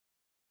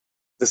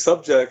The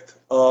subject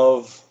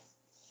of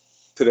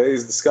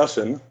today's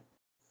discussion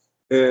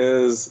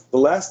is the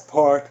last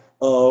part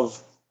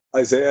of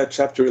Isaiah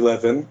chapter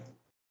 11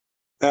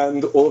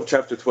 and all of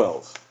chapter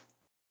 12.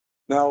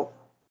 Now,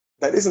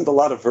 that isn't a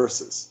lot of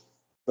verses.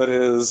 That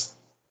is,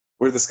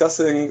 we're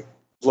discussing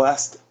the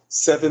last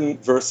 7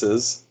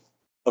 verses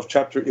of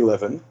chapter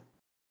 11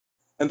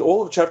 and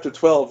all of chapter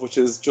 12, which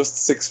is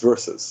just 6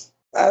 verses.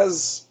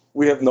 As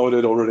we have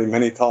noted already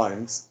many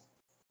times,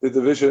 the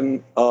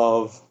division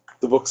of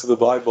the books of the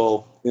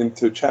Bible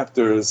into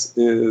chapters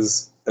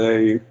is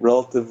a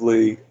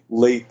relatively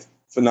late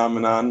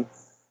phenomenon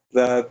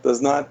that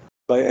does not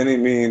by any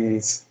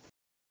means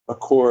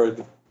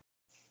accord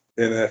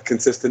in a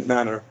consistent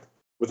manner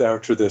with our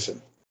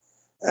tradition.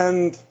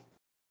 And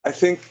I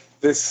think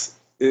this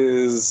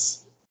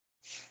is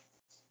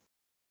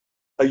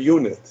a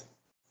unit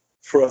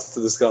for us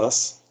to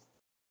discuss,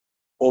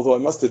 although I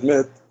must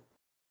admit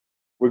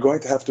we're going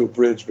to have to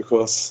abridge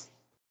because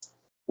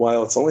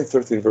while it's only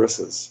 13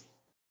 verses,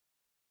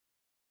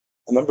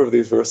 a number of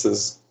these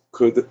verses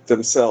could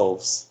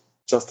themselves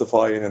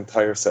justify an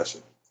entire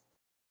session.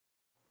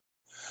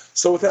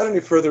 So without any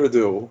further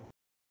ado,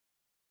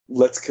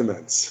 let's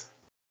commence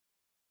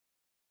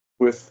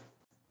with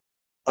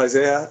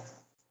Isaiah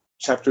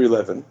chapter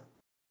 11.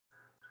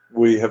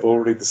 We have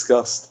already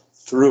discussed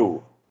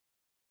through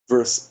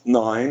verse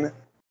 9.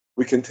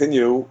 We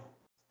continue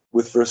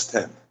with verse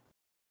 10.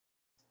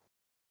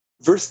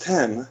 Verse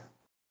 10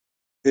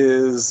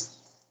 is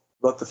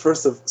but the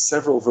first of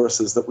several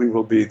verses that we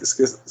will be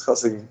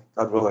discussing,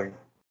 God willing,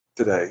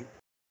 today,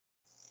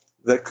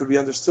 that could be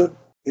understood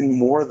in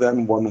more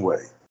than one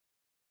way.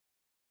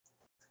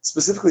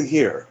 Specifically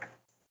here,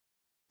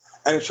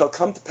 and it shall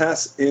come to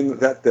pass in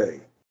that day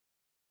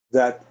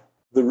that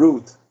the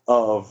root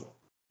of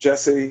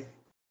Jesse,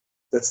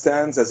 that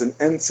stands as an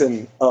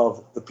ensign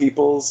of the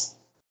peoples,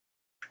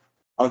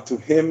 unto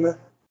him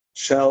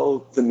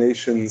shall the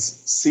nations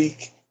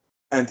seek,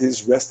 and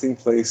his resting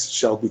place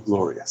shall be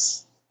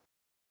glorious.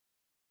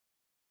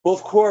 Well,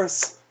 of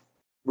course,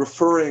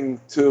 referring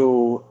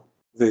to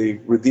the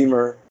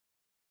Redeemer,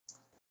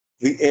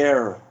 the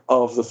heir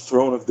of the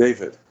throne of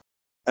David,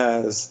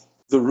 as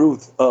the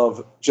root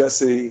of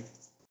Jesse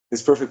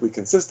is perfectly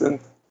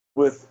consistent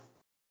with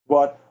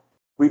what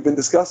we've been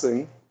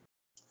discussing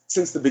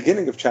since the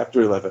beginning of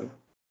chapter 11,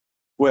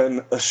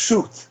 when a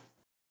shoot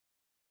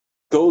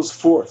goes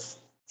forth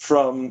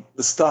from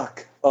the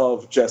stock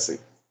of Jesse.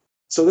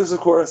 So this, of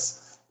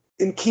course,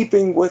 in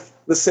keeping with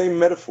the same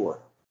metaphor.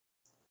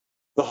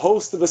 The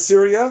host of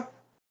Assyria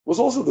was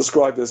also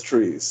described as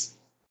trees.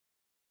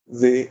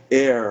 The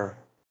heir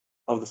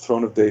of the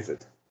throne of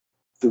David,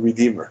 the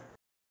Redeemer.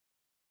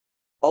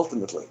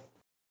 Ultimately,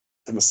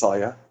 the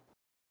Messiah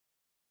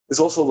is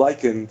also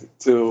likened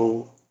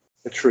to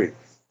a tree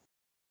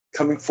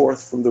coming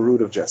forth from the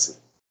root of Jesse.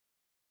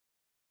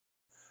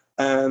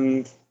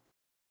 And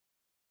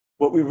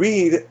what we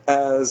read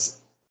as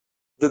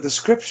the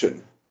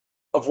description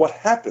of what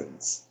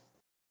happens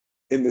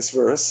in this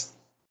verse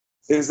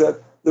is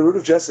that the root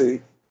of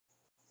Jesse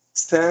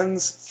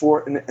stands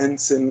for an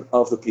ensign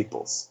of the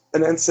peoples,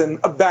 an ensign,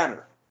 a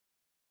banner,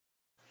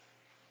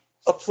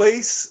 a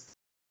place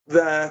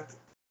that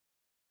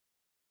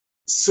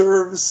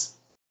serves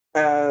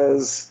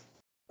as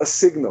a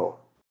signal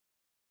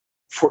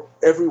for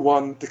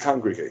everyone to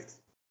congregate.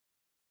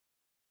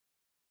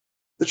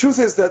 The truth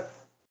is that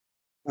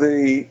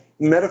the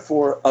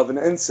metaphor of an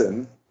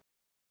ensign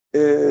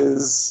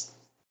is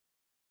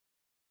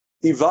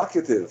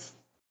evocative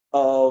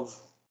of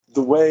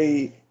the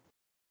way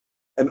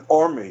an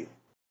army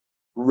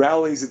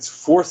rallies its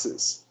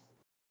forces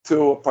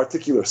to a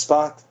particular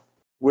spot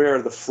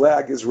where the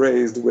flag is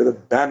raised, where the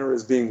banner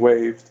is being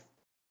waved.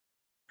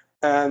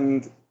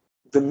 And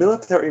the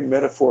military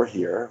metaphor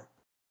here,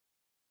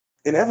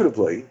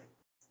 inevitably,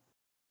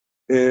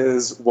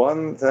 is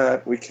one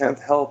that we can't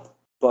help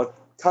but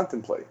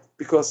contemplate.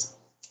 Because,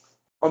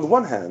 on the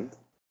one hand,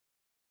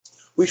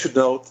 we should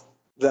note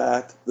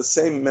that the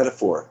same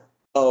metaphor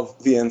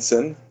of the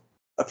ensign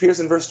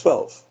appears in verse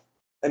 12.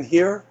 And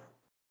here,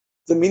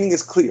 the meaning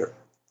is clear.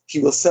 He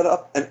will set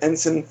up an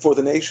ensign for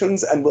the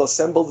nations and will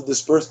assemble the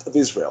dispersed of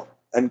Israel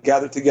and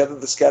gather together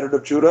the scattered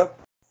of Judah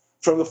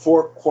from the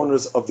 4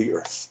 corners of the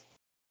earth.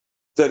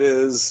 That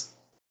is,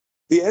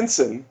 the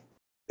ensign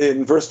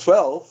in verse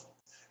 12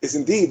 is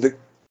indeed the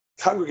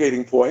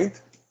congregating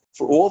point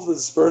for all the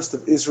dispersed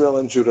of Israel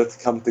and Judah to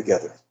come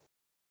together.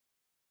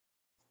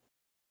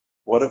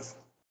 What of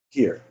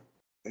here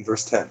in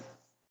verse 10?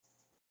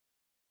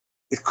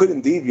 It could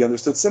indeed be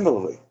understood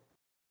similarly.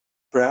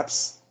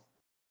 Perhaps,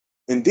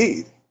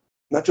 indeed,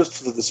 not just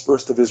for the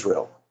dispersed of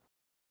Israel,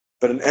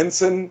 but an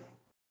ensign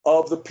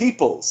of the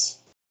peoples,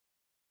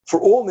 for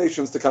all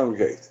nations to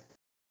congregate.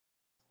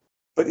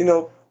 But,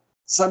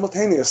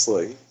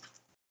 simultaneously,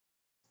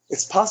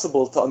 it's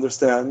possible to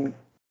understand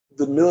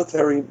the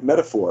military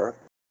metaphor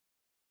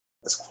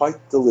as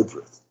quite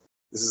deliberate.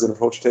 This is an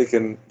approach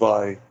taken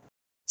by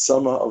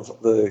some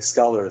of the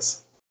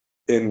scholars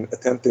in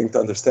attempting to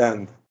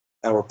understand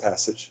our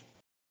passage.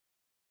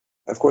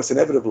 And of course,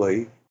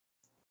 inevitably,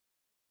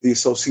 the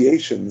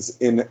associations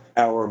in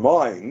our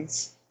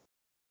minds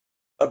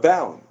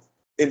abound.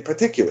 In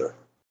particular,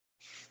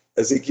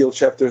 Ezekiel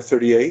chapter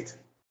 38,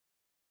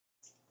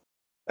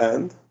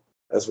 and,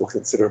 as we'll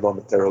consider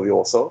momentarily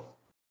also,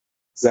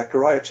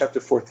 Zechariah chapter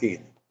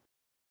 14.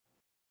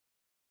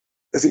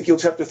 Ezekiel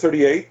chapter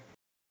 38,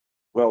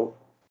 well,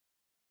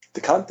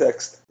 the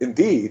context,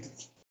 indeed,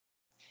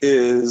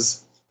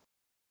 is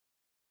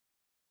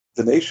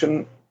the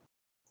nation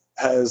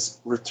has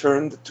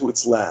returned to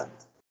its land.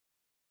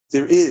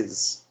 There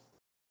is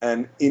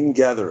an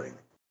ingathering,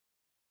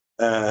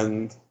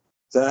 and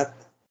that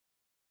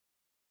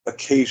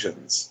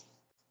occasions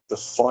the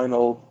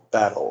final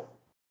battle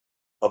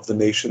of the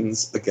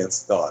nations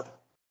against God,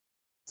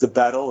 the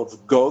battle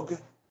of Gog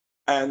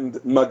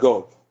and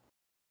Magog.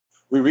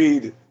 We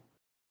read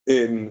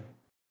in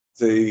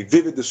the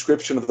vivid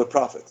description of the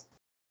prophet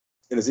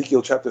in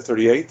Ezekiel chapter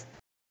 38,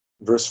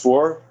 verse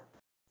 4,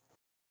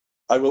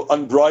 I will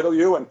unbridle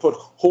you and put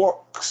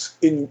hooks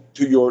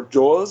into your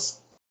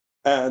jaws,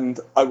 and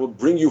I will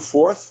bring you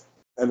forth,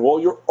 and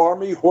all your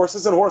army,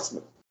 horses and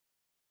horsemen,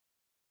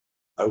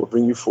 I will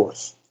bring you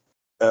forth.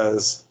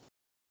 As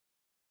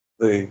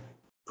the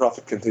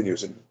prophet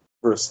continues in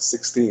verse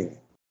 16,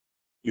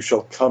 you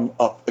shall come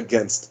up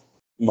against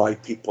my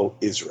people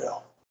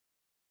Israel.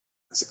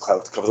 As a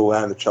cloud to cover the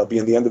land, it shall be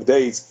in the end of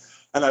days,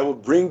 and I will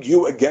bring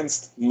you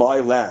against my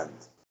land.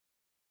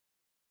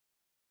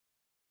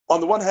 On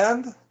the one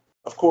hand,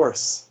 of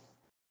course,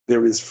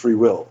 there is free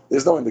will.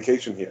 There's no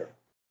indication here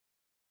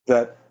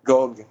that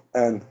Gog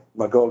and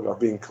Magog are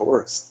being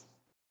coerced.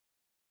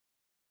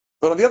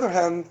 But on the other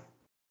hand,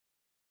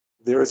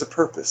 there is a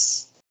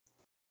purpose,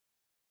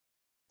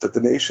 that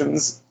the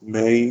nations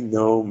may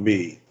know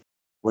me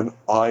when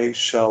I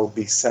shall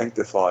be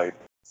sanctified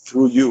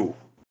through you,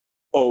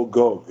 O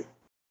Gog,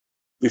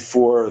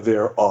 before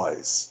their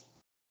eyes.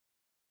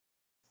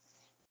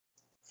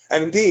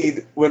 And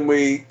indeed, when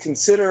we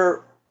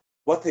consider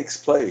what takes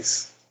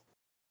place,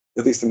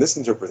 at least in this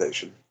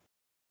interpretation,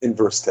 in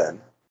verse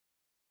 10,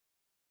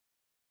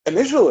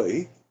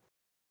 initially,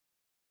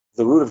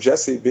 the root of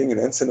Jesse, being an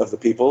ensign of the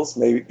peoples,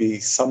 may be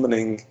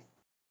summoning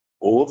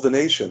all of the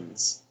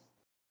nations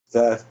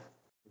that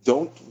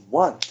don't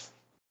want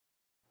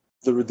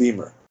the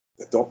Redeemer,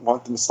 that don't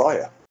want the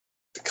Messiah,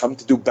 to come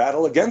to do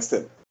battle against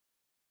him.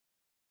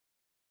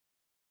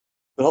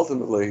 But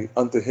ultimately,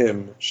 unto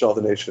him shall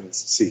the nations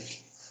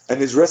seek, and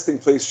his resting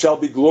place shall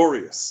be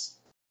glorious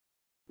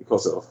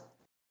because of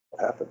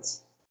what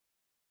happens.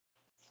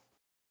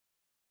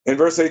 In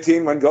verse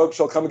 18, when Gog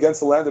shall come against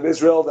the land of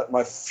Israel, that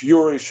my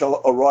fury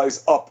shall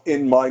arise up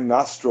in my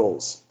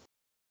nostrils.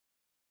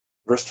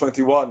 Verse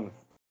 21,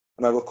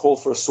 and I will call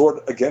for a sword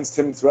against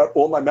him throughout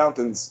all my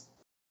mountains,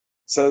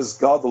 says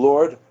God the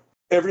Lord.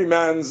 Every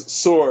man's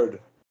sword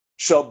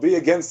shall be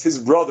against his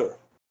brother,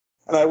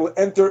 and I will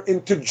enter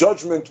into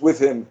judgment with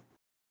him,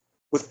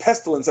 with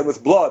pestilence and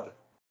with blood,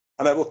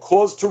 and I will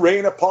cause to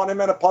rain upon him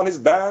and upon his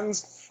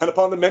bands, and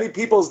upon the many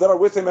peoples that are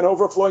with him, an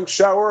overflowing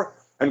shower,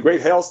 and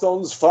great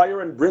hailstones,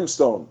 fire and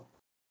brimstone.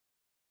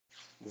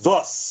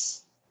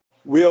 Thus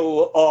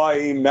will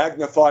I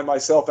magnify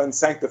myself and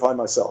sanctify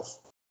myself,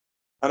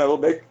 and I will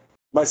make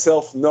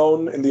myself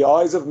known in the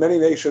eyes of many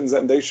nations,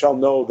 and they shall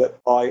know that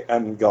I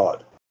am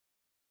God.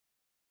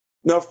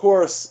 Now, of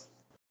course,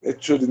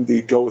 it should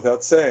indeed go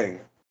without saying,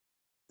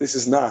 this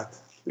is not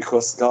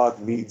because God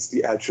needs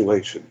the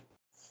adulation.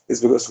 It's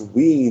because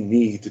we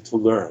need to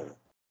learn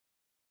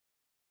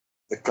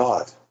that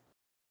God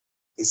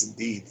is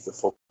indeed the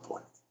focal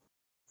point.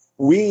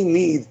 We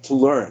need to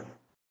learn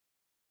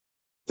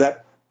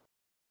that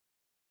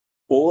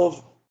all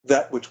of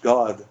that which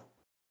God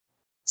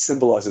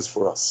symbolizes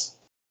for us,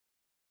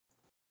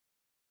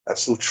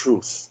 absolute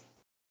truth,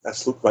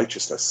 absolute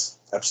righteousness,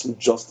 absolute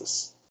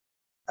justice,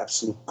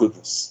 absolute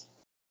goodness,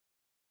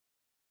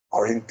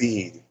 are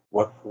indeed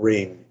what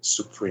reign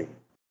supreme.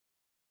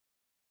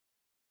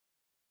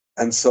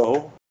 And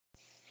so,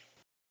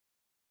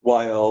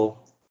 while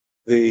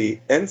the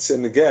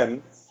ensign,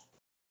 again,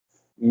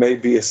 may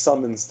be a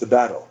summons to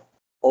battle,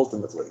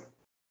 ultimately,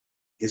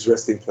 his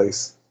resting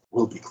place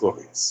will be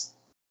glorious.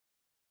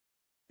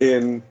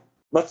 In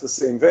much the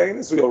same vein,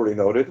 as we already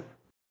noted,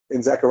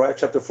 in Zechariah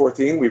chapter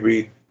 14, we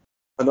read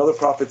another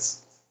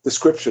prophet's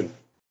description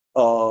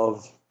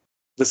of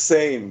the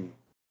same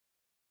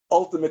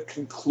ultimate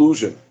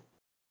conclusion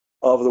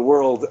of the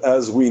world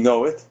as we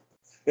know it.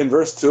 In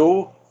verse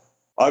 2,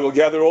 I will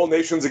gather all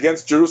nations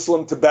against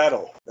Jerusalem to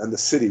battle, and the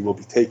city will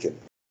be taken.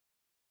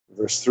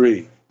 Verse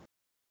 3,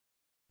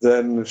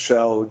 then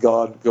shall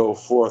God go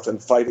forth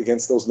and fight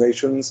against those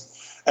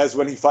nations as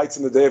when he fights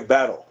in the day of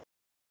battle.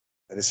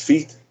 And his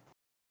feet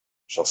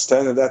shall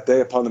stand in that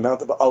day upon the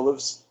Mount of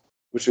Olives,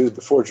 which is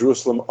before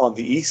Jerusalem on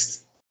the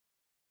east.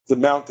 The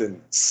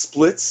mountain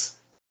splits.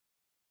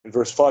 In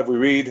verse 5 we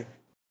read,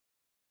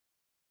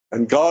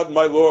 and God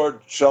my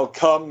Lord shall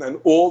come and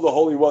all the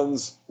holy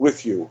ones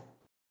with you.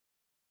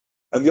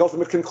 And the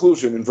ultimate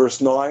conclusion in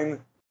verse 9,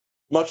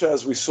 much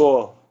as we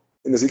saw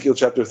in Ezekiel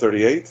chapter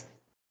 38,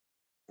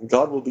 and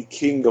God will be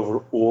king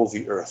over all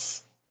the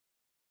earth.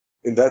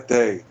 In that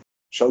day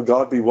shall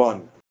God be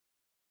one,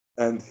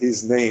 and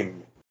his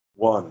name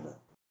one.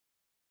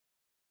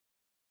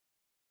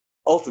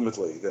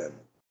 Ultimately, then,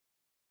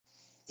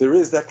 there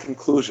is that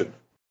conclusion.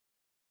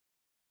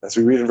 As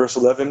we read in verse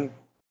 11,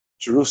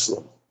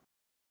 Jerusalem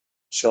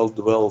shall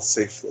dwell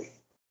safely.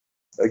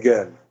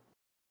 Again,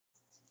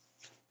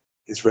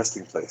 his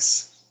resting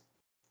place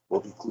will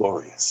be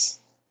glorious.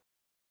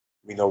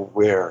 We know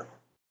where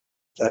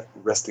that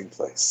resting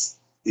place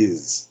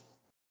is.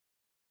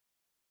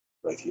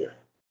 Right here,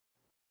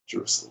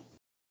 Jerusalem.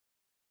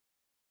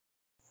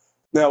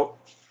 Now,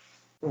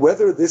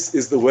 whether this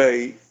is the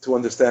way to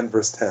understand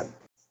verse 10,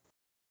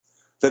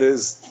 that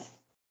is,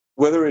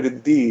 whether it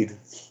indeed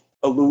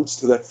alludes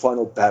to that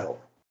final battle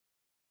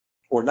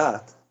or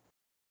not,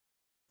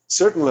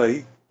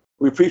 certainly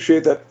we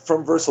appreciate that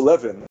from verse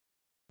 11,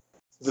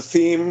 the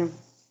theme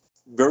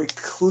very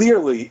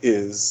clearly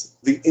is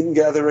the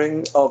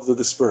ingathering of the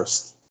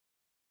dispersed.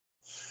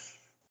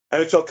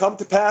 And it shall come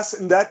to pass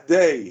in that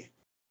day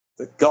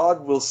that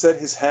God will set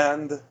his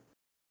hand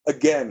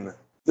again,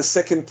 the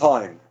second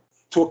time,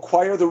 to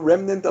acquire the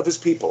remnant of his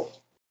people.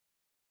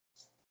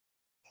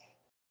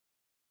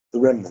 The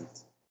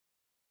remnant.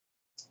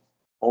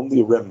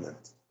 Only a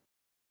remnant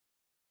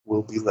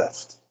will be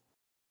left.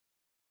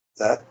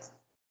 That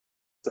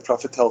the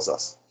prophet tells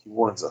us, he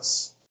warns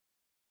us.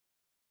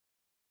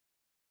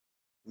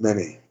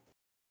 Many,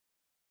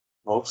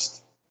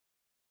 most,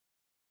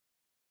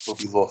 will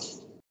be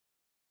lost.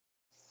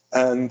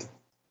 And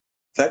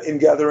that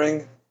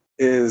ingathering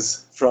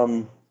is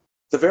from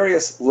the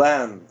various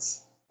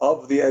lands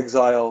of the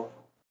exile.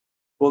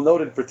 We'll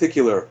note in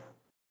particular,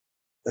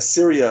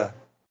 Assyria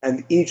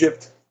and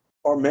Egypt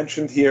are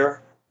mentioned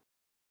here.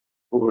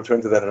 We'll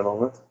return to that in a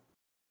moment.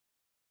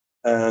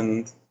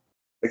 And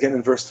again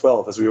in verse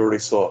 12, as we already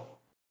saw,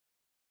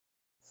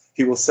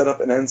 he will set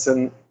up an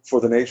ensign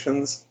for the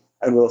nations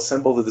and will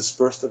assemble the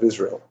dispersed of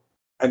Israel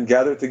and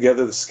gather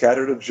together the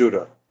scattered of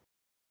Judah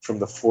from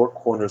the four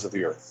corners of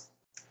the earth.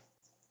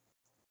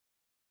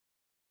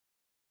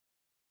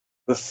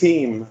 The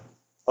theme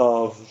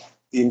of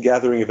the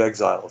ingathering of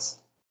exiles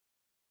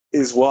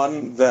is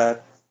one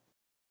that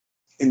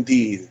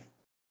indeed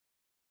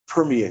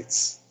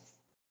permeates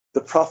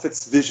the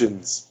prophet's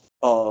visions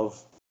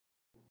of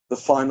the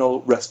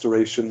final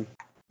restoration,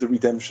 the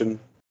redemption.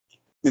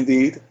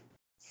 Indeed,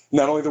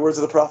 not only the words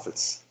of the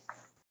prophets.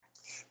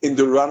 In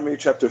Deuteronomy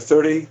chapter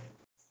 30,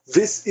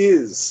 this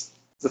is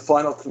the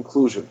final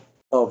conclusion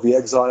of the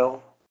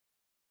exile.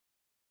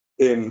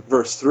 In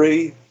verse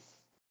 3,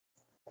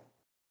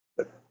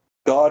 that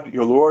God,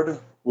 your Lord,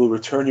 will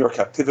return your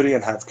captivity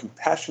and have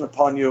compassion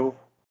upon you,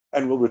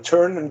 and will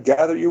return and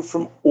gather you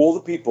from all the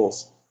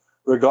peoples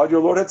where God,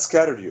 your Lord, had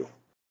scattered you.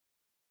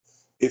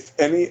 If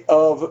any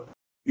of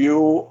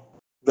you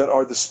that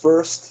are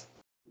dispersed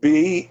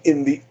be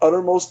in the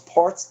uttermost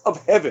parts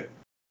of heaven,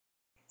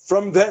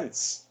 from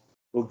thence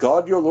will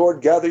God your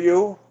Lord gather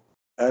you,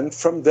 and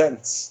from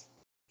thence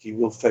he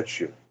will fetch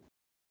you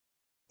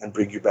and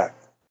bring you back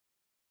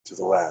to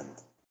the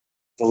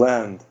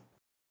land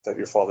that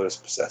your fathers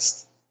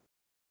possessed.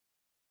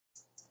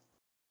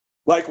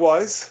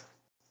 Likewise,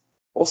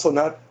 also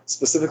not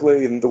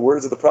specifically in the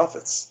words of the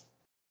prophets,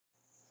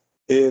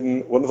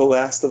 in one of the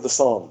last of the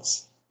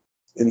Psalms,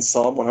 in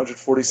Psalm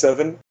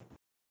 147,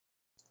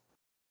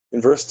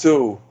 in verse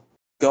 2,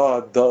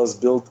 God does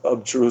build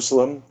up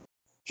Jerusalem.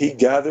 He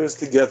gathers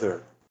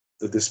together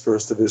the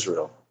dispersed of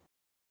Israel,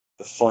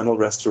 the final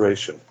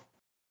restoration,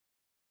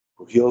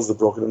 who heals the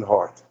broken in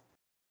heart,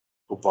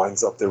 who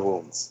binds up their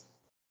wounds.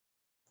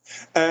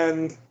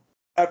 And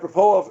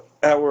apropos of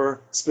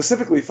our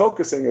specifically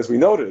focusing, as we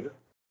noted,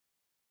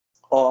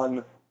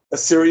 on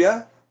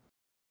Assyria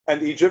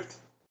and Egypt,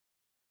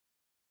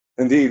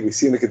 indeed, we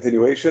see in the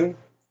continuation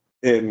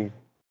in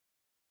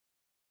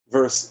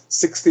verse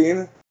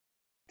 16,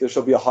 there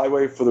shall be a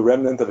highway for the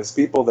remnant of his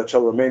people that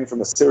shall remain from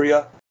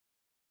Assyria,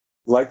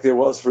 like there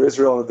was for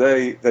Israel on the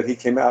day that he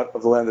came out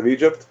of the land of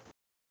Egypt.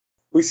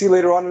 We see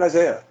later on in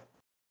Isaiah,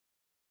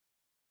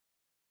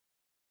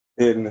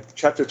 in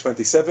chapter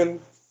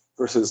 27,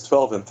 verses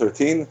 12 and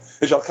 13,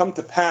 it shall come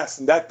to pass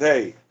in that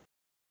day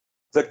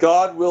that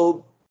God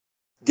will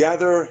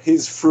gather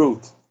his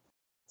fruit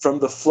from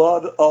the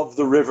flood of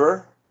the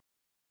river,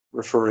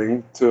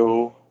 referring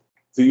to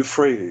the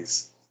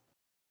Euphrates,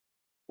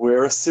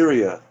 where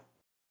Assyria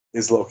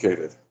is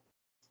located,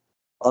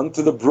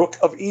 unto the brook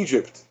of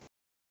Egypt,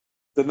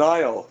 the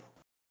Nile,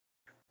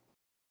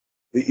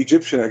 the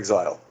Egyptian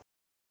exile.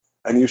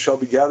 And you shall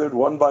be gathered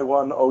one by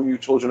one, O you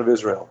children of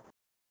Israel.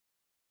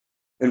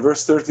 In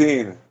verse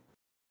 13,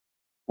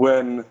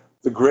 when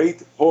the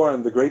great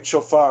horn, the great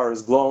shofar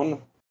is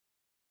blown,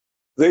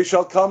 they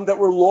shall come that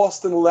were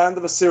lost in the land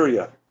of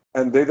Assyria,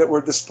 and they that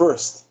were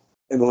dispersed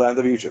in the land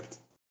of Egypt.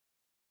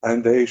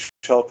 And they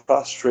shall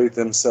prostrate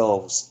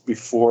themselves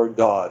before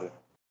God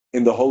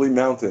in the holy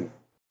mountain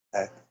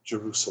at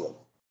Jerusalem.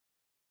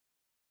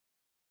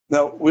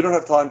 Now, we don't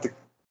have time to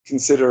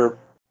consider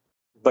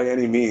by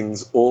any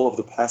means all of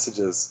the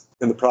passages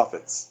in the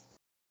prophets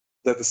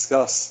that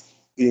discuss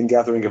the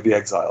ingathering of the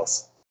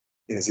exiles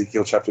in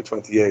Ezekiel chapter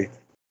 28,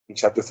 in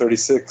chapter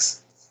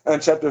 36,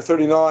 and chapter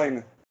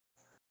 39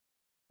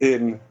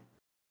 in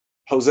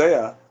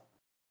Hosea,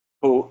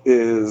 who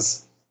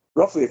is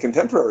roughly a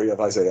contemporary of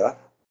Isaiah.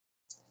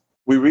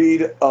 We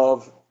read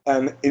of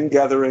an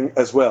ingathering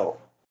as well.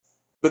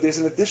 But there's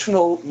an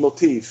additional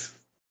motif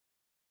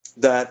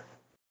that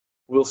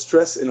we'll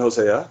stress in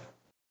Hosea.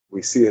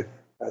 We see it,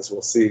 as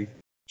we'll see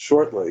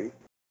shortly,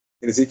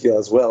 in Ezekiel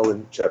as well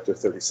in chapter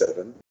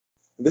 37.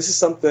 And this is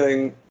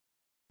something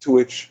to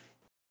which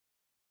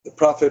the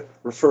prophet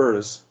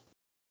refers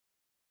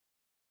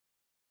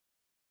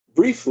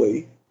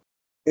briefly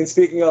in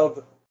speaking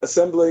of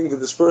assembling the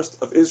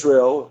dispersed of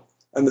Israel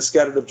and the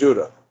scattered of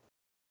Judah.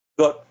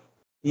 But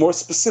more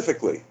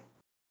specifically,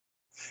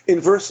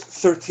 in verse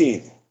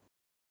 13,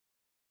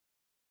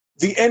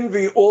 the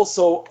envy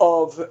also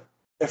of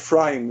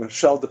Ephraim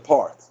shall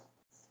depart,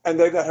 and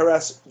they that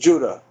harass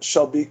Judah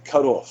shall be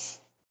cut off.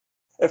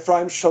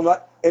 Ephraim shall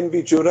not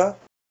envy Judah,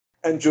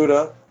 and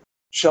Judah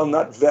shall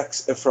not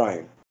vex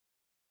Ephraim.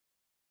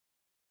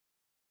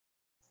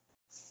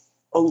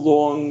 A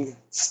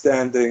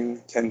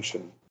long-standing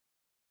tension.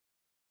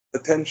 A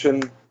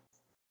tension,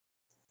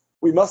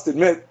 we must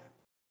admit,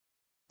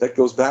 that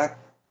goes back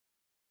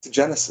to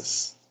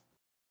Genesis.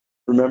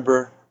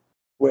 Remember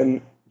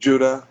when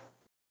Judah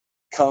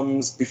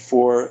comes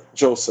before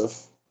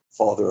Joseph,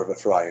 father of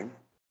Ephraim,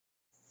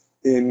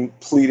 in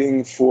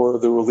pleading for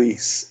the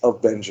release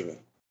of Benjamin.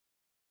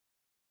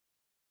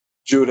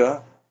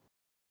 Judah,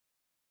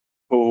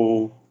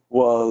 who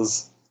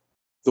was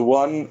the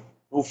one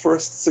who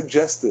first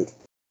suggested,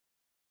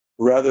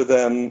 rather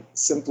than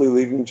simply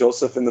leaving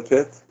Joseph in the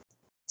pit,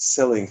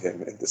 selling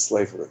him into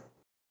slavery.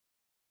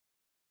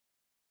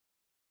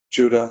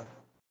 Judah,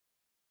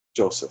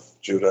 Joseph,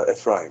 Judah,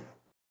 Ephraim.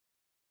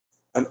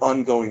 An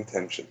ongoing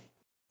tension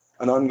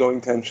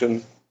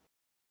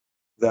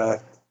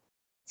that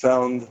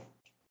found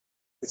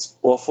its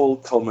awful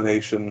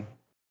culmination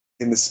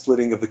in the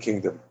splitting of the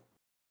kingdom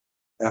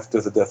after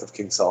the death of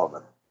King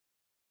Solomon.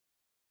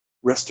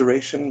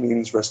 Restoration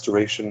means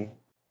restoration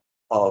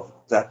of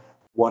that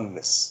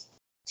oneness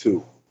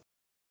too.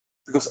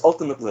 Because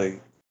ultimately,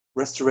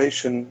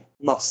 restoration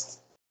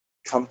must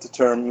come to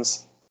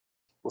terms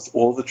with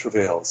all the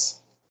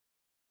travails,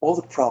 all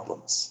the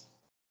problems,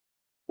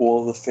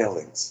 all the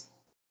failings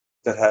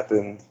that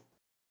happened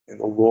in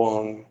the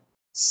long,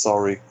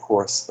 sorry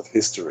course of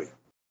history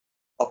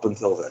up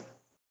until then.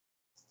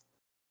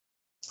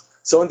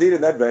 So indeed,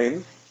 in that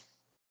vein,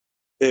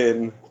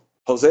 in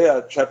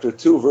Hosea chapter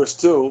 2, verse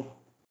 2,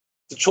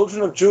 the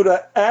children of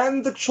Judah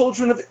and the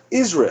children of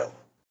Israel,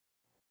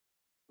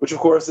 which of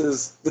course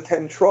is the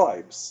 10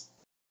 tribes,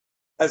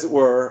 as it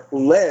were,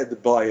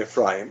 led by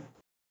Ephraim,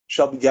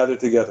 shall be gathered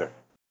together.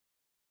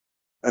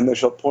 And they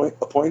shall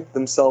appoint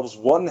themselves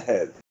one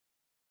head,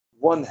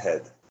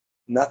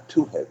 not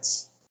two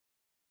heads,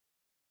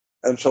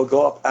 and shall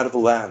go up out of the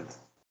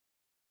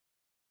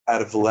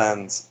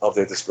lands of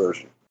their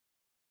dispersion.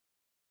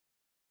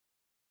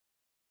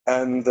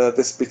 And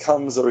this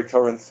becomes a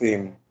recurrent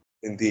theme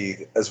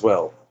indeed as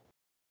well.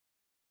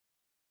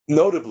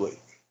 Notably,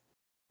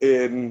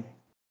 in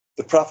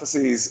the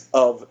prophecies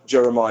of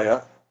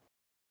Jeremiah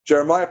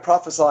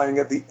prophesying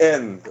at the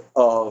end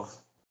of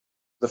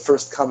the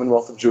first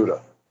Commonwealth of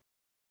Judah,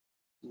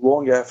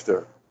 long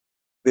after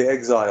the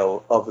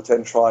exile of the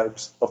 10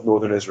 tribes of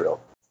northern Israel,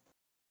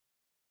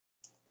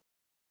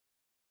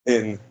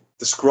 in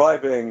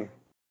describing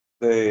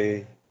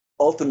the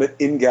ultimate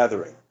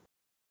ingathering,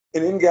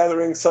 an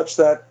ingathering such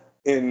that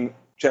in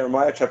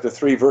Jeremiah chapter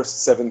 3, verse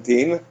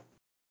 17,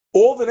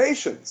 all the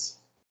nations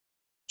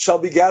shall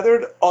be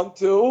gathered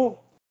unto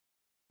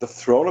the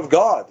throne of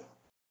God,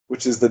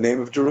 which is the name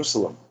of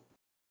Jerusalem.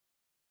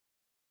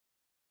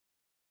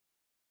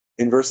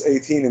 In verse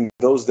 18, in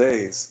those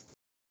days,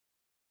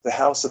 the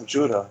house of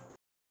Judah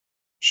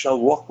shall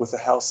walk with the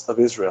house of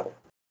Israel,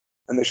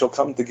 and they shall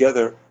come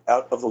together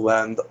out of the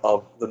land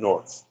of the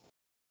north.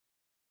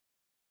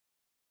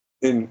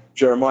 In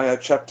Jeremiah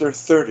chapter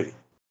 30,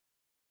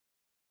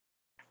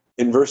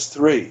 in verse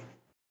 3,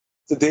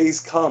 the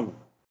days come,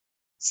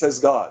 says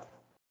God,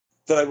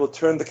 that I will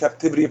turn the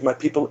captivity of my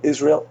people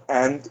Israel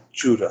and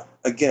Judah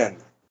again.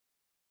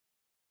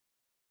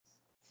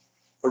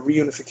 A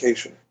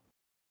reunification.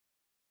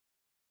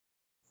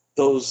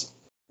 Those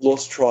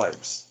lost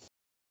tribes,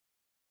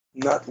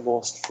 not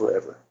lost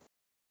forever.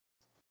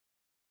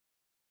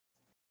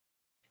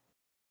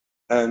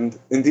 And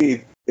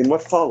indeed, in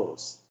what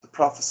follows, the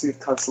prophecy of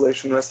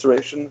consolation and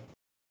restoration,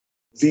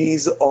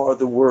 these are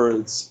the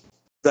words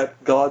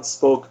that God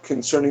spoke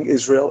concerning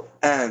Israel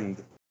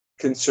and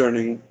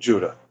concerning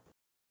Judah.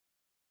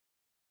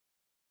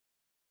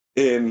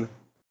 In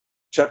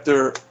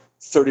chapter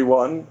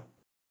 31,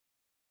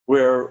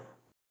 where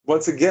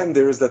once again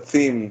there is that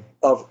theme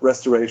of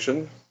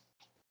restoration.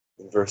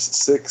 In verse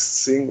 6,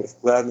 sing with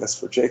gladness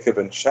for Jacob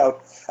and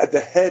shout at the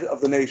head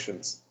of the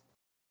nations.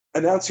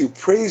 Announce you,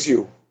 praise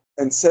you,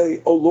 and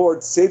say, O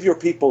Lord, save your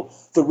people,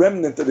 the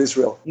remnant of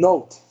Israel.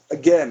 Note,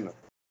 again,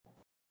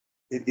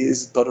 it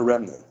is but a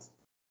remnant.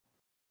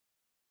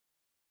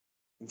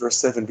 In verse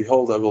 7,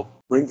 behold, I will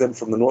bring them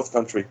from the north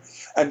country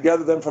and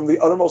gather them from the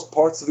uttermost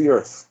parts of the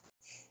earth.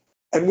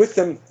 And with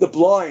them the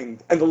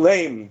blind and the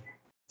lame,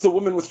 the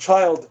woman with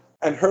child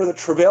and her that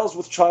travails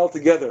with child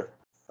together.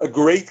 A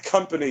great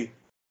company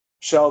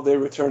shall they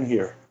return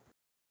here.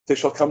 They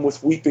shall come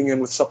with weeping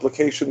and with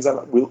supplications,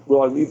 and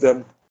will I lead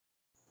them.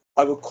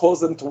 I will cause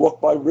them to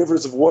walk by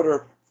rivers of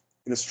water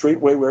in a straight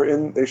way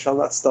wherein they shall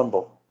not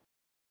stumble.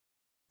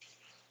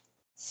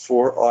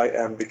 For I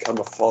am become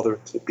a father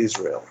to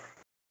Israel,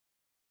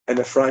 and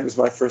Ephraim is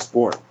my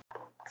firstborn.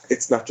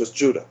 It's not just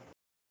Judah.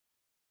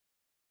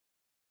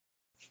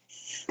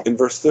 In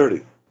verse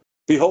 30,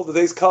 behold, the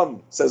days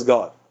come, says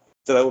God,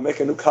 that I will make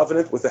a new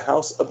covenant with the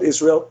house of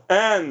Israel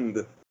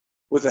and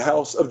with the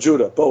house of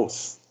Judah,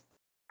 both.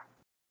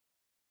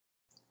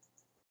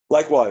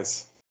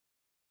 Likewise,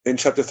 in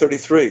chapter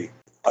 33,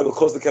 I will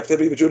cause the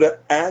captivity of Judah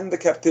and the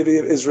captivity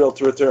of Israel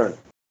to return,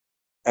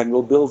 and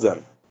will build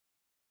them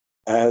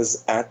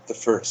as at the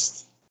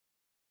first.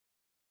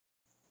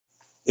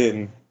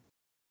 In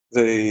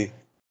the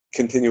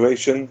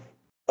continuation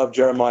of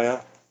Jeremiah,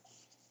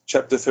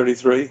 chapter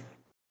 33,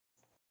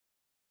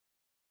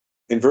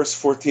 in verse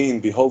 14,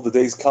 behold, the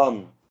days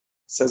come,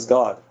 says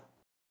God,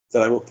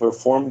 that I will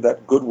perform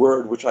that good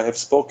word which I have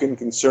spoken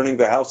concerning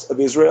the house of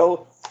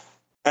Israel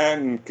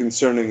and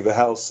concerning the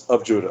house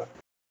of Judah.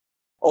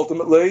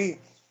 Ultimately,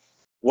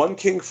 one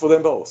king for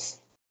them both.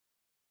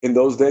 In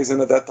those days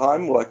and at that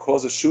time will I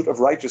cause a shoot of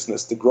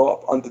righteousness to grow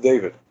up unto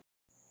David,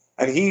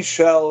 and he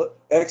shall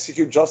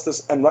execute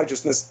justice and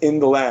righteousness in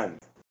the land.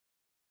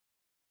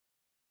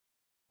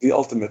 The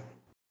ultimate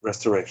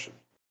restoration.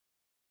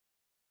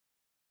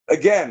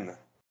 Again,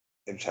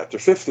 in chapter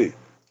 50,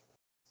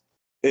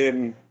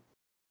 in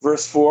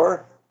verse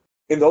 4,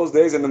 in those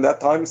days and in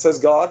that time, says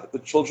God, the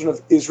children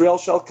of Israel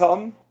shall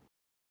come,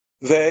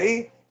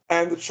 they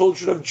and the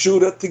children of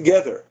Judah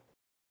together.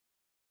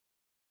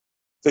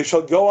 They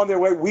shall go on their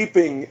way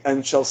weeping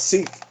and shall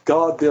seek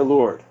God their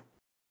Lord.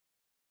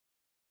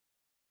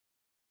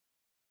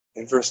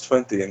 In verse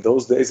 20, in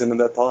those days and in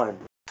that time,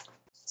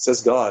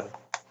 says God,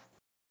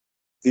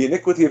 the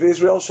iniquity of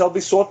Israel shall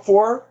be sought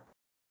for,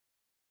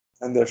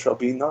 and there shall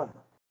be none.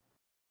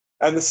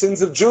 And the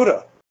sins of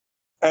Judah,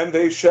 and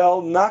they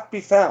shall not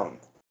be found.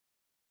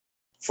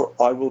 For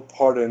I will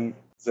pardon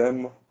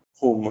them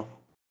whom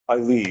I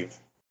leave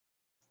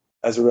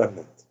as a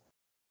remnant.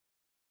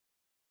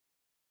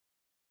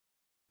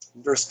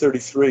 In verse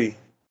 33,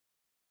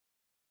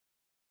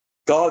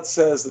 God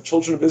says the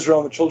children of Israel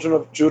and the children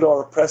of Judah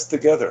are oppressed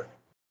together.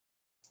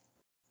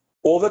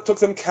 All that took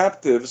them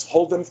captives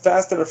hold them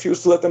fast and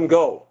refuse to let them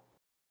go.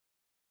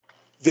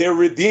 Their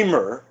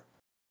Redeemer,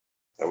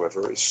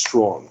 however, is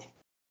strong.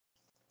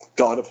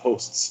 God of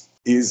hosts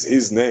is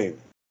his name.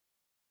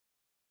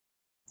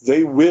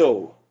 They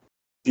will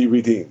be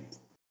redeemed.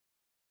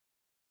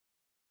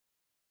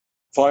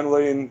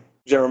 Finally, in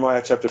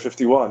Jeremiah chapter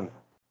 51,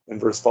 in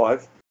verse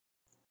 5,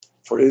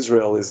 for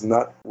Israel is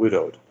not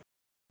widowed,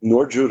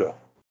 nor Judah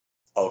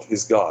of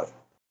his God,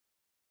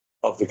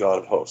 of the God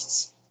of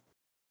hosts.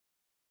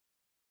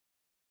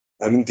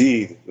 And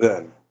indeed,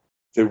 then,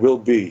 there will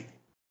be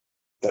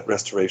that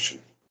restoration,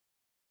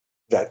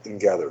 that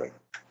ingathering.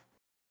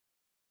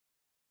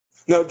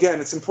 Now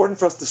again, it's important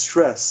for us to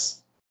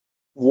stress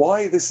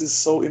why this is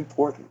so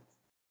important.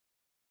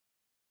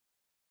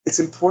 It's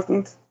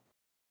important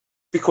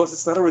because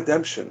it's not a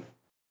redemption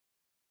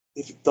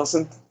if it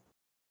doesn't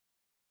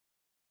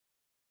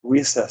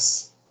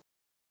reassess,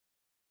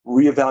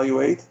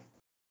 reevaluate,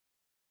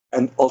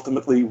 and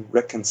ultimately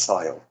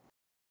reconcile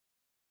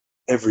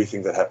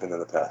everything that happened in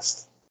the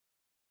past.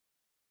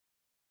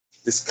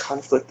 This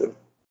conflict of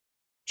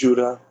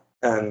Judah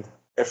and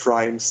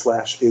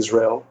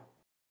Ephraim/Israel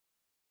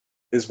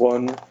is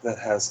one that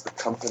has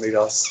accompanied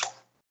us,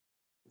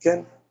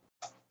 again,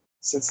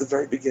 since the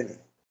very beginning.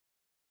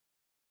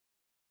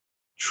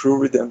 True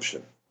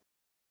redemption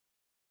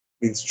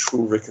means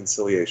true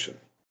reconciliation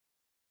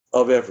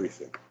of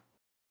everything.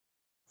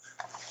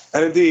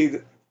 And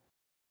indeed,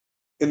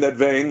 in that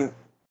vein,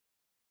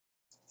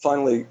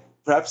 finally,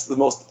 perhaps the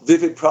most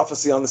vivid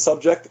prophecy on the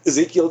subject,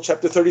 Ezekiel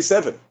chapter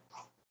 37.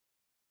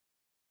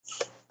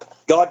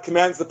 God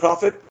commands the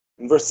prophet,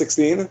 in verse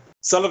 16,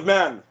 Son of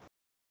man,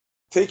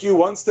 take you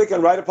one stick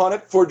and write upon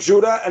it for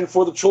Judah and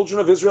for the children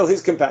of Israel,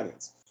 his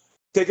companions.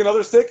 Take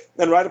another stick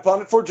and write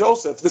upon it for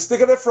Joseph, the stick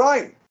of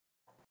Ephraim,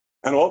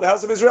 and all the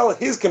house of Israel,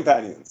 his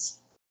companions.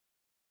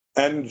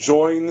 And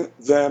join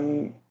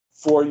them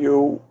for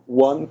you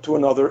one to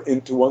another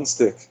into one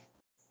stick,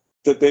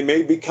 that they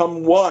may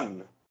become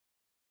one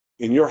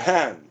in your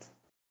hand.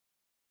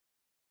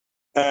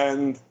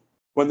 And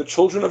when the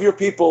children of your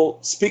people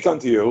speak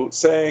unto you,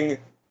 saying,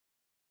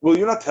 will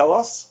you not tell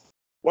us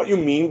what you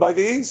mean by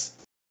these?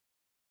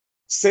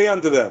 Say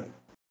unto them,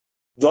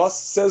 thus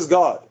says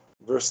God,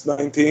 verse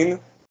 19,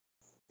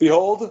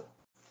 behold,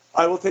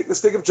 I will take the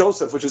stick of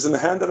Joseph, which is in the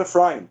hand of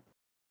Ephraim,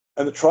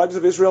 and the tribes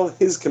of Israel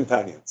his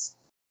companions,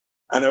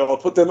 and I will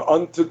put them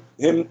unto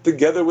him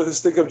together with the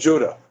stick of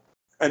Judah,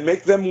 and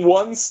make them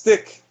one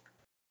stick,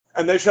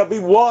 and they shall be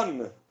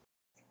one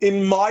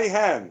in my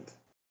hand.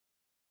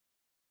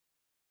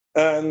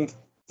 And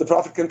the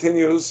prophet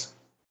continues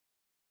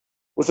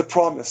with a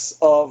promise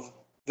of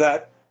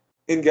that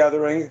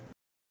ingathering.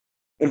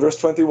 In verse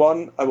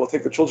 21, I will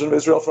take the children of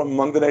Israel from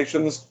among the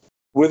nations,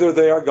 whither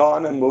they are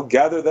gone, and will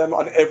gather them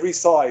on every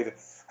side,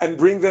 and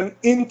bring them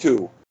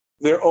into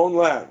their own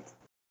land.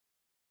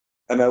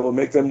 And I will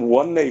make them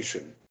one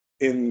nation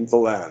in the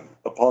land,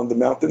 upon the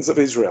mountains of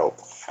Israel.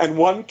 And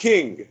one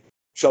king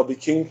shall be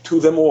king to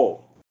them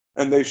all.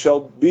 And they shall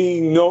be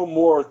no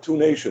more two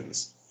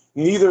nations.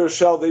 Neither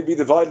shall they be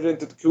divided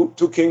into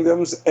two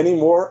kingdoms any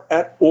more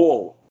at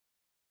all.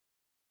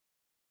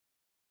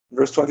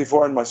 Verse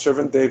 24, and my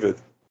servant David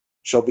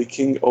shall be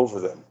king over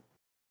them.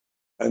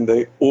 And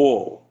they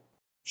all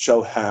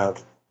shall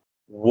have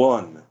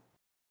one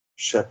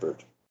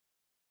shepherd.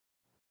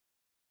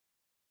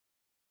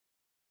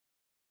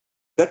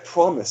 That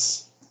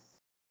promise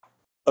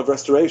of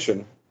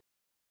restoration,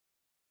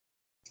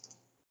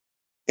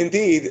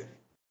 indeed,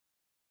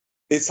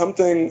 is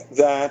something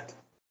that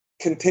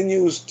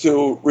continues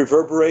to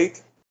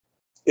reverberate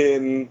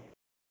in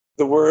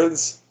the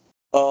words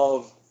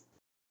of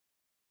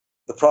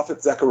the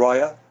prophet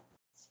Zechariah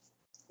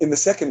in the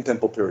Second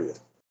Temple period.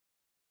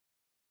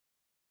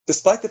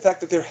 Despite the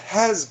fact that there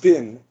has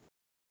been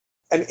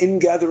an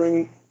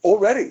ingathering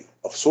already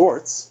of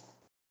sorts,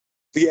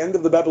 the end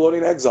of the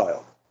Babylonian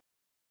exile,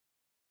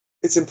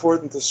 it's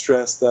important to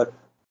stress that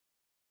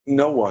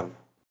no one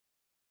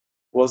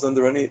was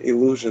under any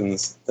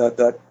illusions that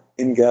that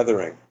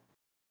ingathering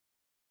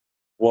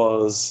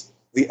was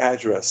the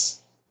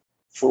address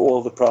for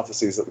all the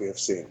prophecies that we have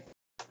seen.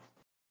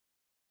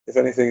 If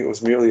anything, it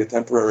was merely a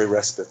temporary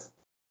respite,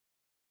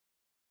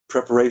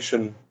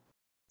 preparation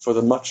for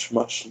the much,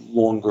 much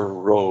longer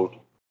road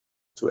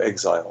to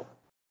exile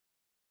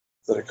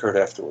that occurred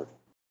afterward.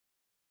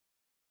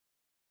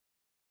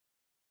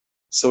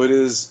 So it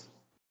is,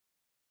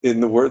 in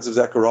the words of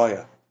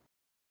Zechariah,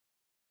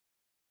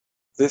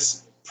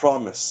 this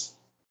promise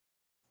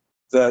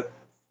that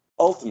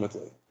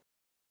ultimately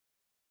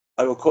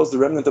I will cause the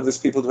remnant of this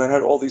people to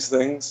inherit all these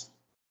things.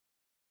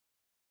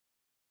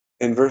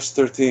 In verse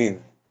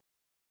 13,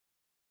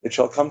 it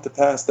shall come to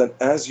pass that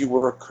as you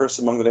were a curse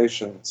among the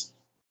nations,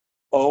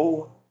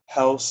 O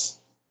house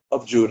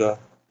of Judah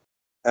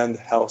and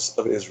house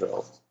of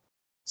Israel,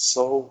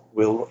 so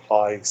will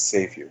I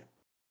save you,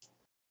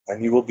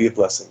 and you will be a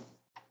blessing.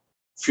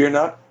 Fear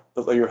not,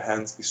 but let your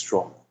hands be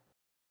strong.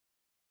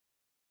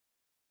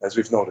 As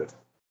we've noted,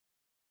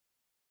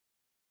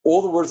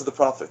 all the words of the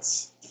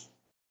prophets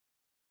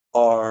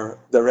are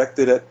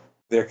directed at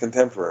their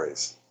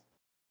contemporaries,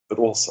 but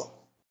also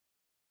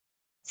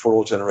for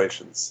all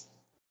generations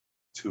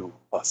to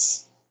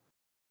us.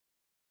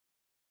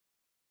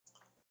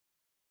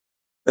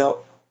 Now,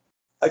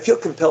 I feel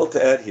compelled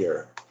to add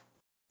here,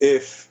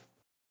 if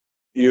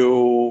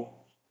you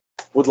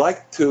would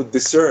like to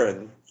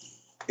discern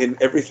in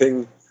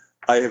everything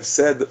I have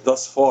said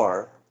thus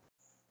far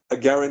a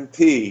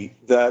guarantee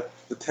that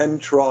the 10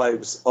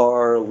 tribes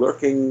are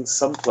lurking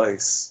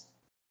someplace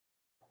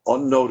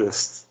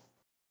unnoticed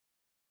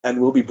and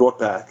will be brought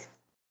back,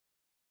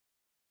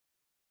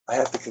 I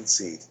have to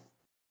concede,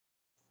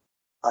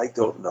 I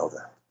don't know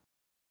that.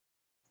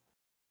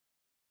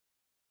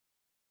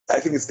 I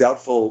think it's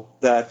doubtful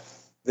that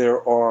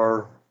there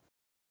are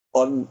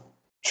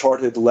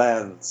uncharted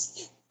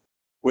lands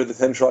where the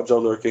 10 tribes are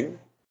lurking.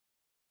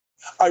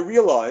 I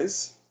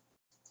realize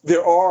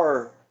there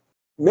are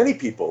many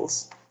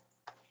peoples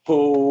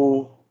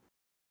who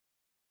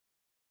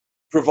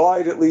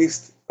provide at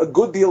least a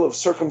good deal of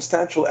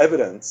circumstantial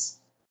evidence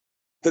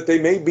that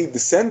they may be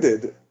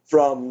descended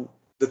from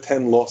the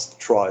 10 lost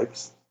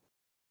tribes.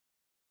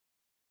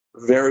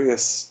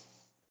 Various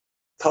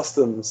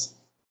customs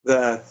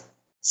that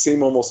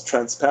seem almost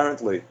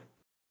transparently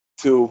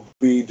to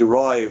be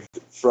derived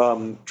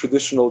from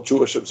traditional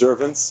Jewish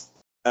observance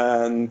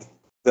and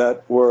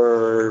that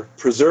were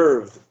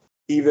preserved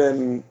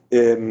even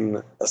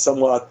in a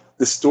somewhat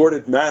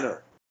distorted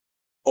manner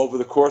over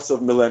the course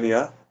of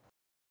millennia.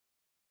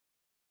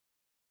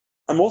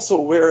 I'm also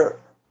aware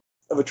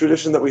of a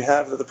tradition that we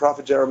have that the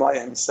prophet Jeremiah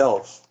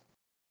himself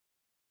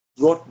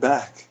brought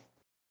back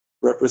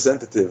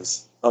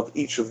representatives of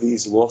each of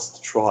these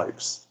lost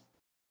tribes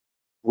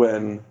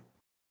when,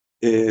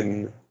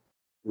 in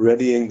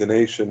readying the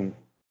nation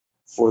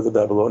for the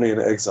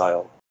Babylonian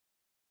exile,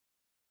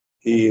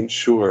 he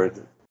ensured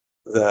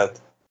that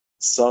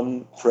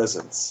some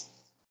presence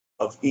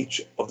of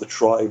each of the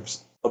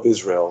tribes of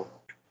Israel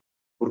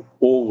would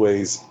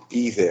always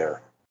be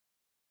there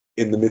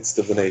in the midst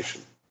of the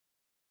nation.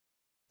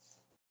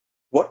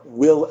 What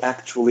will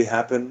actually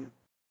happen,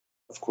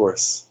 of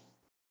course,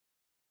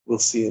 we'll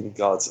see in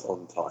God's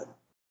own time.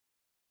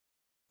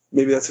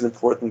 Maybe that's an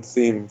important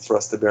theme for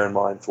us to bear in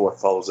mind for what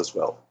follows as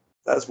well,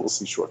 as we'll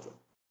see shortly.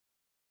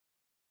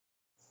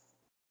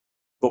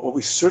 But what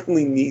we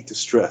certainly need to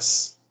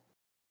stress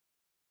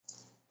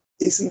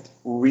isn't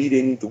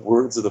reading the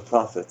words of the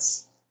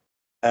prophets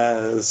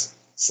as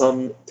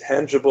some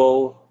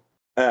tangible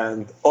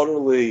and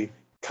utterly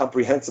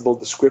comprehensible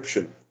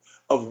description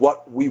of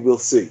what we will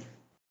see.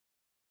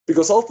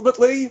 Because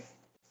ultimately,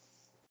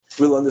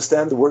 we'll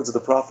understand the words of the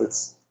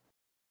prophets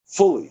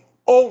fully,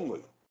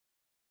 only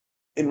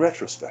in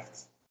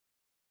retrospect,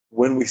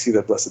 when we see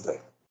that blessed day.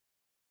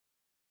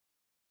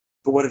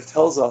 But what it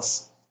tells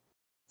us,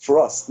 for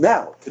us,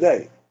 now,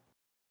 today,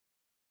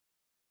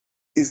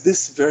 is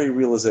this very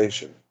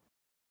realization.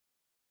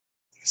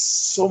 There's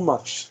so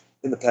much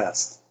in the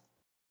past,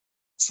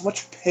 so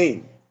much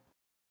pain,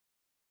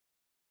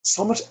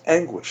 so much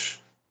anguish,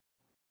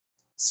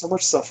 so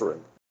much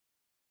suffering.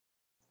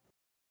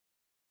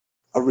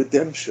 A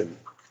redemption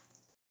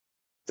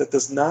that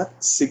does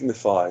not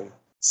signify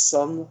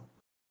some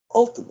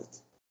ultimate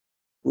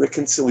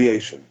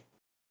reconciliation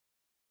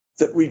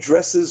that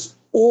redresses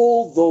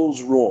all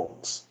those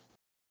wrongs,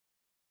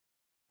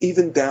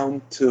 even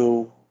down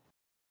to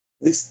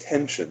this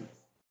tension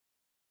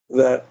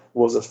that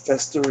was a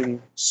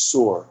festering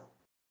sore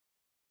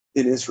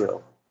in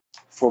Israel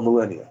for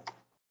millennia.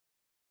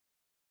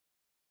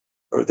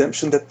 A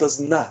redemption that does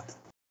not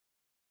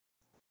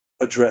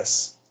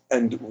address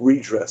and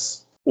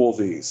redress all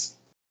these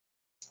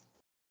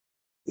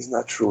is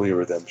not truly a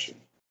redemption.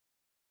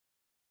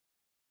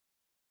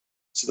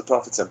 So the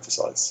prophets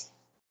emphasize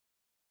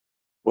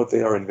what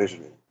they are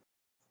envisioning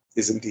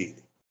is indeed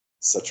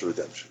such a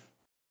redemption.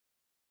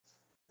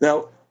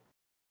 Now,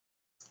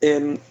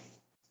 in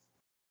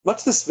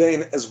much this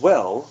vein as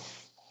well,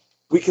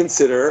 we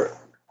consider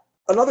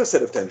another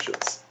set of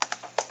tensions.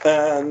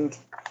 And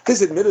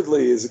this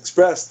admittedly is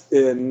expressed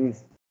in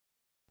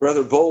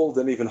rather bold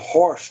and even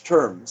harsh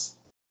terms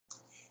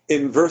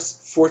in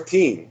verse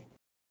 14,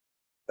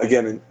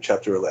 again in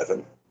chapter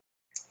 11.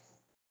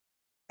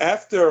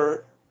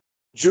 After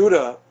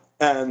Judah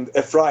and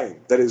Ephraim,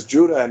 that is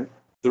Judah and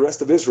the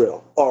rest of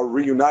Israel, are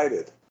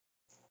reunited,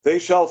 they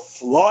shall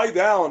fly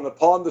down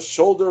upon the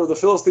shoulder of the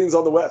Philistines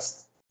on the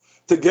west.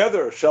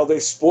 Together shall they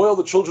spoil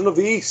the children of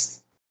the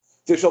east.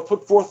 They shall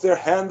put forth their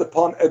hand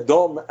upon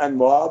Edom and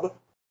Moab,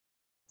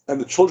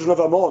 and the children of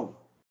Ammon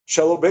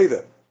shall obey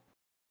them.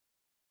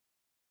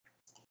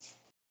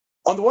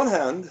 On the one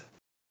hand,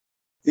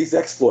 these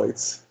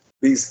exploits,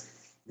 these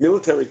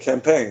military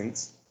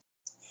campaigns,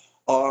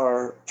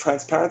 are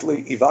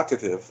transparently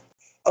evocative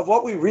of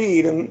what we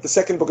read in the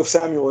second book of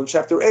Samuel in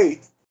chapter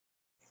 8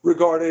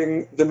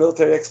 regarding the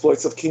military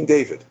exploits of King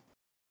David.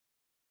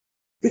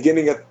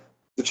 Beginning at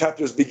the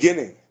chapter's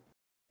beginning,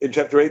 in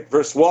chapter 8,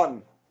 verse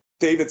 1,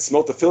 David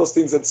smote the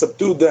Philistines and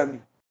subdued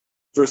them.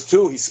 Verse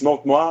 2, he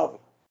smote Moab.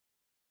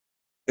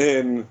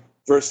 In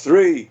verse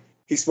 3,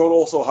 he smote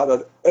also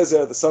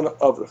Hadadezer, the son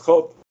of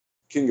Rehob,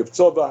 king of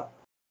Tzobah.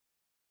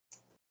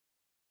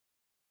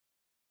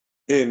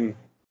 In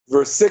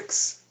verse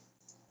 6,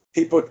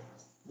 he put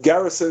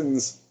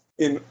garrisons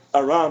in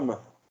Aram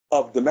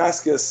of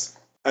Damascus,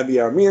 and the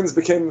Arameans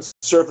became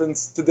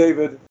servants to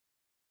David.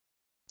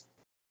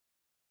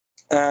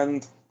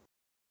 And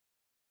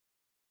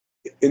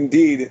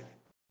indeed,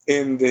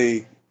 in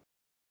the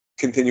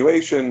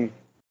continuation,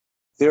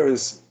 there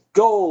is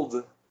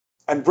gold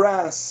and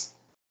brass,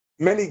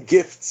 many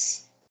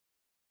gifts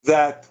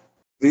that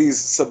these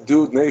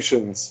subdued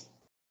nations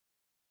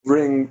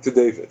bring to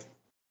David.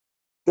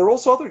 There are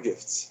also other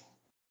gifts.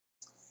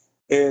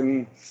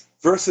 In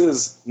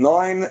verses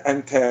 9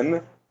 and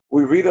 10,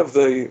 we read of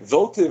the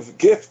votive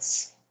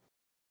gifts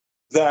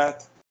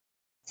that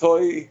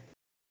Toi,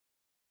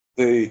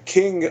 the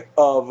king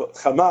of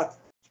Hamath,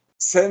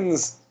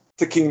 sends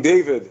to King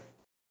David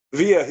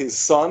via his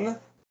son: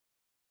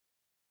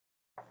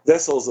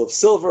 vessels of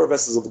silver,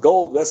 vessels of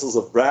gold, vessels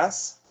of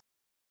brass.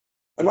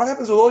 And what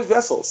happens with all these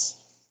vessels?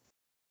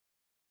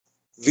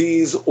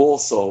 These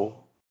also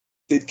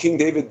did King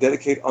David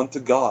dedicate unto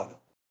God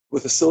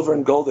with the silver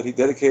and gold that he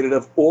dedicated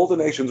of all the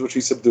nations which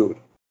he subdued,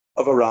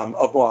 of Aram,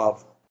 of Moab,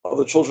 of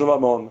the children of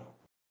Ammon,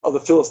 of the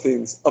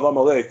Philistines, of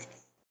Amalek,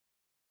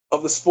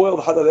 of the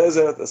spoiled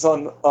Hadadezer, the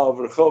son of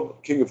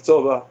Rehob, king of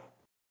Tzobah.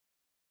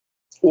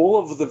 All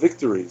of the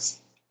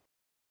victories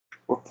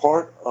were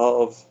part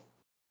of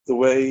the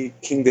way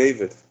King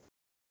David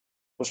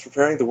was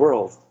preparing the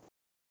world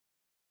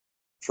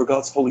for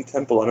God's holy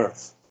temple on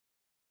earth.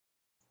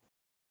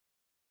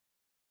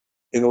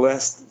 In the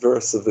last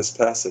verse of this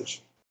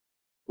passage,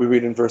 we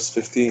read in verse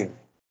 15,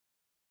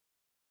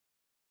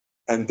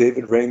 and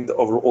David reigned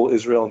over all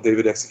Israel, and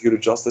David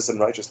executed justice and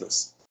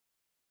righteousness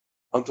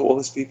unto all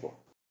his people.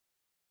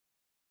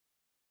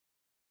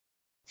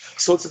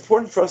 So it's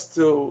important for us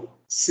to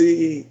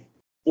see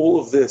all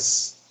of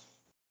this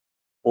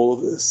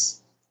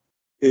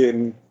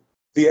in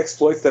the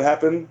exploits that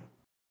happen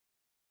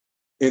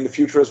in the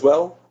future as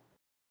well.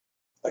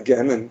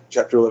 Again, in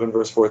chapter 11,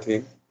 verse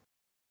 14,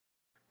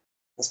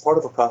 as part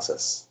of a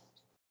process.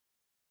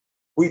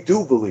 We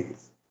do believe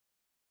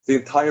the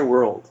entire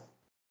world,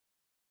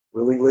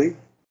 willingly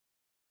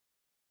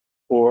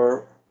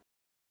or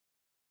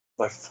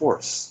by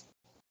force,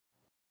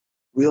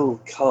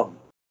 will come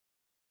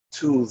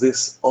to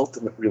this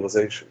ultimate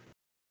realization.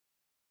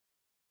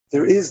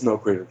 There is no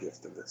greater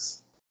gift than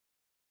this.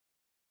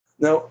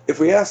 Now, if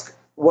we ask,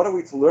 what are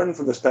we to learn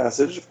from this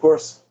passage? Of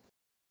course,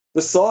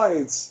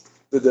 besides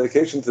the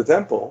dedication to the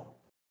temple,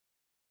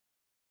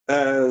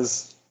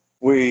 as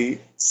we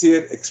see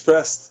it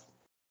expressed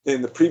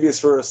in the previous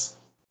verse,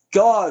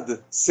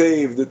 God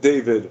saved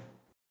David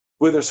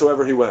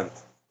whithersoever he went.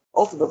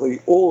 Ultimately,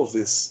 all of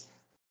this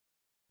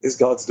is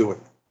God's doing.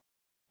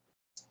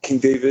 King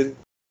David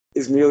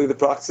is merely the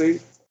proxy,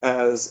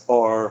 as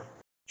are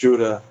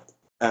Judah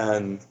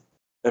and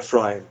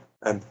Ephraim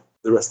and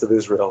the rest of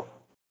Israel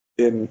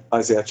in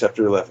Isaiah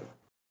chapter 11.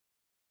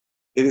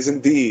 It is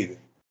indeed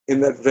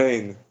in that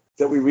vein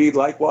that we read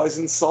likewise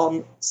in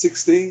Psalm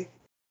 60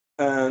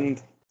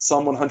 and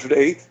Psalm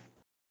 108,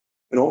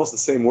 in almost the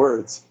same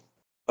words,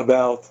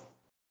 about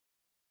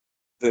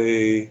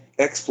the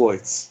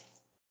exploits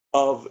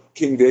of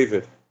King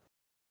David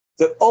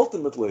that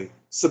ultimately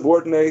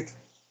subordinate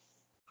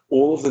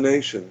all of the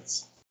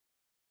nations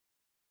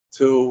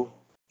to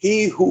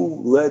he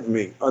who led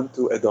me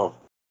unto Edom,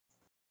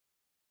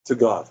 to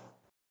God.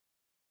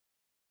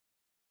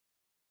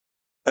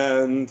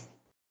 And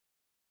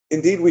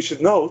indeed, we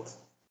should note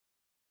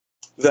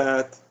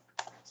that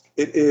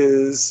it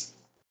is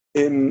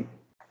in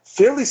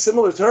fairly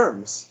similar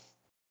terms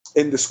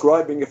in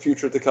describing a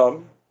future to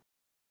come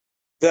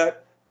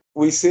that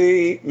we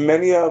see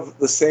many of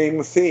the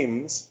same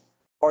themes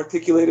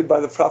articulated by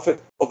the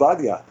prophet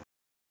Obadiah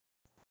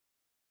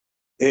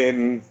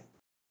in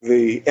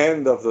the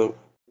end of the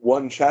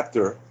one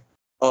chapter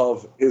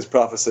of his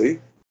prophecy.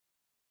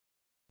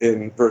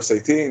 In verse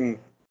 18,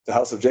 the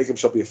house of Jacob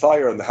shall be a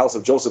fire, and the house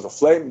of Joseph a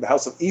flame, and the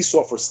house of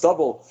Esau for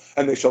stubble,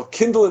 and they shall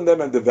kindle in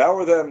them and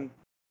devour them.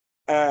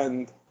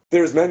 And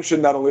there's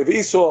mention not only of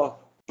Esau,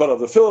 but of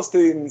the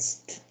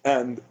Philistines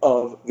and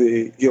of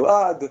the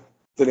Gilad,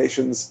 the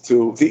nations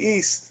to the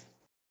east.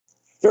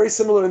 Very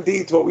similar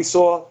indeed to what we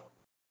saw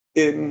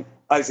in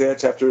Isaiah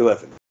chapter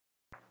 11.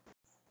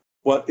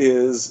 What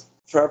is,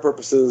 for our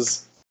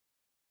purposes,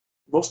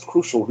 most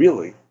crucial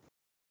really,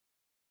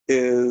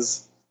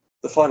 is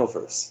the final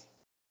verse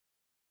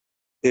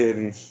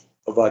in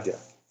Obadiah.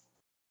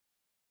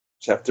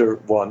 Chapter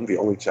 1, the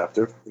only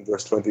chapter, in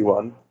verse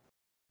 21.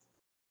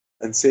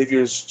 And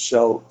saviors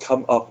shall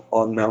come up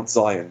on Mount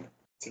Zion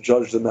to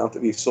judge the mount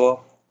of Esau,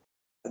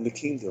 and the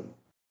kingdom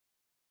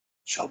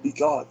shall be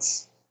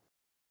God's.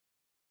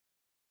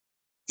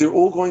 They're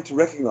all going to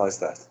recognize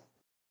that.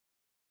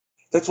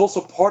 That's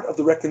also part of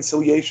the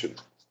reconciliation.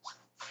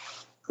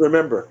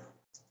 Remember,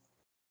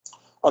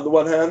 on the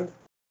one hand,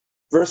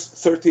 verse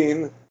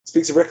 13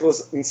 speaks of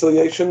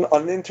reconciliation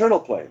on an internal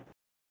plane.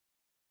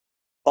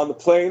 On the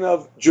plane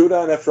of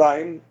Judah and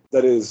Ephraim,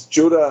 that is,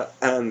 Judah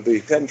and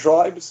the 10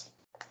 tribes,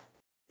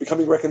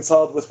 becoming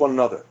reconciled with one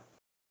another.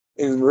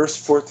 In verse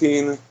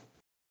 14,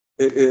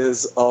 it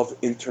is of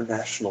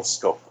international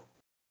scope.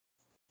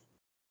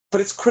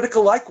 But it's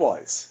critical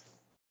likewise,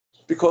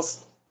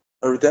 because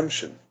a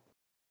redemption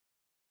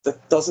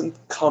that doesn't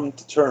come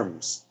to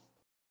terms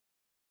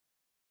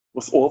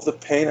with all of the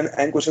pain and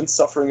anguish and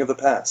suffering of the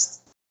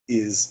past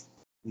is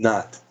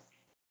not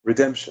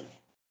redemption.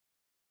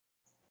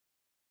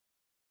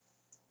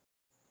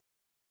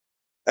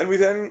 And we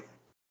then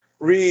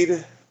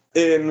read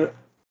in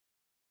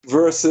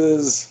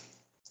verses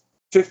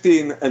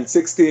 15 and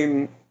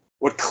 16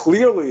 what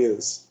clearly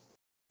is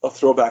a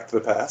throwback to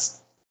the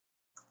past,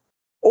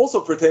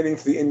 also pertaining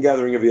to the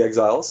ingathering of the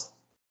exiles.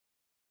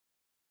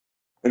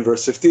 In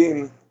verse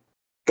 15,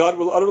 God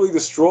will utterly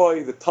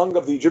destroy the tongue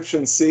of the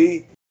Egyptian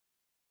sea,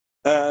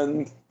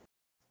 and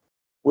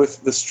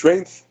with the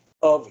strength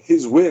of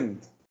his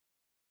wind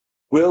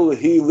will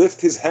he lift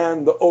his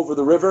hand over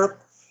the river,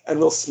 and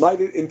will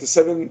smite it into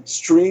 7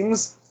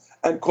 streams,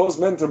 and cause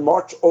men to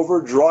march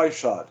over dry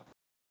shod.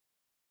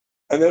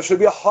 And there shall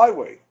be a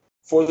highway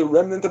for the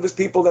remnant of his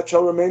people that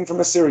shall remain from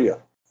Assyria,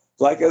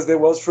 like as there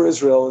was for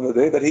Israel in the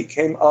day that he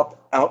came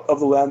up out of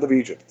the land of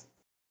Egypt.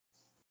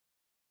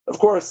 Of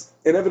course,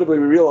 inevitably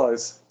we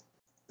realize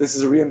this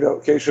is a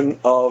reinvocation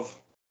of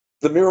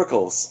the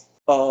miracles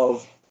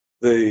of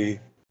the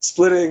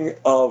splitting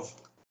of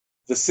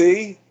the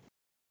sea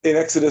in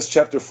Exodus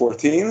chapter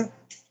 14,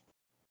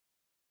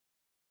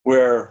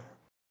 where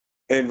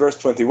in verse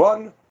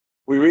 21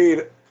 we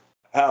read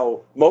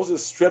how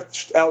Moses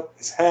stretched out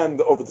his hand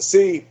over the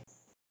sea,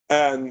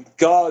 and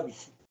God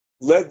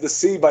led the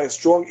sea by a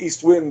strong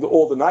east wind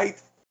all the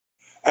night,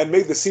 and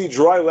made the sea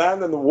dry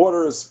land, and the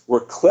waters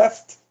were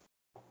cleft.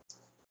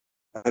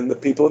 And the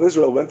people of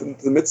Israel went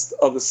into the midst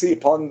of the sea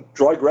upon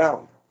dry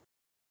ground,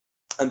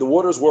 and the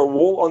waters were a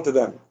wall unto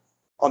them,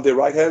 on their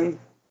right hand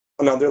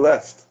and on their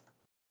left.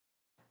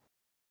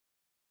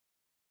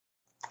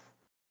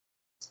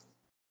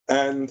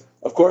 And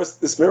of course,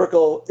 this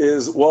miracle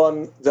is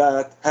one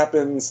that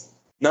happens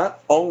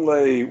not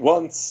only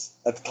once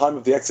at the time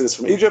of the Exodus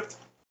from Egypt,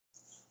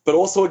 but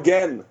also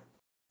again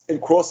in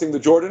crossing the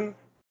Jordan.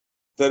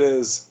 That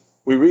is,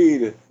 we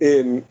read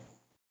in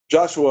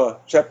Joshua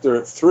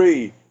chapter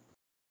 3,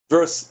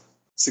 verse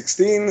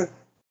 16,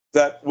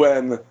 that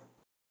when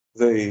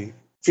the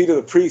feet of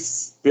the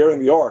priests bearing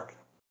the ark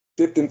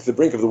dipped into the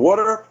brink of the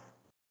water,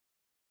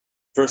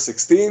 verse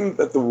 16,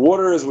 that the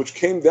waters which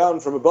came down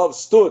from above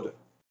stood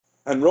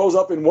and rose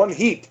up in one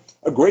heap,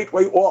 a great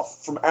way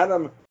off from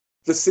Adam,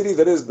 the city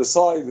that is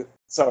beside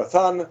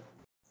Sarathan,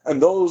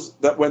 and those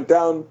that went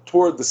down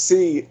toward the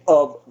sea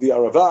of the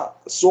Arava,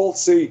 the salt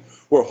sea,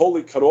 were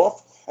wholly cut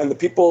off, and the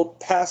people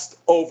passed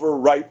over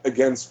right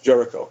against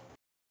Jericho.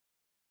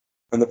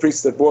 And the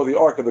priests that bore the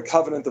ark of the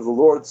covenant of the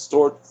Lord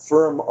stood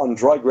firm on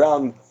dry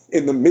ground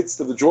in the midst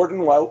of the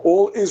Jordan, while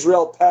all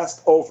Israel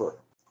passed over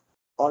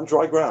on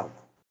dry ground.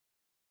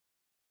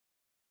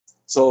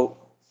 So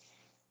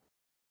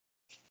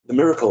the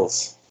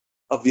miracles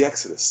of the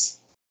Exodus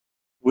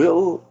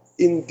will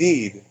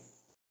indeed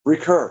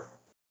recur,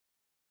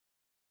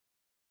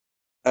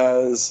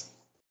 as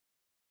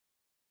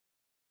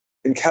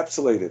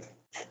encapsulated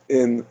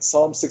in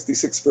Psalm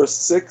 66, verse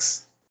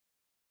 6.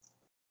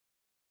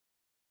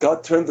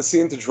 God turned the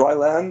sea into dry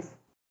land.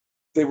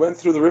 They went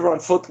through the river on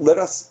foot. Let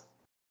us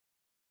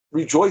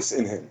rejoice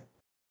in him.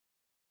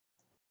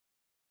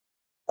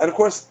 And of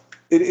course,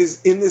 it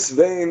is in this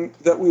vein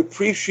that we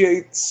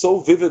appreciate so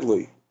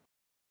vividly,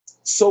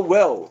 so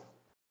well,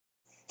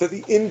 that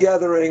the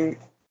ingathering,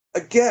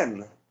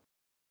 again,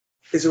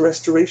 is a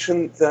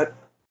restoration that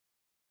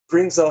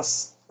brings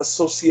us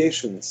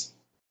associations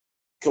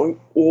going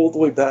all the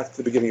way back to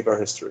the beginning of our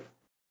history.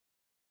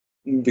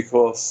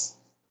 Because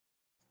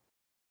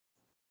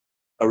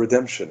a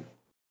redemption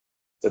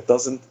that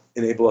doesn't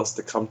enable us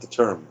to come to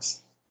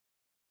terms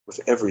with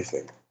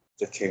everything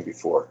that came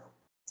before,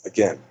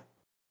 again,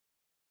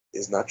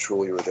 is not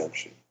truly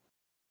redemption.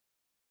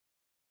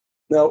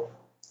 Now,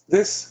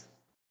 this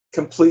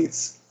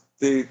completes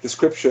the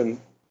description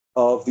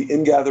of the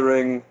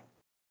ingathering,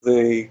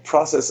 the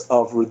process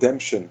of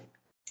redemption,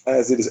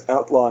 as it is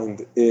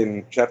outlined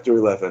in chapter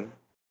 11.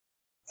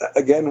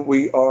 Again,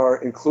 we are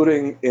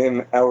including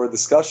in our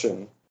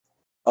discussion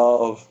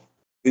of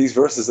these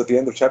verses at the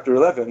end of chapter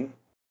 11,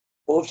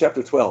 all of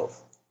chapter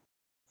 12.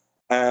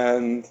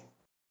 And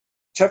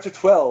chapter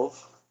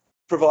 12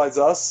 provides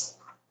us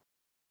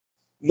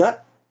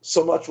not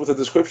so much with a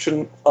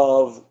description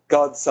of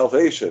God's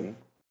salvation,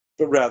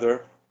 but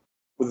rather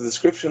with a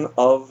description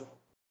of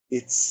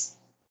its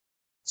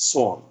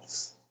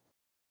songs,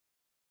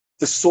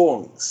 the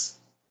songs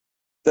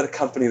that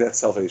accompany that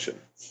salvation.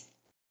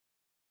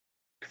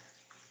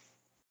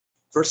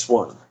 Verse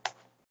 1,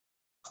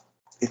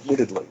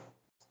 admittedly,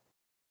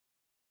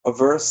 a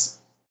verse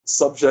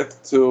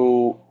subject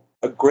to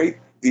a great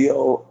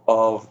deal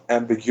of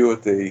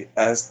ambiguity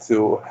as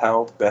to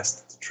how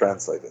best to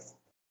translate it.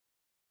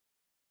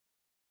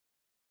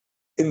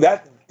 In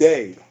that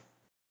day,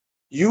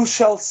 you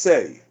shall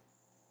say,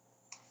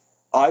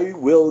 I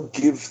will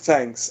give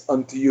thanks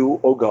unto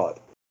you, O God.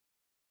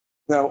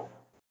 Now,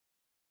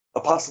 a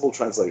possible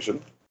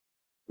translation,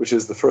 which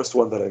is the first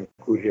one that I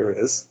include here,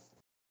 is,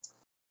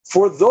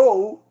 for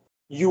though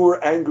you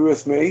were angry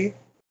with me,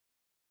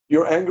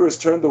 your anger is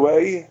turned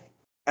away,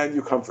 and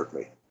you comfort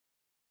me.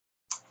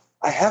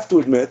 I have to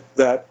admit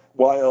that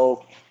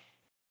while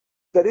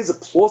that is a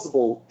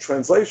plausible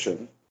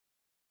translation,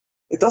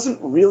 it doesn't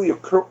really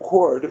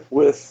accord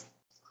with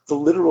the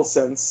literal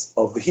sense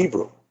of the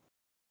Hebrew.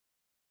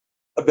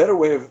 A better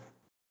way of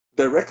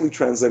directly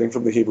translating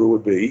from the Hebrew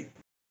would be,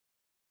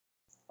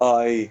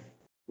 I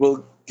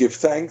will give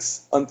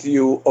thanks unto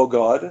you, O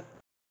God,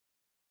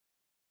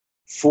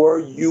 for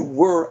you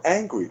were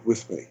angry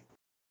with me.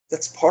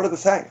 That's part of the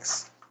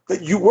thanks,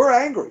 that you were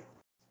angry.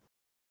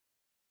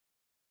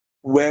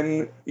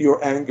 When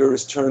your anger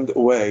is turned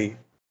away,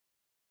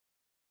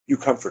 you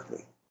comfort me.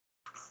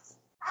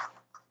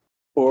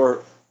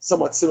 Or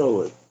somewhat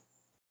similarly,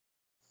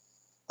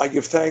 I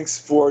give thanks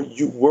for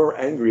you were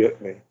angry at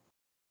me.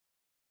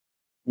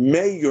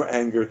 May your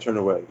anger turn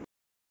away,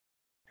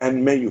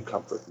 and may you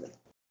comfort me.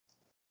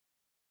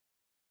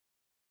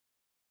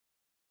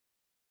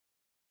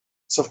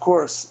 So, of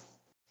course,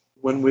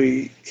 when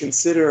we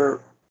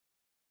consider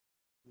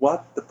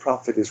what the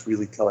prophet is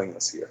really telling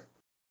us here,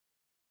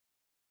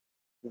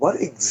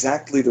 what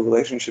exactly the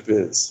relationship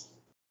is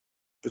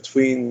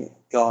between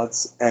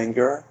God's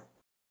anger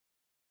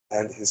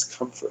and his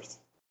comfort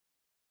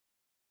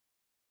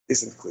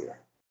isn't clear.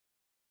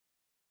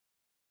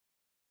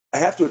 I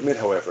have to admit,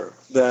 however,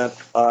 that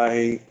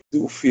I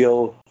do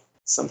feel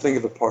something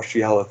of a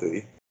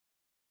partiality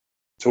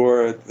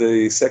toward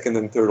the second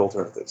and third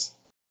alternatives.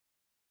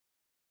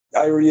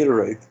 I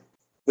reiterate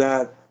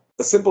that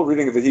a simple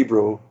reading of the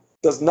Hebrew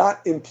does not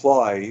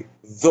imply,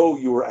 though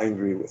you were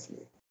angry with me.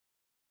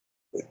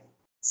 It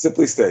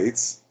simply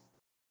states,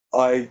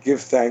 I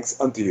give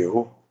thanks unto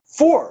you,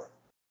 for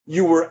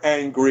you were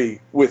angry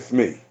with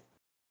me.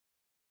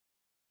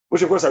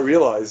 Which, of course, I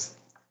realize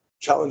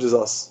challenges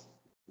us.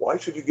 Why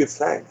should you give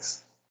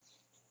thanks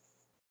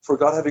for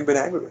God having been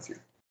angry with you?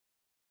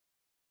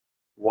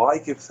 Why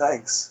give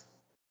thanks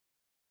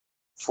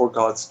for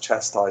God's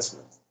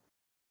chastisement?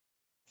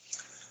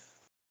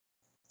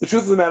 The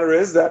truth of the matter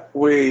is that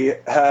we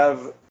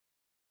have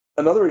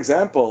another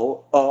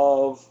example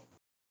of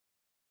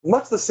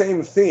much the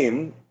same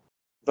theme,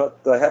 but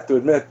I have to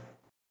admit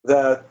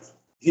that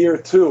here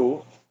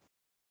too,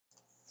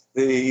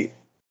 the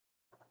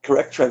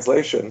correct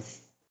translation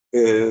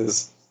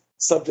is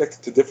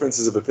subject to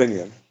differences of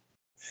opinion.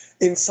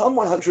 In Psalm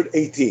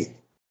 118,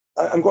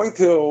 I'm going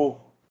to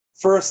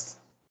first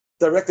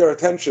direct our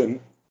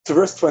attention to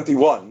verse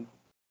 21,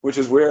 which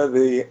is where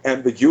the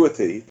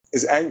ambiguity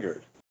is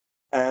angered,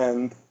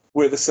 and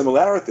where the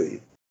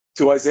similarity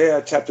to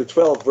Isaiah chapter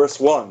 12, verse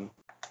 1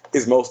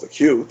 is most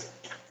acute.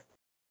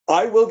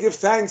 I will give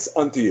thanks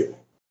unto you,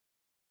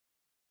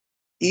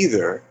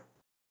 either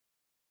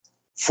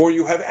for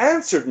you have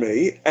answered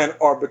me and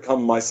are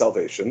become my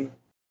salvation,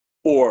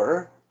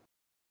 or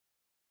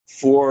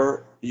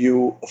for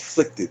you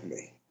afflicted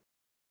me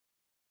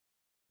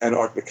and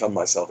art become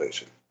my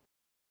salvation.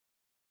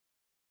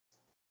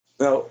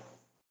 Now,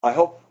 I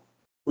hope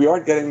we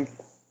aren't getting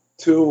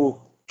too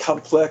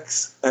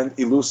complex and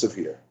elusive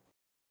here.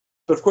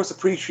 But of course,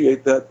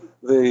 appreciate that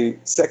the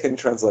second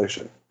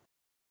translation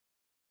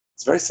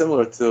is very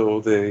similar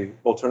to the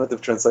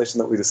alternative translation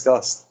that we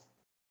discussed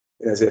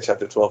in Isaiah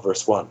chapter 12,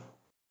 verse 1.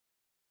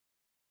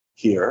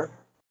 Here,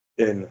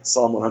 in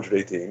Psalm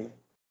 118,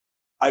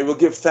 I will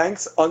give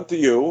thanks unto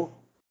you,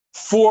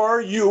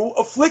 for you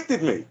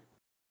afflicted me,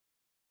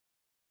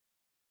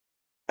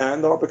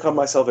 and are become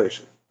my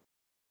salvation.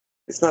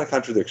 It's not a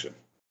contradiction.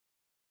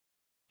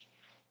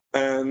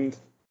 And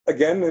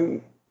again,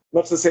 in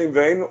much the same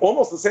vein,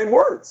 almost the same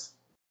words.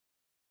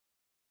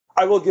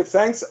 I will give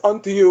thanks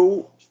unto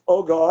you,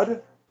 O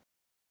God,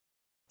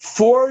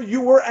 for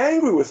you were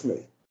angry with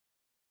me,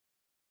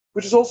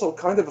 which is also a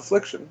kind of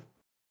affliction.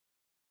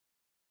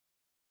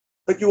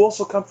 But you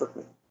also comfort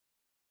me.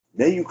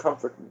 May you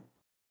comfort me.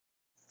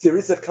 There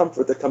is that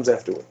comfort that comes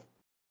afterward.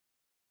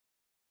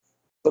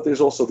 But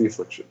there's also the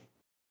affliction.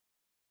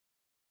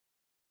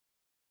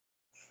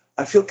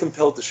 I feel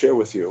compelled to share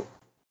with you,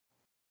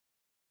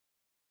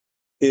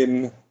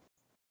 in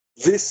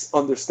this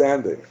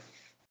understanding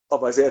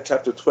of Isaiah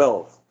chapter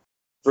 12,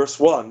 verse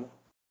 1,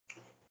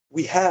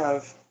 we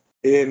have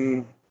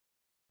in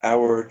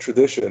our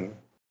tradition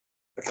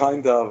a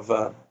kind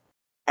of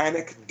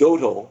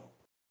anecdotal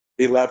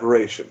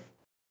elaboration.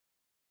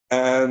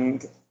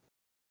 And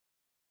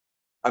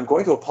I'm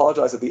going to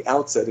apologize at the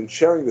outset in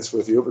sharing this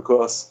with you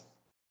because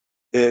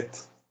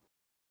it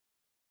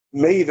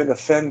may even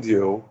offend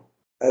you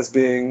as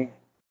being,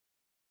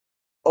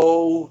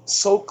 oh,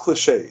 so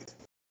cliched.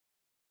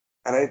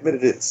 And I admit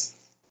it is.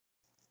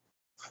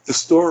 The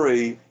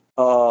story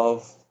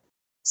of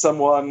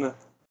someone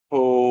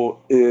who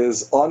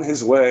is on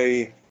his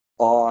way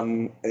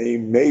on a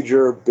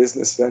major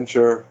business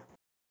venture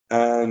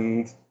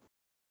and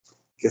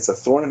gets a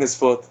thorn in his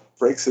foot,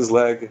 breaks his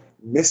leg,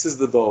 misses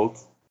the boat,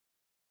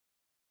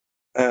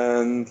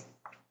 and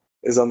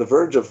is on the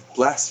verge of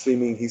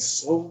blaspheming. He's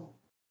so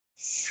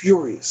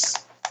furious.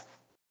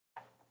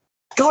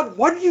 God,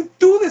 why do you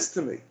do this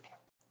to me?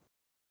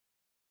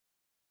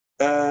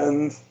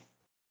 And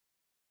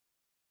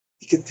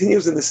he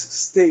continues in this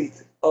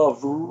state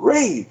of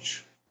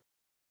rage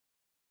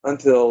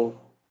until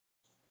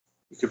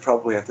you could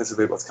probably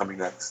anticipate what's coming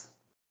next.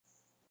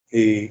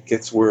 He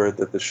gets word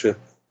that the ship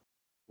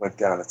went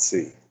down at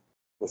sea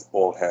with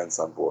all hands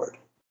on board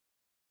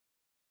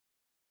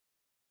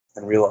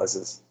and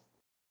realizes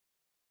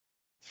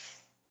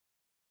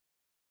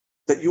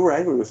that you were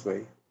angry with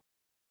me,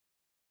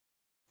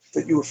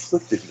 that you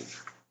afflicted me. It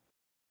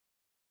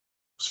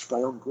was for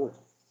my own good.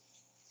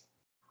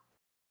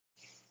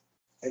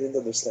 I didn't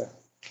understand.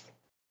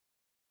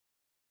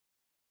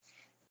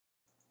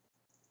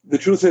 The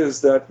truth is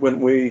that when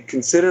we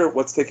consider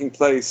what's taking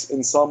place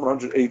in Psalm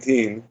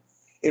 118,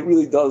 it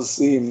really does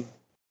seem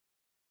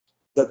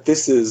that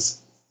this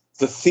is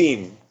the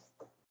theme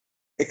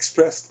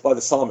expressed by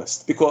the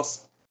psalmist.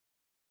 Because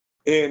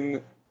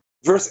in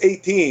verse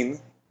 18,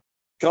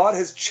 God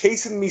has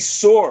chastened me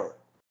sore,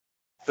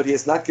 but he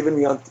has not given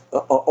me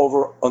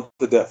over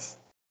unto death.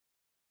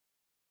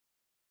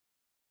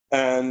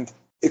 And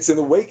it's in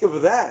the wake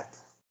of that,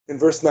 in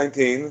verse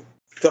 19,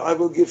 that I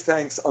will give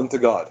thanks unto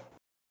God.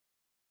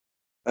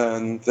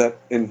 And that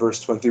in verse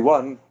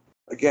 21,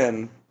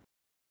 again,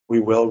 we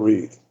will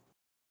read,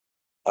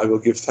 I will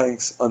give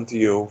thanks unto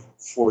you,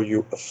 for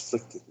you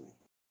afflicted me.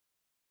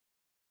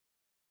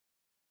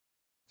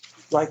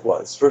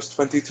 Likewise, verse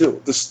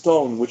 22, the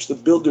stone which the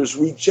builders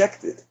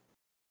rejected,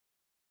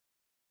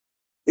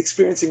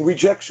 experiencing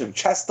rejection,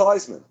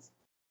 chastisement,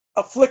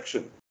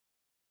 affliction.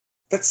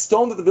 That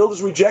stone that the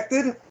builders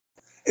rejected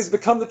has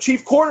become the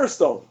chief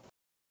cornerstone.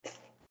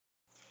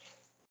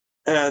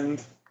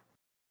 And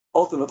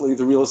ultimately,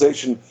 the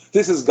realization,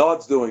 this is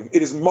God's doing.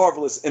 It is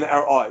marvelous in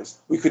our eyes.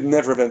 We could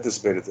never have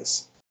anticipated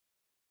this.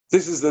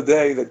 This is the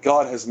day that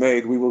God has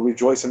made. We will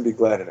rejoice and be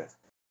glad in it.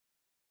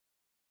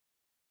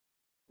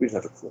 We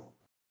didn't have a clue.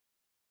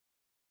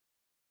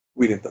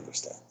 We didn't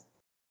understand.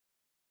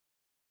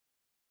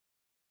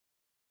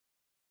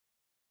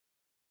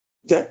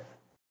 That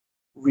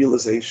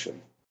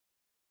realization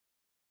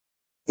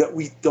that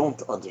we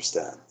don't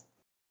understand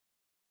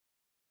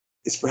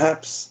is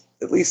perhaps,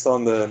 at least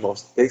on the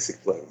most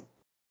basic plane,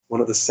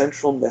 one of the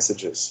central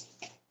messages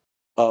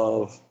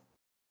of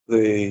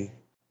the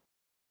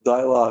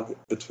dialogue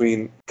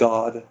between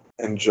God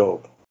and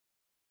Job.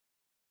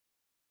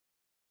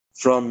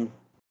 from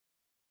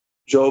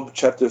Job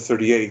chapter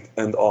 38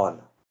 and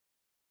on.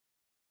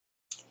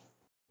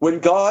 When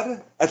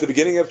God, at the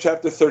beginning of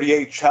chapter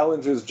 38,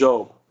 challenges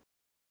Job,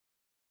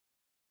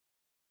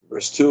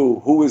 verse 2,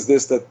 who is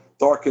this that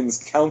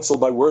darkens counsel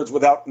by words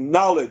without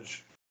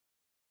knowledge?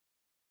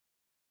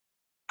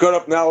 Gird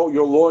up now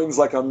your loins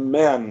like a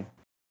man,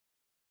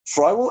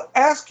 for I will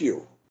ask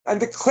you and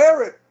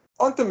declare it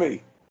unto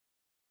me.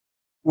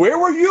 Where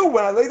were you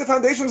when I laid the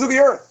foundations of the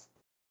earth?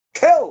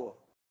 Tell,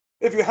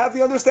 if you have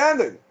the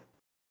understanding.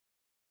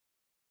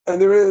 And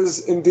there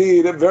is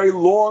indeed a very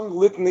long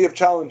litany of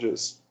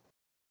challenges,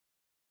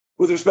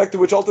 with respect to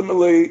which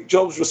ultimately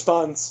Job's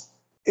response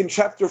in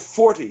chapter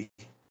 40,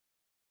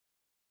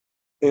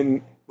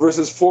 in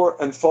verses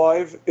 4 and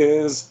 5,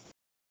 is,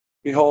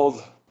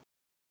 behold,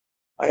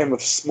 I am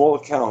of small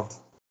account.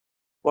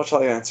 What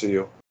shall I answer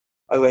you?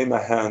 I lay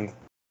my hand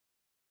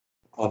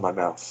on my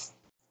mouth.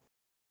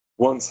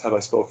 Once have I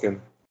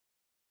spoken,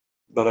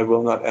 but I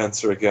will not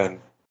answer again.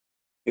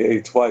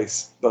 Yea,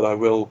 twice, but I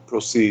will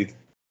proceed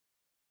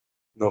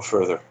no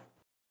further.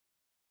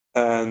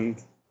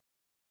 And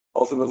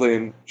ultimately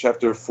in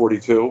chapter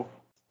 42,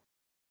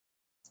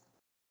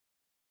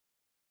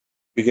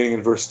 beginning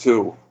in verse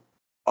 2,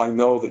 I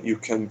know that you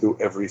can do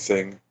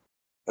everything,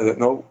 and that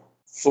no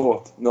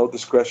thought, no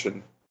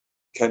discretion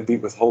can be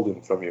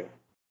withholden from you.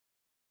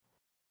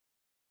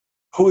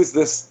 Who is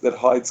this that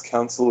hides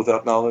counsel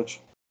without knowledge?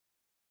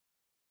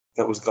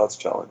 That was God's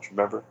challenge,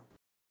 remember?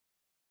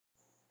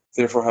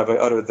 Therefore have I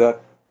uttered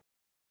that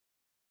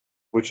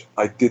which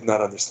I did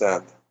not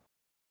understand.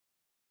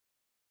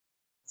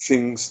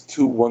 Things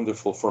too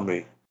wonderful for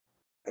me,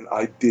 and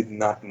I did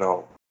not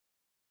know.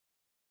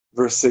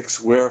 Verse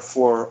 6,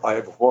 wherefore I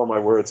abhor my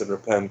words and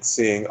repent,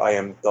 seeing I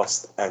am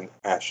dust and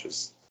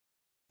ashes.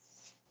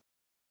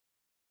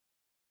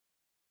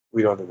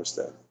 We don't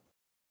understand.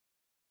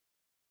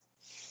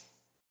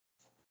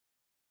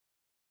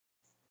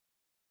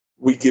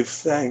 We give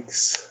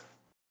thanks,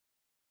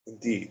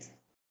 indeed,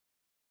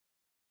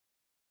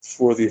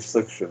 for the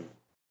affliction,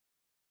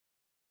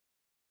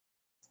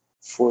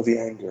 for the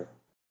anger,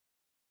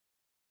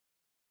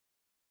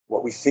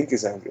 what we think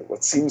is anger,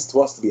 what seems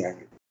to us to be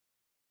anger,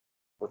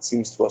 what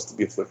seems to us to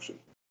be affliction.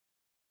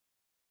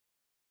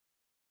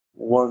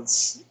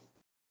 Once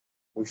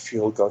we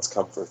feel God's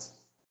comfort,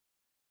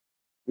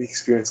 we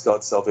experience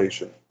God's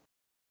salvation,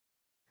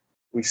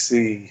 we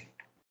see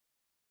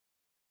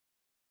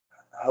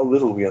how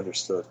little we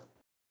understood.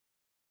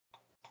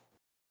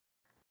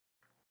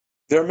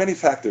 There are many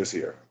factors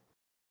here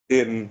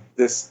in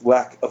this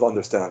lack of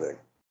understanding.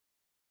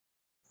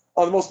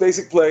 On the most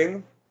basic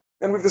plane,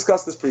 and we've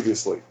discussed this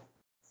previously,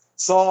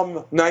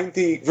 Psalm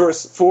 90,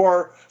 verse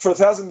 4, for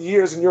 1,000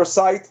 years in your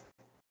sight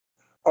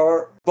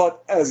are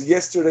but as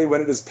yesterday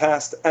when it is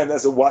past, and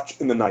as a watch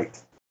in the night.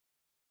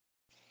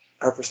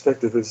 Our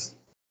perspective is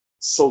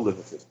so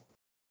limited.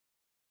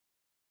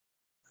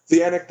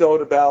 The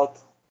anecdote about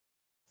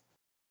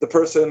the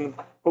person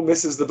who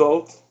misses the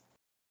boat,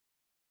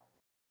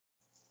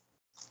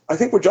 I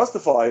think we're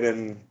justified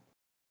in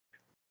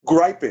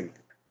griping.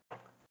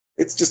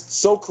 It's just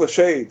so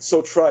cliched,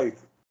 so trite.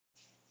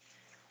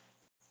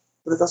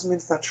 But it doesn't mean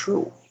it's not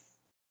true.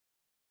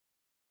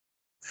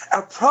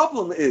 Our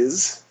problem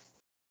is,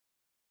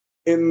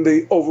 in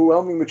the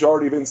overwhelming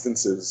majority of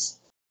instances,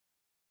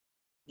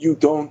 you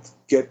don't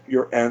get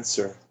your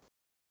answer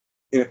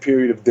in a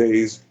period of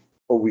days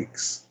or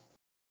weeks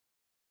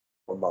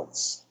or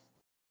months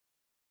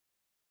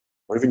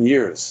or even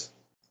years.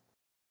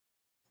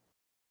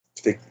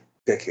 To take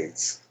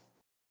decades,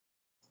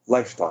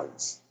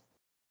 lifetimes,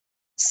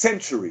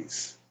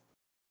 centuries,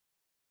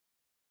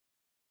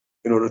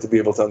 in order to be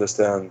able to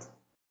understand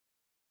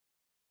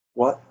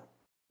what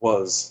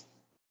was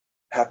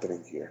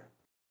happening here.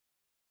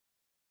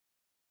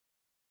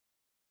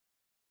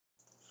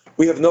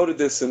 We have noted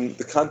this in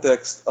the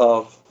context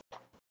of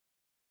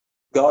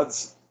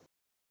God's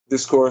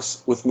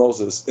discourse with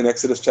Moses in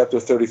Exodus chapter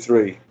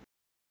 33.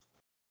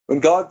 When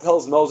God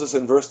tells Moses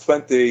in verse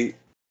 20,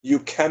 you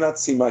cannot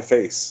see my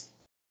face,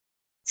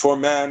 for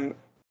man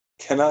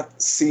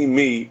cannot see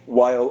me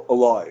while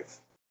alive.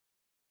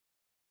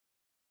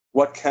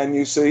 What can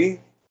you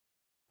see?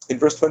 In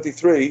verse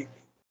 23,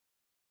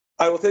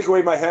 I will take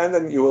away my hand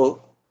and you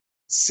will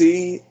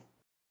see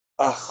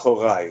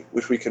achorai,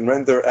 which we can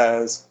render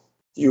as,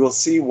 you will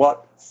see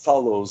what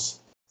follows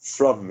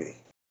from me.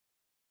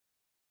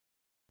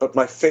 But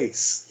my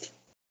face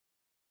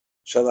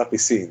shall not be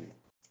seen,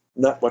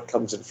 not what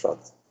comes in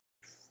front.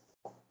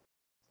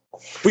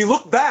 We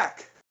look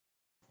back.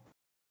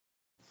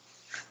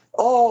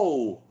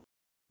 Oh,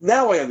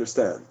 now I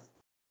understand.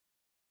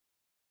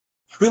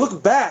 We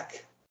look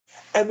back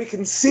and we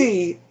can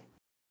see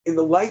in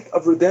the light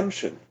of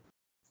redemption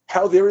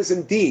how there is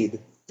indeed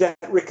that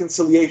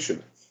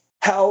reconciliation.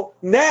 How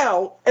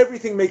now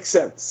everything makes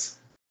sense.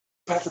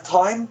 But at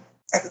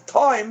the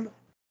time,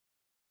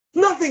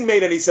 nothing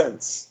made any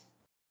sense.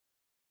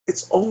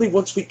 It's only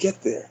once we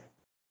get there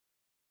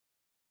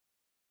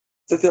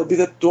that there'll be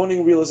that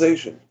dawning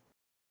realization.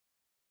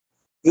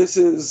 This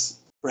is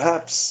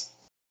perhaps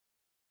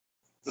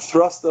the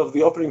thrust of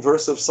the opening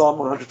verse of Psalm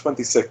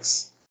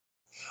 126.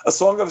 A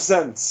song of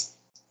ascents.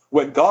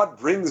 When God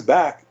brings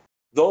back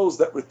those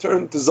that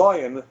return to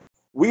Zion,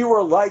 we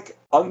were like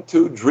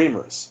unto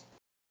dreamers.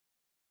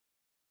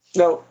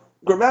 Now,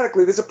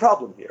 grammatically, there's a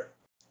problem here.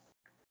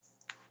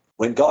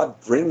 When God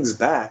brings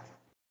back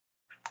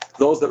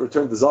those that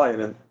return to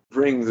Zion, and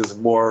brings is a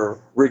more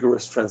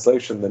rigorous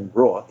translation than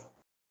brought,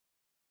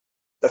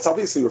 that's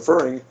obviously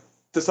referring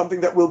to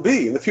something that will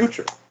be in the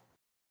future.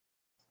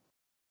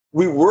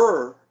 We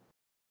were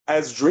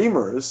as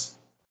dreamers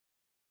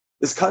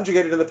is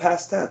conjugated in the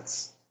past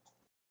tense.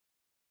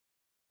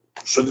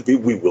 Should it be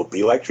we will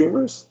be like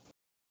dreamers?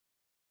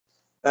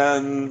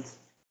 And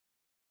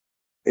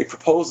a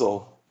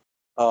proposal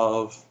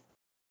of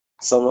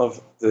some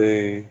of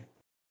the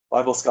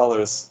Bible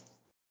scholars,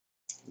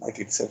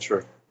 19th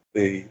century,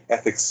 the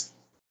ethics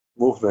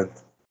movement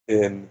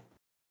in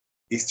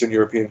Eastern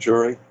European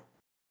Jewry,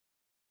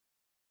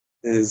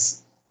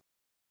 is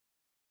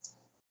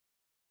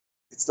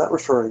it's not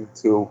referring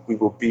to we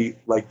will be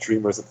like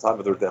dreamers at the time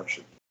of the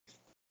redemption.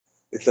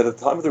 It's that at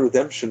the time of the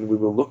redemption we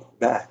will look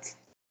back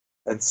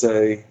and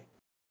say,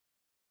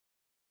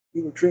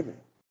 we were dreaming.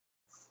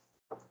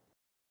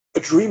 A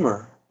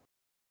dreamer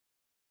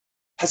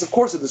has, of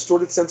course, a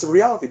distorted sense of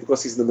reality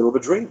because he's in the middle of a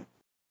dream.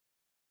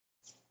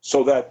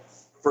 So that,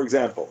 for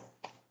example,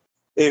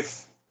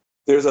 if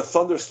there's a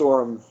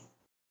thunderstorm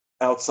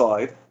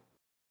outside,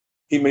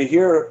 he may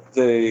hear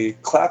the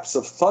claps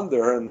of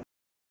thunder, and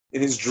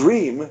in his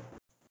dream,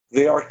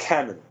 they are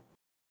cannon.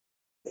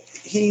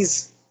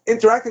 He's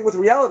interacting with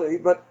reality,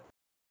 but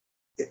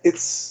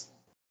it's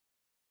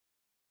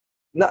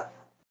not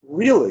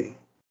really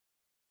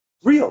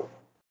real.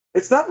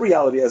 It's not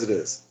reality as it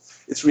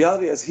is. It's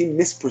reality as he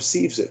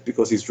misperceives it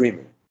because he's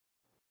dreaming.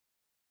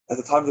 At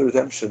the time of the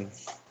redemption,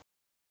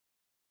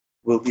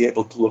 we'll be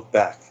able to look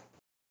back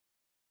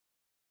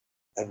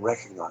and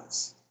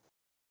recognize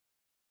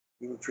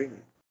we were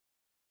dreaming.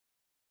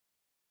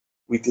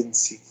 We didn't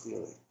see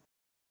clearly.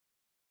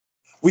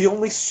 We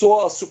only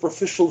saw a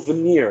superficial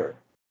veneer.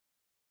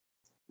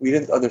 We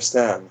didn't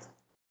understand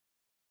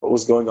what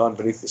was going on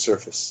beneath the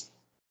surface.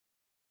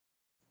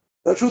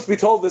 Now, truth be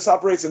told, this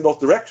operates in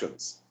both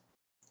directions.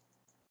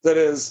 That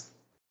is,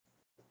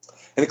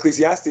 in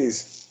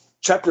Ecclesiastes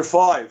chapter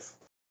 5,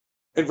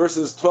 in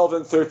verses 12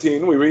 and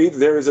 13, we read,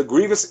 there is a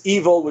grievous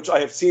evil which I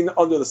have seen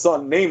under the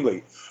sun,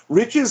 namely,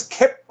 riches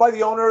kept by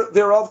the owner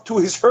thereof to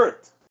his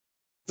hurt.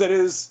 That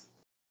is,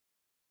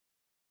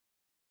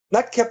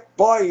 not kept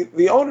by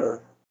the owner,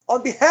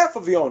 on behalf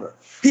of the owner.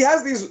 He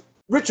has these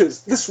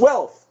riches, this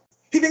wealth.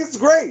 He thinks it's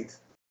great.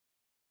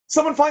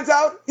 Someone finds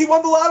out he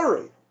won the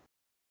lottery.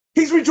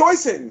 He's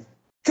rejoicing,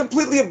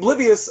 completely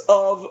oblivious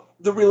of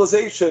the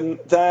realization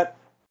that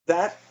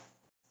that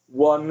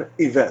one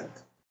event,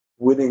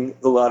 winning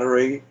the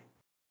lottery,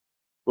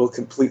 will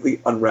completely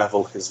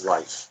unravel his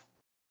life,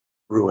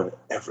 ruin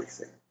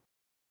everything.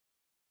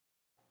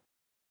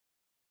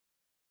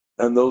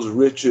 And those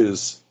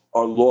riches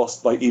are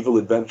lost by evil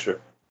adventure.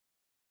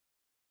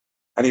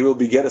 And he will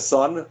beget a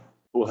son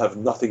who will have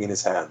nothing in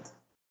his hand.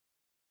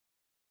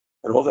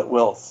 And all that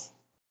wealth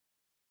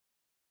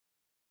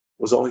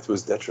was only to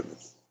his detriment.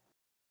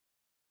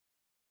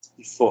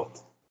 He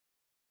thought.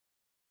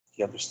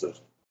 He understood.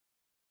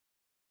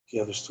 He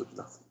understood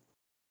nothing.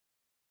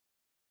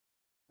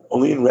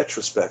 Only in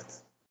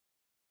retrospect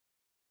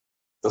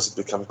does it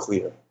become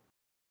clear.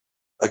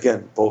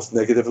 Again, both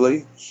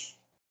negatively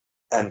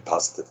and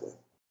positively.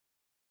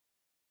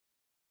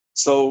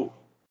 So,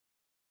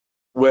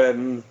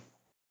 when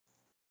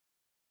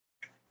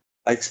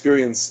I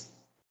experience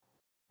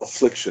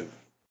affliction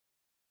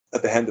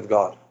at the hand of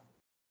God,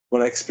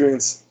 when I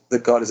experience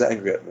that God is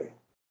angry at me,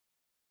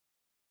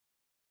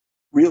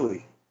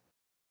 really,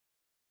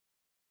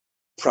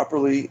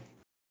 properly,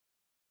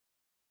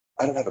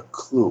 I don't have a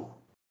clue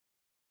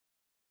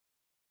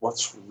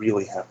what's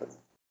really happening,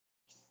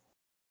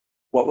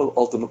 what will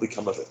ultimately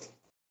come of it.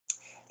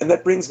 And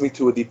that brings me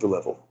to a deeper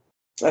level.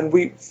 And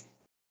we've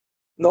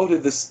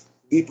noted this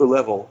deeper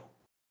level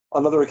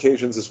on other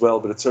occasions as well,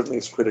 but it certainly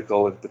is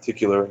critical in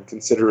particular in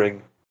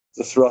considering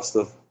the thrust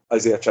of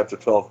Isaiah chapter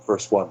 12,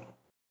 verse 1.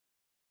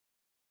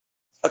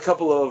 A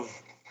couple of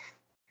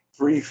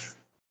brief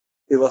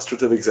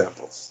illustrative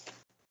examples.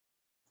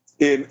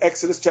 In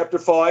Exodus chapter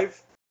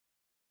 5,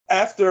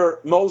 after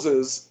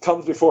Moses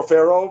comes before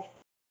Pharaoh,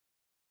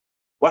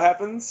 what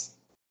happens?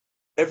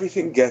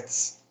 Everything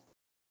gets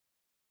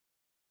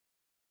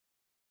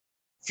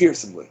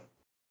fearsomely,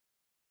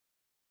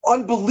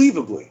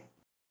 unbelievably,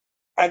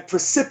 and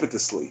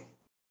precipitously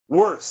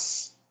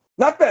worse.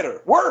 Not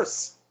better,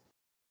 worse.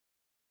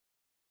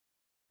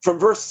 From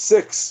verse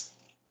 6,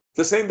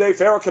 the same day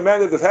Pharaoh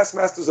commanded the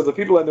taskmasters of the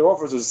people and their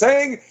officers,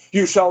 saying,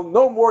 you shall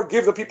no more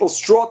give the people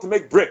straw to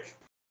make brick.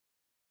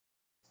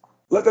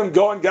 Let them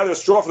go and gather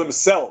straw for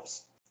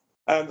themselves.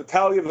 And the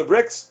tally of the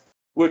bricks,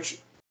 which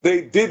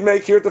they did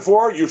make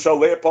heretofore, you shall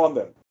lay upon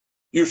them.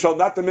 You shall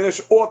not diminish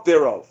aught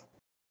thereof.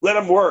 Let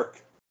them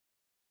work.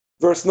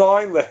 Verse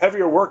 9, let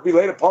heavier work be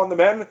laid upon the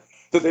men,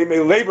 that they may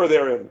labor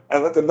therein,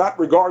 and let them not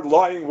regard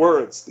lying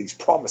words, these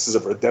promises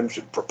of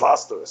redemption,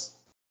 preposterous.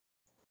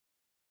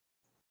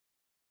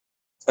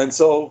 And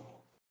so,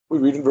 we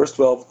read in verse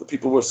 12, the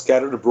people were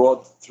scattered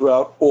abroad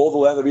throughout all the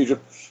land of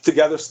Egypt to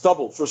gather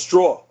stubble for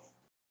straw.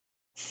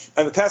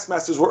 And the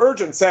taskmasters were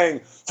urgent,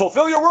 saying,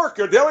 fulfill your work,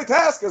 your daily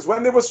task, as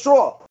when there was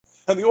straw.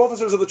 And the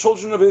officers of the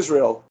children of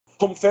Israel,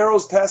 whom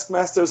Pharaoh's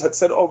taskmasters had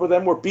set over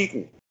them, were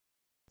beaten,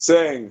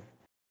 saying,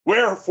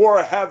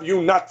 wherefore have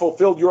you not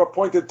fulfilled your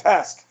appointed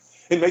task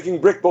in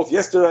making brick both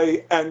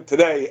yesterday and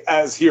today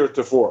as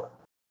heretofore?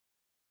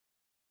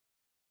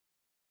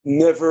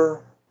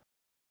 Never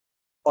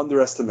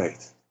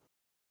underestimate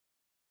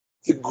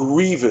the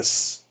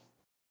grievous,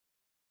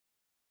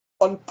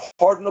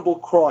 unpardonable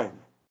crime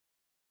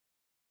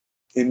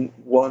in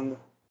one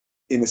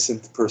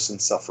innocent person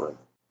suffering.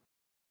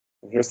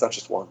 And here's not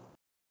just one.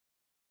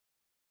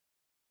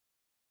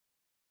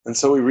 And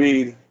so we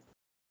read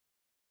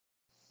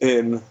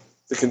in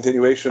the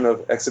continuation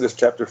of Exodus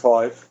chapter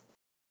 5,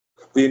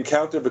 the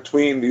encounter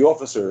between the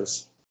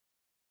officers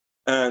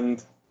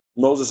and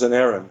Moses and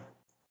Aaron.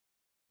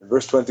 In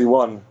verse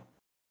 21,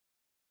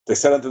 they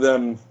said unto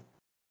them,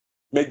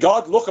 may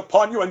God look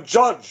upon you and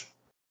judge,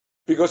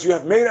 because you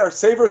have made our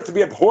Savior to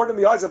be abhorred in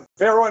the eyes of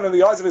Pharaoh and in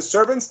the eyes of his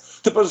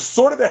servants, to put a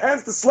sword in their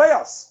hands to slay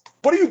us.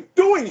 What are you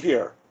doing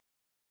here,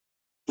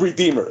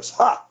 redeemers?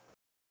 Ha!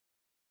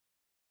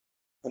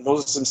 And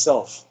Moses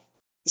himself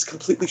is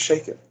completely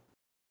shaken.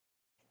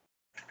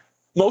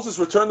 Moses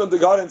returned unto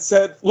God and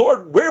said,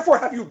 Lord, wherefore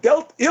have you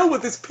dealt ill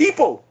with this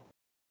people?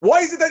 Why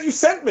is it that you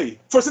sent me?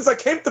 For since I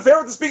came to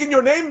Pharaoh to speak in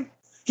your name,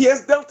 he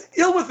has dealt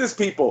ill with this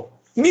people.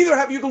 Neither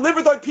have you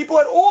delivered thy people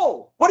at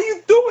all. What are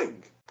you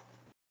doing?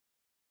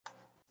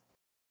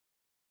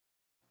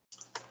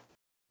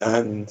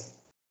 And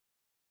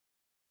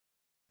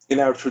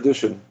in our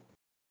tradition,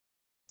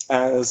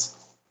 as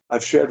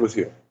I've shared with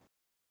you,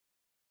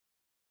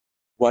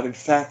 what in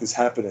fact is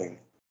happening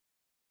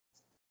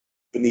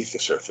beneath the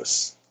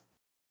surface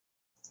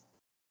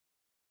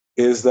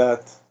is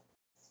that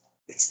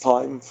it's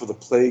time for the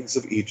plagues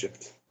of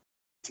Egypt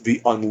to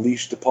be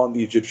unleashed upon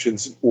the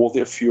Egyptians in all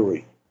their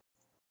fury.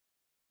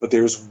 But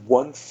there's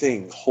one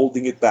thing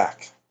holding it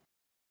back,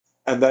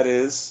 and that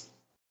is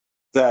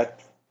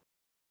that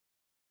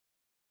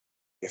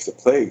if the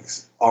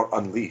plagues are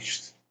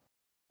unleashed,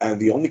 and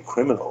the only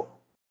criminal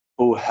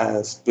who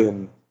has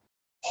been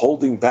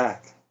holding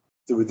back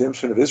the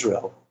redemption of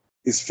Israel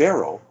is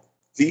Pharaoh,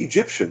 the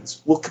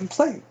Egyptians will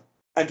complain,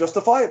 and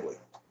justifiably.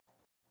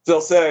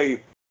 They'll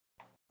say,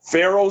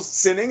 Pharaoh's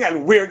sinning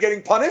and we're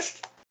getting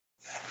punished.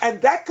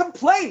 And that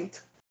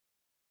complaint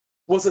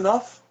was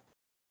enough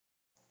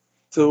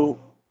to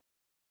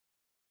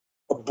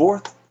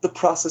abort the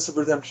process of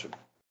redemption.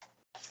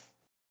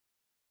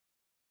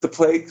 The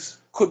plagues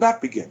could not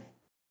begin.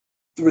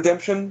 The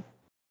redemption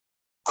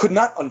could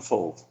not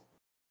unfold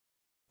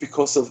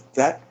because of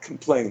that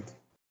complaint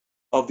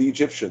of the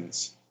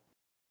Egyptians,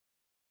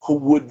 who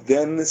would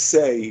then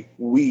say,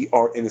 we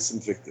are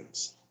innocent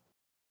victims.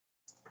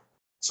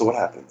 So what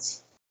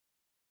happens?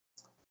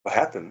 What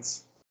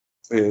happens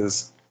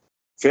is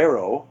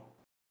Pharaoh,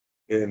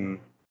 in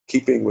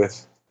keeping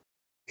with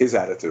his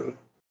attitude,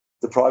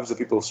 deprives the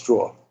people of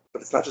straw.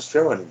 But it's not just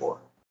Pharaoh anymore.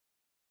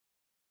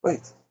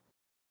 Wait.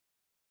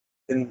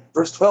 In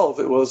verse 12,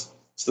 it was,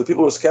 so the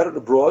people were scattered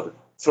abroad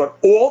throughout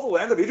all the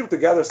land of Egypt to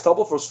gather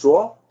stubble for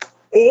straw.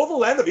 All the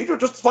land of Egypt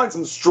just to find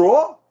some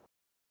straw?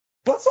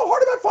 What's so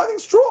hard about finding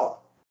straw?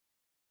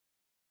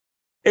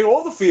 In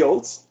all the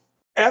fields,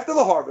 after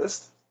the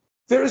harvest,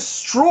 there is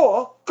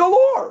straw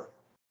galore.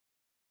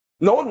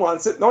 No one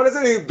wants it. No one has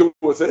anything to do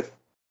with it.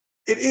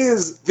 It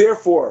is,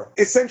 therefore,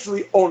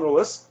 essentially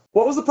ownerless.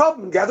 What was the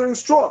problem in gathering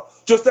straw?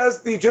 Just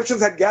as the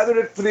Egyptians had gathered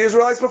it for the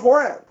Israelites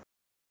beforehand.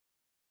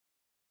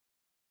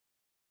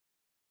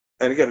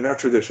 And again, in our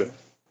tradition,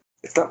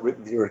 it's not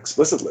written here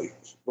explicitly,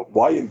 but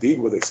why indeed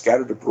were they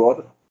scattered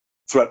abroad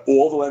throughout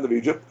all the land of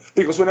Egypt?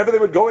 Because whenever they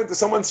would go into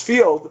someone's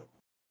field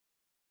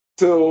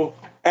to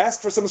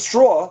ask for some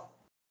straw,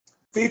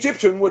 the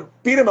Egyptian would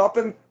beat him up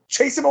and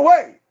chase him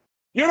away.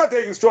 You're not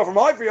taking straw from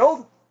my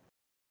field.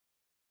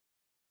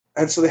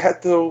 And so they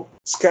had to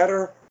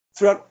scatter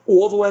throughout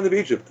all the land of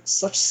Egypt.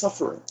 Such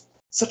suffering,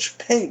 such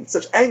pain,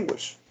 such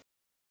anguish,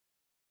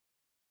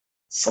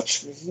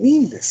 such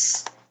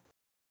meanness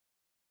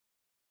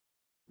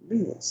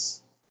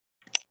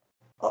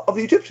of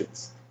the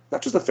Egyptians,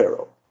 not just the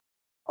Pharaoh.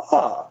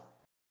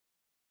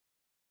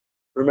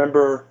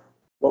 Remember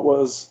what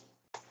was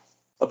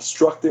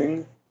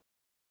obstructing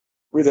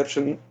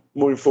redemption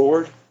moving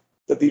forward?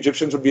 That the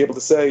Egyptians would be able to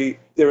say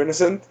they're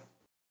innocent?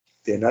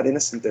 They're not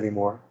innocent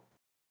anymore.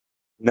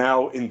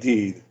 Now,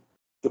 indeed,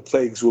 the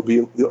plagues will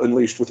be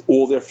unleashed with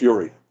all their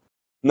fury,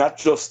 not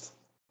just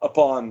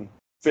upon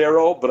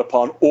Pharaoh, but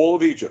upon all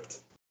of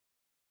Egypt.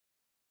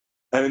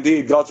 And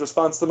indeed, God's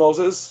response to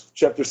Moses,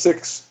 chapter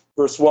 6,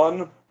 verse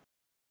 1,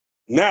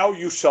 now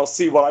you shall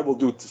see what I will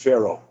do to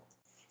Pharaoh.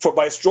 For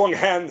by a strong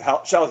hand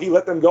shall he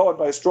let them go, and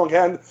by a strong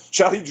hand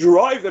shall he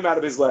drive them out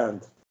of his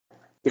land,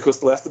 because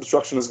the last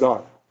obstruction is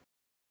gone.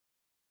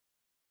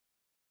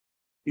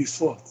 You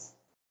thought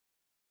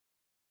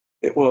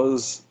it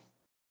was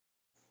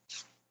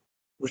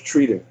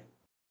retreating.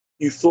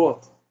 You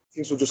thought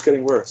things were just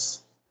getting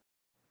worse.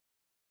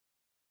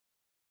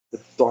 The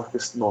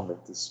darkest moment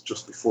is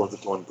just before the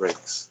dawn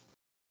breaks.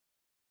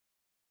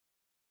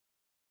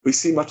 We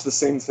see much the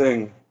same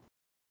thing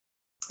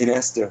in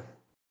Esther,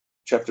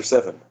 chapter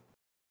 7,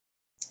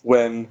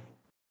 when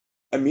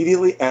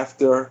immediately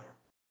after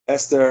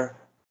Esther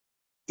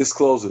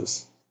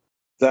discloses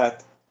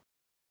that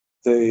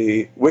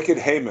the wicked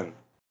Haman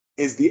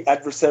is the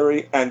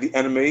adversary and the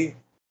enemy,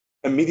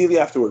 immediately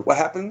afterward, what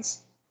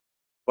happens?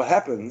 What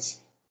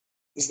happens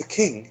is the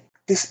king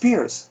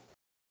disappears.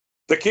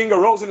 The king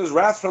arose in his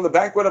wrath from the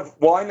banquet of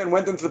wine and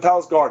went into the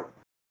palace garden.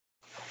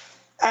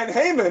 And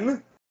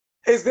Haman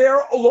is there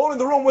alone in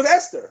the room with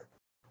Esther.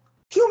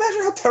 Can you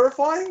imagine how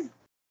terrifying?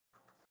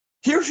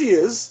 Here she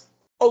is,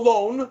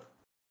 alone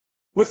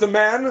with the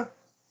man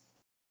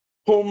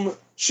whom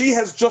she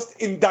has just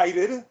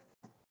indicted, and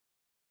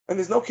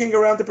there's no king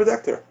around to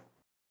protect her.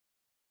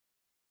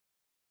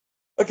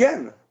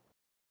 Again,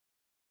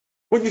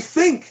 when you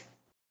think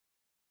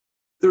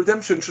the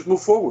redemption should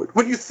move forward,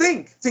 when you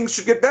think things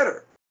should get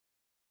better,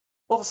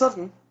 all of a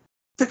sudden,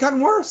 they've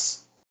gotten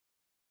worse.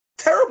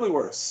 Terribly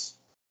worse.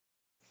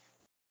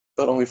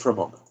 But only for a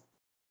moment.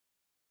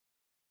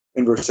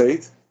 In verse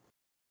 8,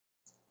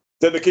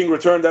 then the king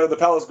returned out of the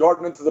palace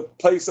garden into the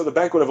place of the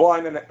banquet of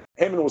wine, and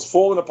Haman was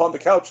fallen upon the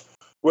couch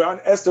whereon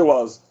Esther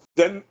was.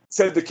 Then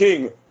said the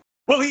king,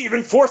 will he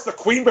even force the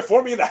queen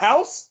before me in the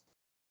house?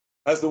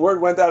 As the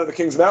word went out of the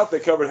king's mouth, they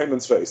covered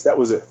Haman's face. That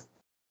was it.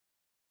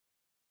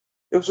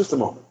 It was just a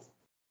moment.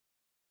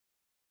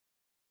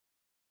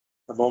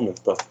 A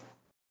moment, but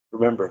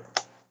remember,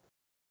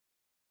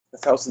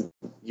 1,000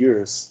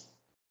 years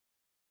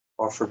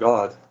are for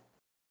God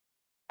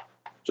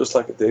just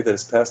like a day that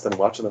is past and a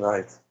watch of the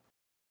night.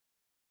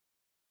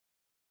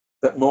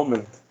 That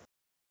moment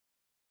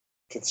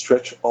can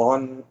stretch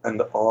on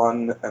and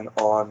on and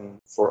on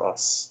for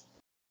us.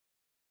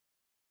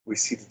 We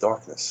see the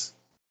darkness.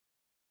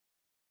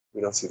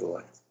 We don't see the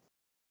light.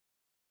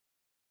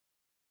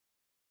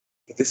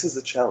 But this is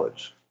the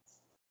challenge.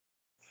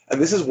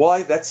 And this is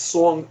why that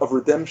song of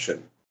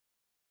redemption,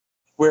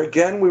 where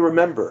again we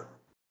remember,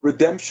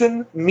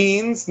 redemption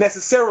means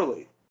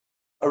necessarily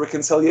a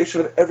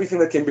reconciliation of everything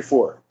that came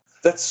before.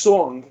 That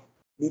song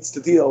needs to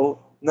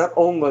deal not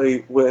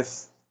only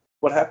with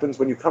what happens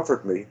when you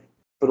comfort me,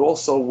 but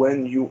also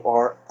when you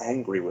are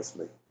angry with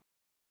me,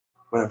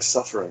 when I'm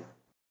suffering,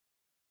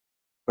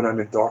 when I'm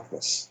in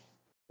darkness,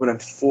 when I'm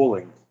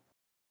falling.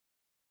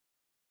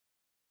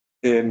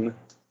 In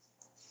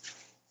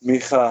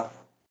Micha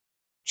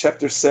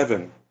chapter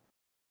 7,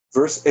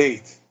 verse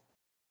 8,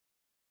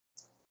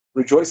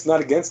 rejoice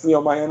not against me,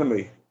 O my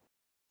enemy.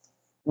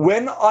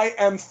 When I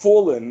am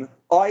fallen,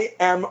 I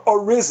am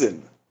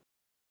arisen.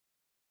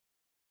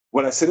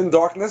 When I sit in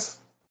darkness,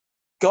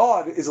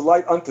 God is a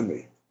light unto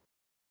me.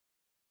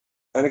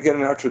 And again,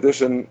 in our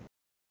tradition,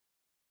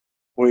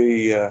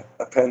 we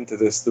append to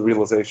this the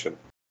realization.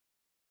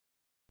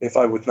 If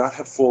I would not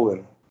have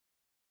fallen,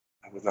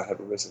 I would not have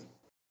arisen.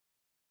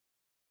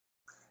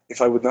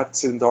 If I would not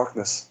sit in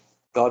darkness,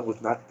 God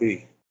would not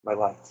be my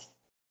light.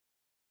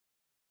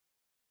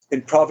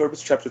 In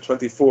Proverbs chapter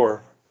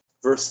 24,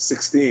 verse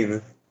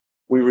 16,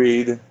 we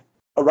read,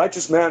 a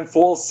righteous man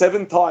falls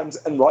 7 times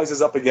and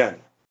rises up again.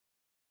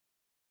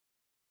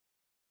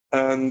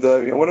 And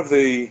one of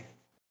the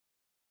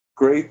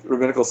great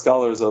rabbinical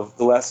scholars of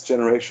the last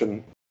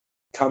generation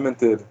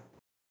commented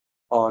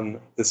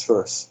on this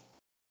verse,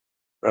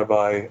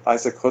 Rabbi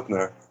Isaac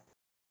Hutner,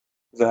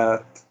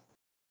 that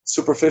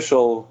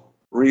superficial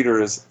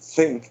readers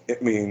think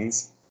it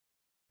means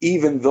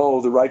even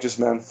though the righteous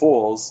man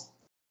falls,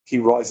 he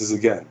rises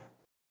again.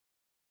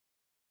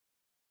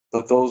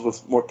 But those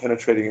with more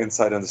penetrating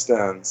insight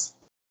understands,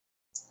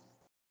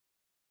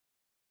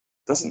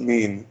 doesn't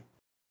mean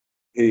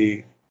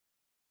he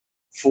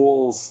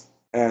falls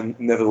and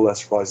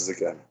nevertheless rises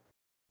again.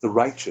 The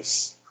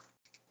righteous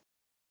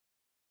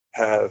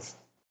have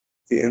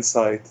the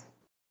insight,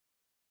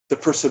 the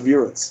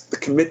perseverance, the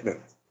commitment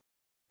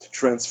to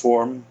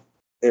transform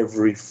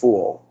every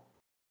fall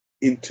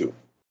into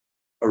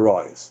a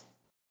rise.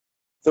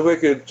 The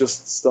wicked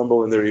just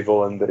stumble in their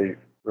evil and they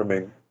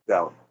remain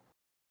down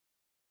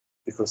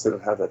because they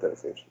don't have that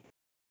dedication.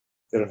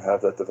 They don't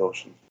have that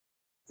devotion.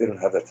 They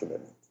don't have that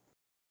commitment.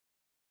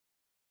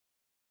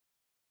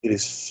 It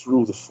is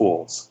through the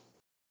falls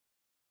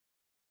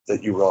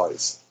that you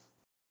rise.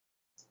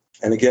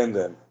 And again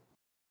then,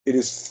 it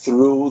is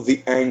through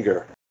the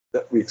anger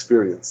that we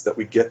experience that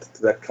we get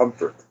to that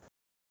comfort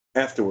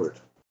afterward.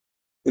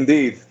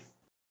 Indeed,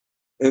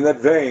 in that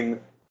vein,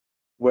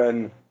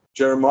 when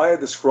Jeremiah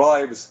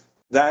describes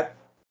that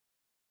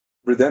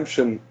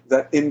redemption,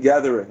 that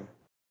ingathering,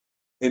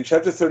 in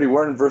chapter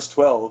 31, verse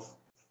 12,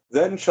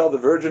 then shall the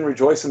virgin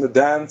rejoice in the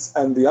dance,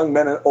 and the young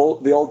men and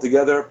the old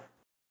together,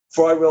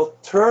 for I will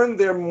turn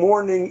their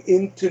mourning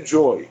into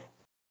joy,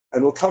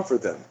 and will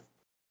comfort them,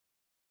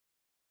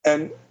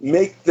 and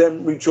make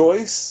them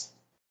rejoice.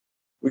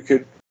 We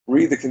could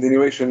read the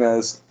continuation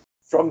as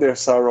from their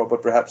sorrow,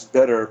 but perhaps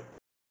better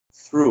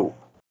through,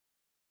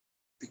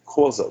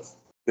 because of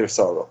their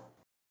sorrow.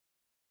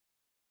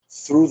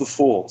 Through the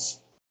falls,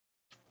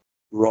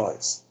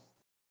 rise.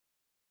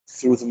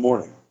 Through the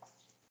mourning,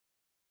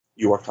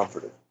 you are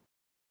comforted.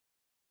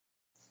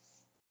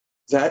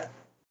 That,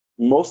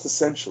 most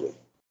essentially,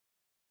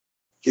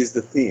 is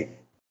the theme.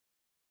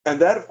 And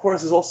that, of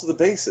course, is also the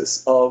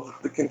basis of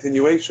the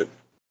continuation.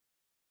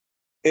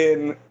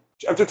 In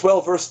chapter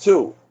 12, verse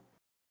 2,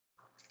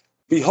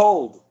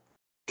 behold,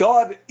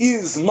 God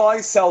is my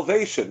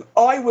salvation.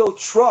 I will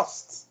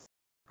trust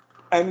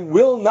and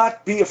will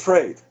not be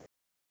afraid.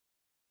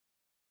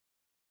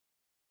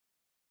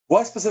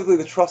 Why specifically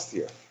the trust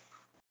here?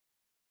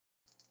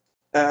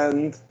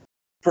 And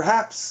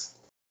perhaps,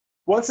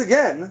 once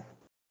again,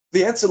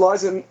 the answer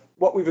lies in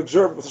what we've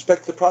observed with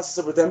respect to the process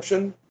of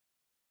redemption,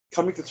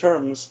 coming to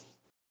terms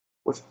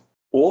with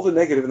all the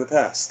negative in the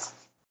past.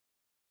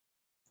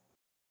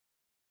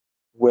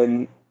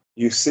 When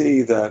you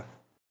see that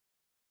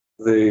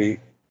the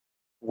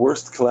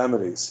worst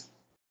calamities,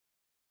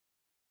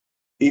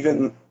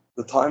 even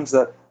the times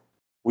that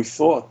we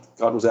thought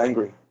God was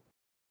angry,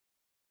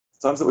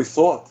 the times that we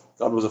thought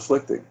God was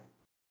afflicting,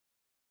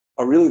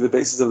 are really the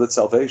basis of that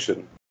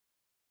salvation.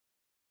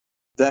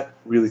 That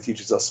really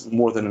teaches us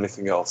more than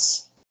anything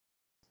else.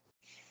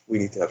 We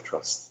need to have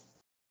trust.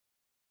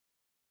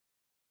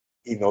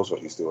 He knows what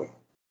he's doing.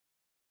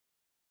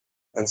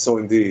 And so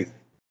indeed,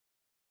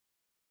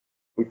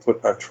 we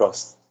put our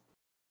trust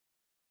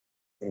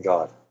in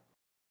God.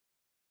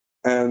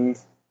 And,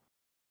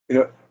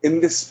 in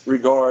this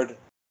regard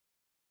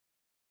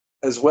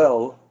as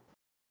well,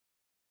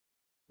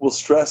 we'll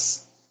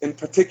stress in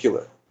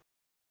particular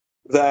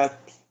that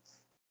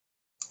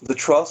the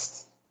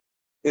trust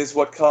is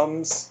what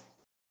comes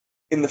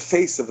in the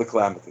face of the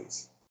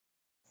calamities.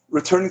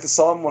 Returning to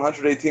Psalm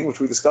 118, which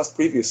we discussed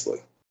previously.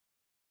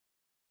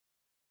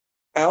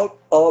 Out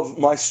of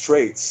my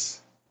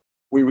straits,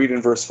 we read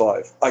in verse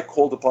 5, I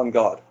called upon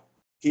God.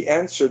 He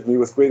answered me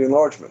with great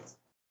enlargement.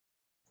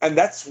 And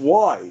that's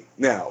why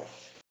now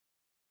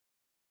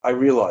I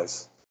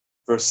realize,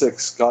 verse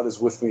 6, God is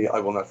with me, I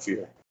will not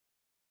fear.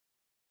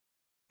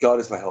 God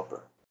is my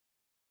helper.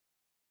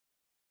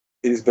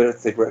 It is better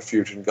to take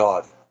refuge in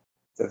God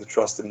than to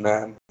trust in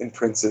man, in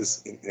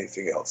princes, in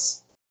anything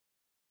else.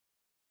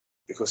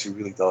 Because he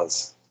really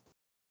does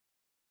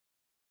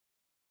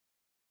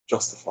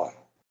justify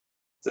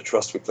the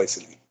trust we place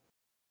in him.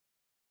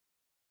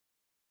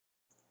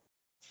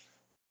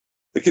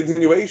 The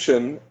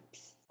continuation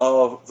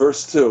of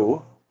verse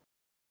 2,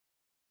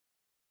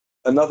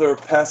 another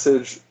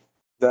passage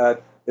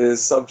that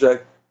is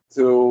subject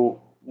to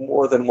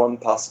more than one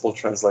possible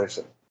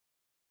translation,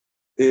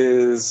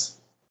 is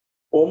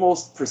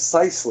almost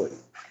precisely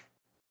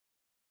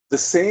the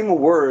same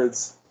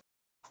words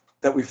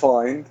that we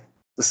find,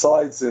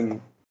 besides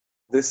in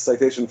this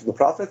citation from the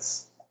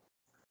prophets,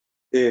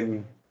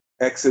 in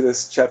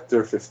Exodus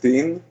chapter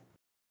 15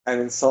 and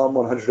in Psalm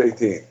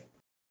 118.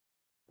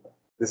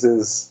 This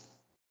is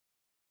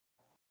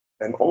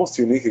an almost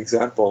unique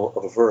example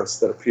of a verse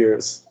that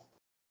appears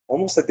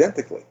almost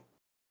identically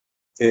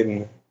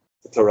in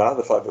the Torah,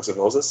 the 5 books of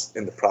Moses,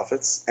 in the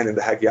prophets, and in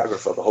the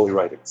Hagiographa, the holy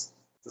writings,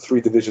 the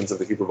 3 divisions of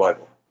the Hebrew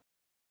Bible.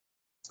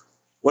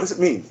 What does it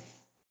mean?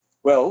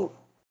 Well,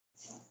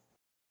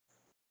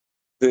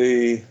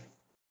 the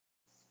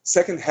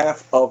second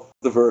half of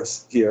the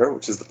verse here,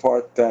 which is the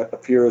part that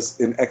appears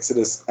in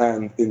Exodus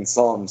and in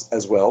Psalms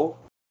as well,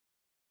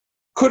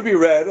 could be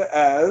read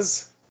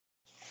as,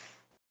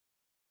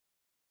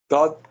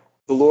 God,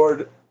 the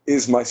Lord,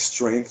 is my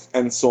strength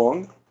and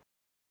song,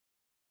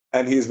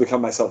 and he has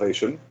become my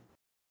salvation.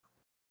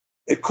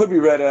 It could be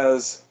read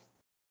as,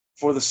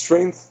 for the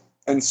strength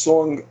and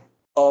song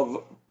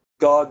of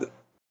God,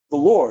 the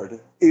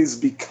Lord, is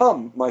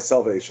become my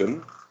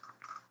salvation.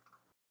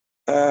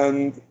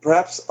 And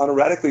perhaps on a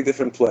radically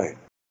different plane,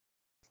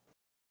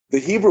 the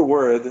Hebrew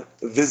word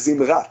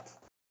vizimrat,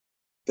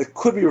 that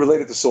could be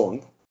related to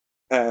song,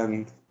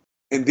 and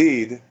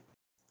indeed,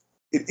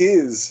 it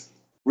is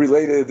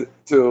related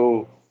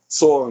to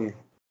song,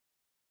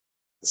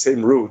 the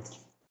same root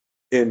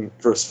in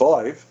verse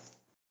 5,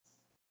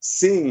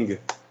 sing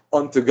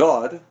unto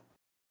God,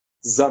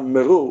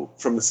 zammeru,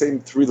 from the same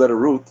 3-letter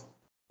root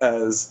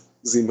as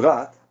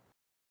zimrat.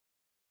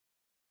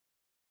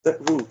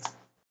 That root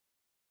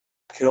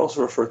can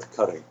also refer to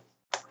cutting.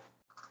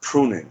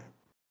 Pruning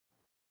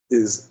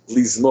is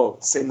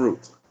lizmo, same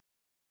root.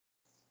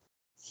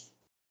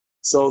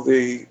 So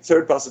the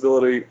third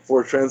possibility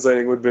for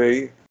translating would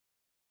be,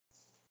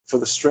 for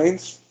the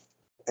strength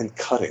and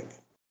cutting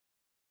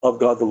of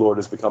God the Lord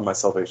has become my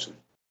salvation.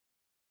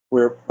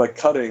 Where by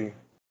cutting,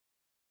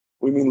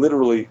 we mean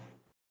literally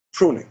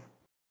pruning.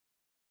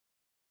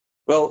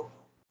 Well,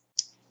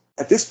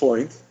 at this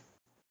point,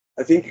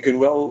 I think you can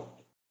well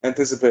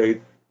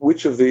anticipate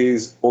which of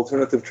these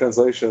alternative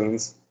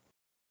translations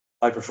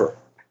I prefer.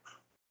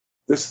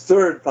 This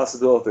third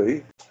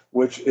possibility,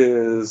 which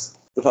is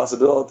the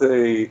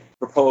possibility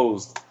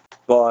proposed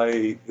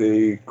by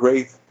the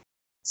great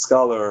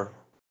scholar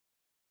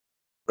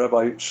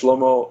Rabbi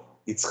Shlomo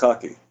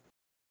Yitzchaki,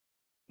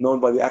 known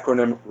by the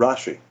acronym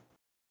Rashi,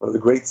 one of the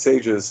great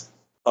sages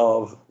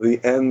of the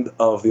end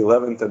of the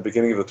 11th and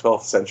beginning of the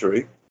 12th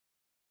century.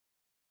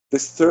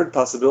 This third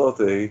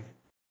possibility,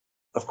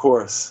 of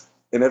course,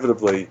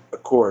 inevitably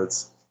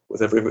accords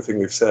with everything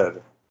we've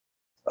said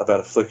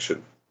about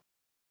affliction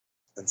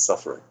and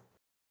suffering.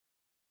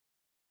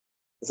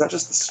 It's not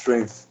just the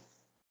strength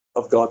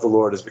of God the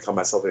Lord has become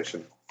my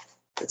salvation.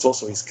 It's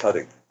also His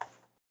cutting,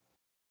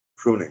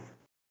 pruning.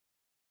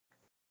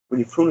 When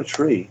you prune a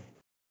tree,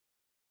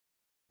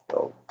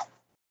 well,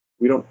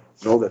 we don't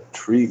know that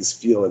trees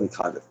feel any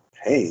kind of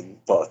pain,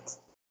 but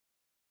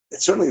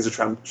it certainly is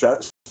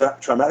a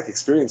traumatic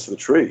experience for the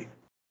tree.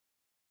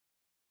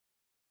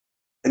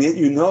 And yet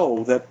you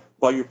know that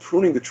while you're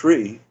pruning the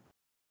tree,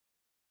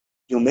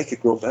 you'll make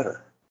it grow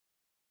better.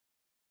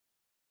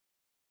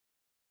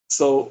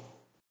 So,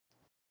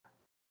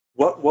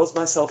 what was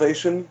my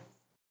salvation?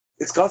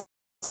 It's God's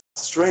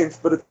strength,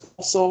 but it's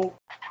also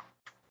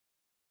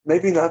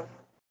maybe not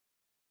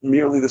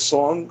merely the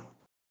song,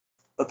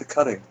 but the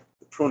cutting,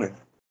 the pruning.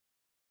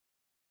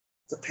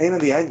 The pain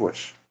and the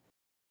anguish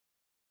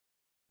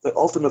that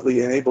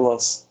ultimately enable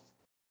us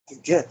to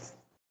get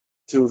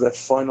to that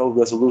final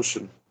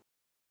resolution,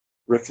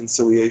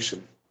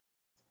 reconciliation,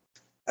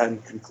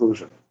 and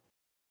conclusion.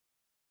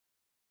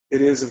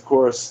 It is, of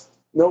course,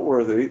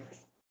 noteworthy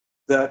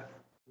that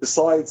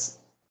besides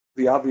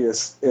the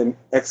obvious in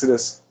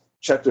Exodus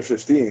chapter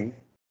 15,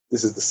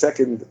 this is the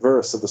second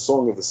verse of the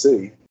Song of the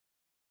Sea,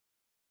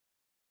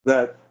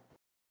 that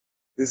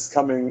this is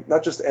coming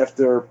not just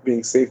after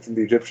being saved from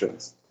the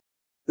Egyptians,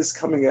 this is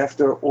coming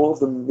after all of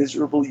the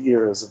miserable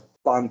years of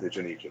bondage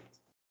in Egypt.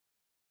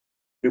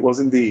 It was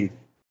indeed.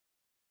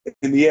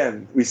 In the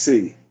end, we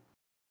see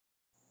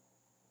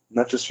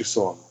not just your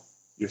song,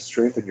 your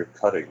strength and your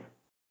cutting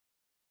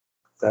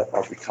that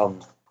are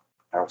become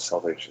our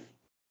salvation.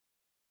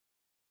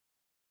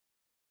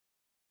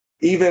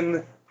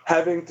 Even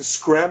having to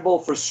scramble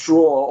for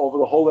straw over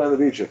the whole land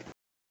of Egypt,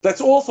 that's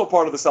also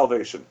part of the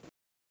salvation.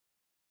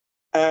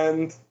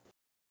 And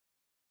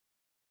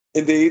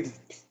indeed,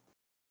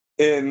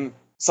 in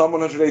Psalm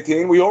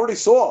 118, we already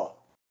saw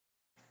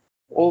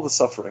all the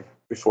suffering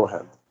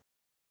beforehand.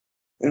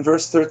 In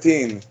verse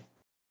 13,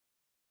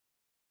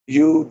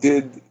 you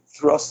did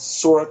thrust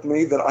sore at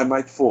me that I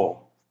might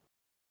fall.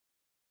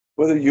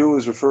 Whether you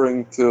is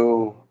referring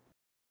to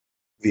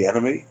the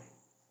enemy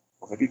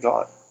or maybe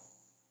God.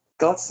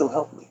 God still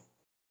helped me.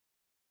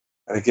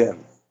 And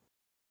again,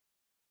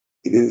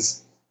 it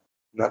is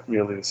not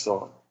merely the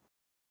song.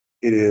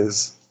 It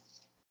is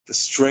the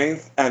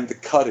strength and the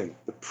cutting,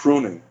 the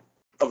pruning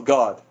of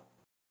God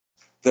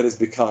that has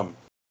become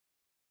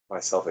my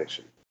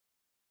salvation.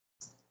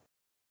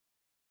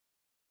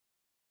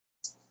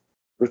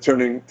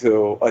 Returning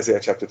to Isaiah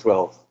chapter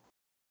 12.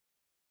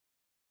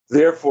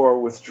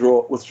 Therefore, with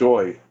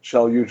joy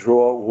shall you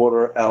draw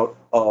water out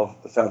of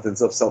the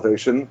fountains of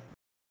salvation.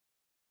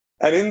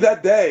 And in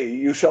that day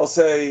you shall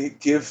say,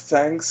 give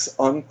thanks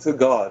unto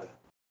God.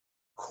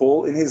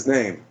 Call in His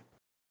name.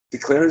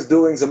 Declare His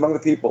doings among the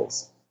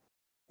peoples.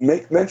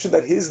 Make mention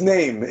that His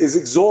name is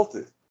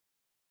exalted.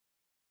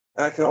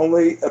 And I can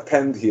only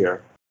append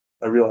here,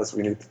 I realize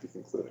we need to be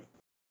concluding,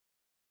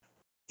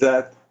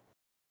 that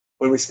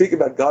when we speak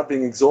about God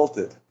being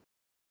exalted,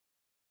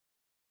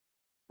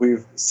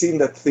 we've seen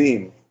that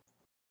theme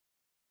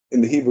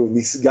in the Hebrew,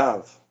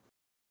 nisgav.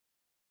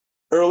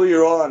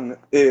 Earlier on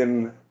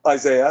in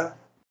Isaiah,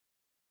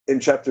 in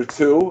chapter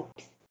 2,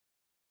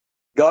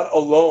 God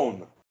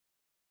alone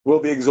will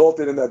be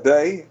exalted in that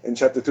day, in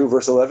chapter 2,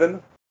 verse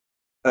 11,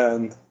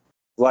 and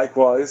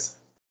likewise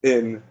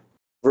in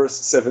verse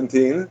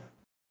 17.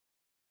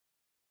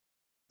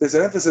 There's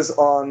an emphasis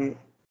on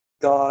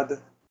God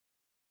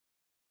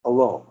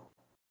alone.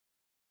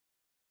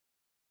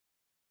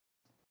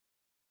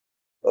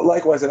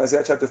 Likewise, in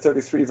Isaiah chapter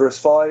 33, verse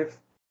 5,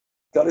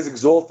 God is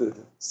exalted,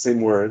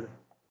 same word,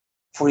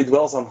 for He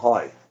dwells on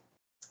high.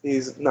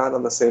 He's not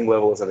on the same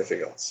level as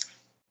anything else.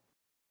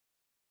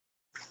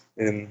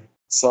 In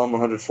Psalm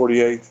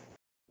 148,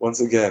 once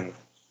again,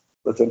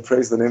 let them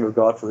praise the name of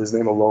God, for His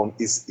name alone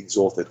is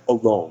exalted.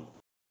 Alone.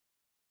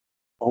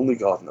 Only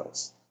God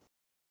knows.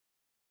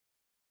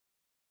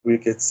 We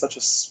get such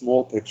a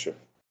small picture.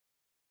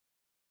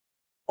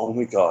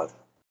 Only God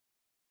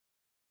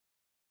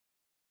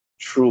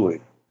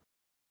truly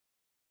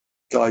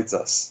guides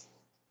us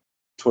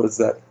towards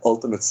that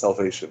ultimate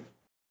salvation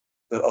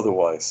that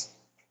otherwise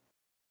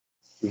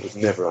we would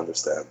never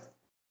understand.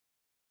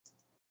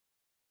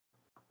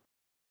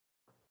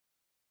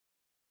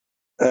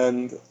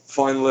 And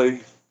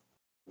finally,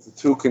 the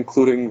two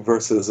concluding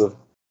verses of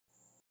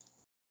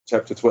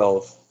chapter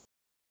 12,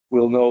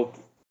 we'll note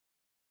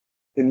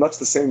in much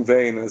the same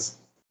vein as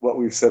what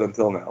we've said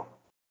until now.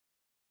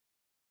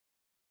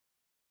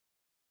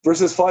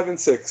 Verses 5 and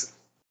 6,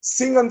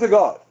 sing unto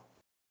God,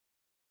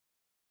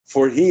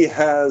 for He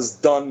has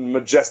done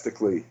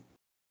majestically.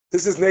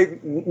 This is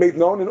made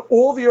known in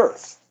all the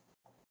earth.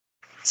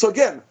 So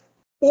again,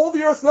 all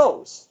the earth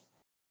knows.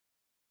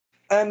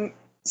 And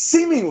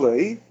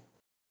seemingly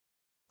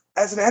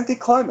as an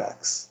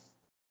anticlimax.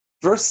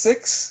 Verse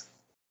 6,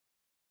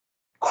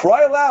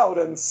 cry aloud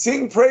and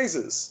sing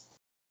praises,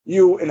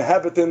 you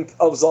inhabitant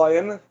of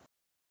Zion,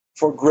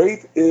 for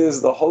great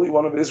is the Holy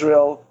One of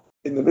Israel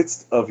in the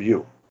midst of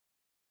you.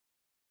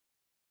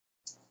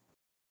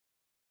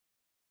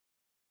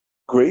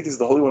 Great is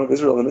the Holy One of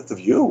Israel in the midst of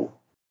you.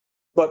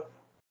 But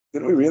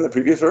didn't we read in the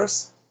previous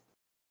verse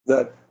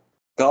that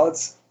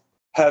God's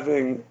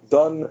having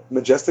done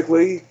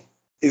majestically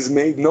is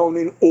made known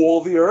in all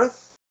the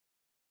earth?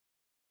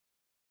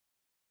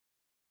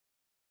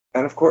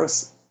 And of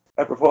course,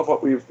 apropos of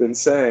what we've been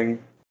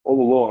saying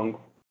all along,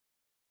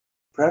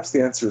 perhaps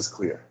the answer is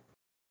clear.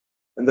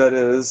 And that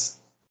is,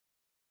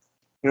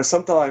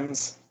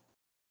 sometimes,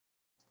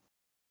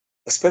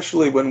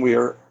 especially when we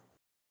are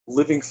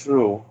living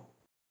through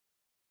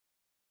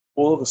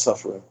all of the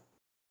suffering,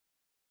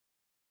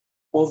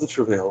 all of the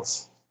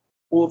travails,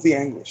 all of the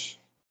anguish,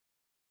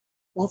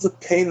 all of the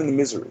pain and the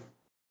misery,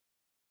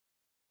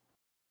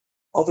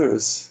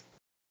 others,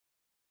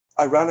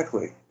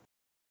 ironically,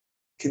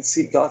 can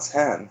see God's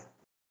hand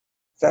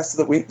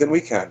faster than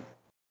we can.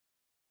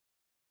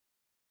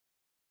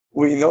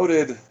 We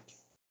noted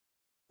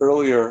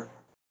earlier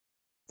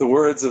the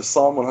words of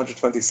Psalm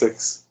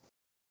 126,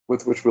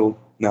 with which we'll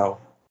now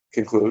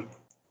conclude.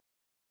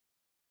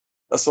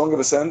 A song of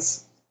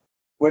ascents.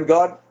 When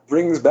God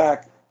brings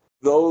back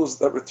those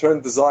that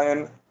return to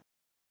Zion,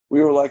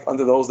 we were like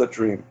unto those that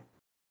dream.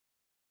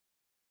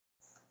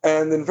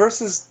 And in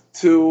verses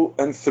 2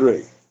 and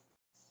 3,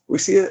 we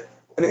see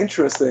an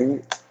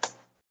interesting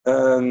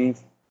and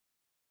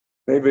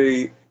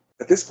maybe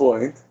at this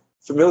point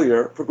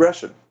familiar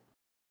progression.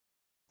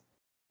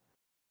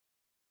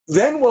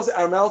 Then was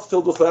our mouth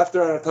filled with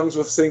laughter and our tongues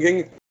with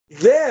singing.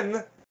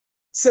 Then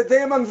said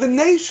they among the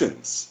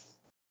nations,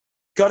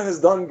 God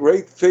has done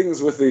great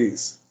things with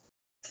these.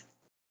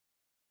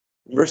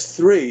 Verse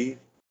 3,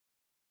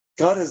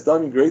 God has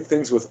done great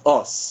things with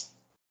us.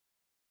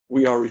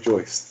 We are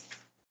rejoiced.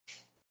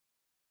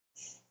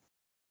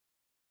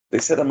 They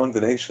said among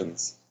the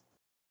nations,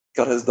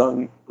 God has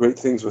done great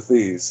things with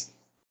these.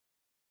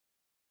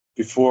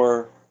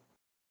 Before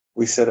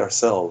we said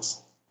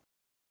ourselves,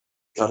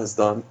 God has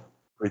done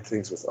great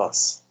things with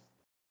us.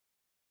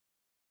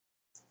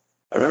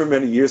 I remember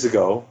many years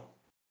ago,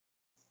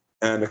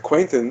 an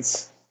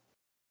acquaintance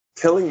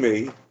telling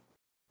me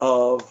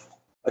of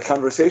a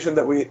conversation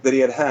that he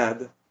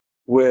had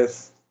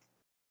with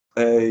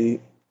a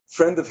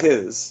friend of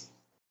his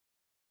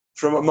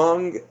from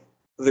among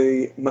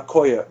the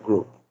Makoya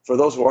group. For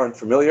those who aren't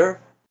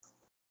familiar,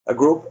 a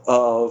group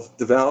of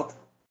devout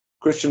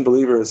Christian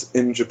believers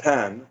in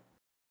Japan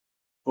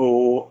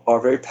who are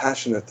very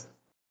passionate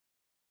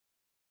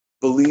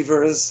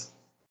believers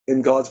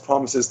in God's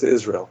promises to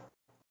Israel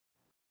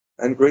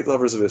and great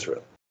lovers of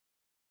Israel.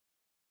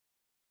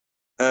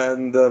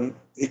 And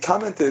he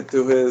commented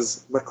to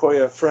his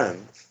Makoya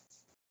friend,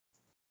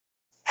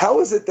 how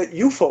is it that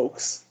you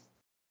folks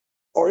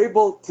are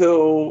able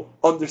to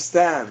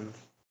understand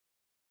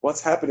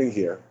what's happening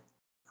here,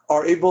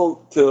 are able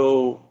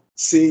to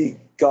see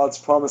God's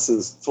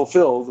promises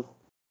fulfilled,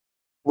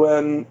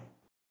 when,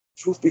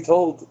 truth be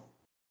told,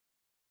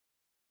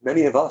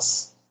 many of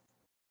us,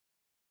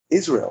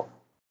 Israel,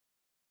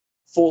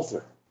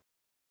 falter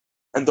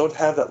and don't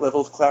have that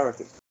level of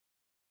clarity?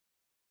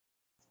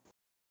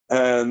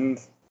 And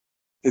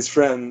his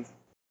friend,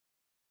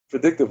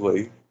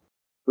 predictably,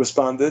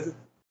 responded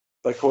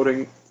by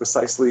quoting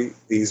precisely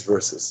these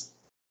verses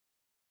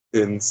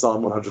in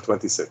Psalm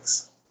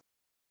 126.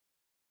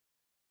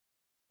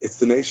 It's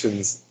the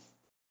nations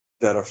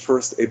that are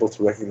first able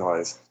to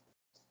recognize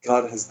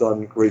God has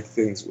done great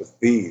things with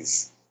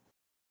these,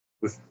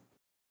 with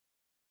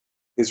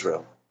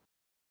Israel,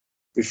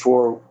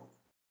 before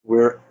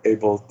we're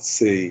able to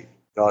see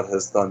God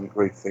has done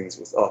great things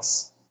with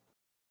us.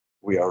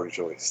 We are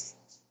rejoiced.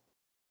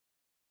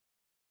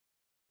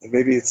 And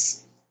maybe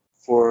it's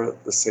for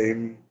the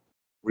same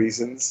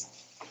reasons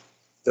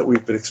that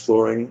we've been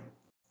exploring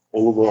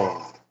all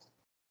along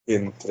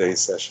in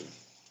today's session.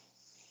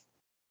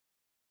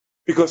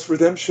 Because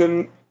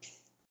redemption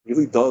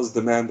really does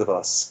demand of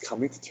us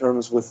coming to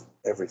terms with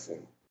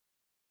everything.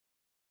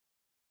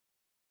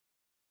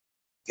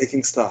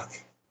 Taking stock.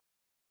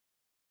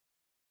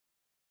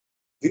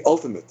 The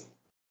ultimate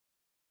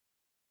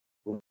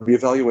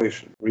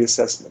reevaluation,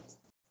 reassessment,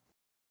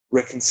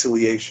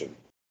 reconciliation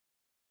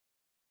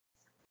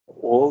of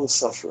all the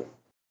suffering,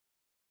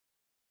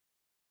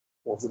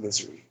 all the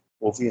misery,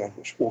 all the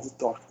anguish, all the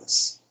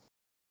darkness,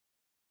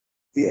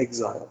 the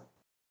exile,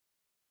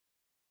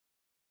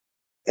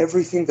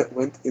 everything that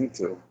went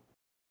into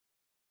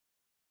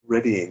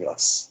readying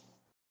us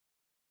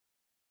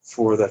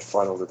for that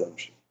final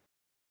redemption.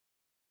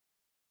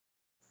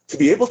 To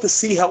be able to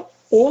see how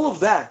all of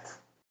that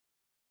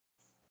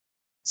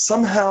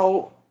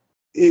somehow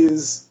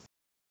is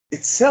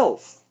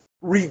itself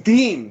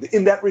redeemed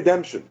in that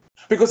redemption,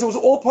 because it was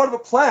all part of a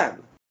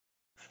plan,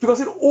 because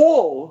it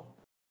all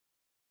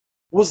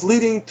was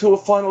leading to a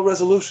final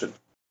resolution.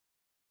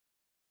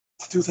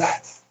 To do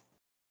that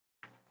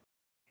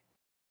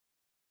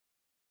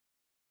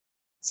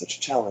such a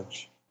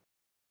challenge.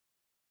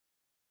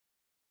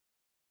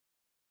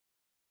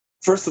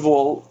 First of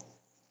all,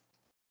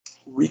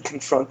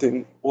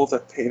 reconfronting all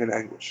that pain and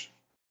anguish.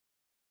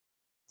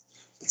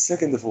 But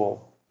second of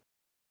all,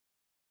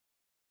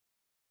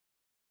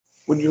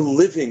 when you're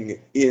living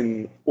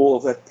in all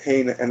of that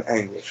pain and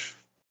anguish,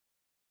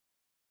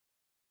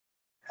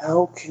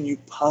 how can you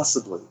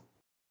possibly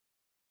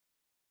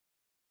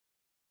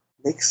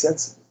make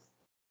sense of it?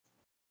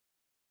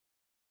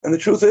 And the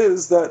truth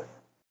is that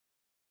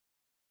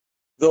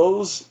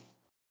those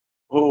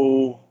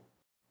who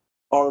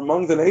are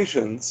among the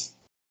nations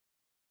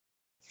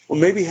will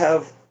maybe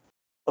have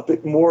a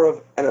bit more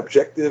of an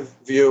objective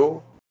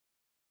view,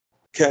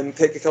 can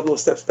take a couple of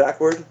steps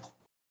backward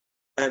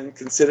and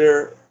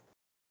consider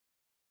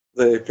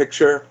the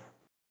picture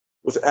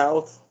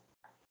without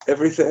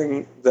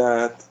everything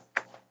that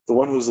the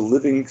one who's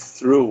living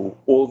through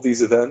all of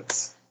these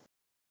events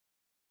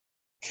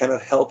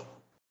cannot help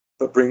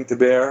but bring to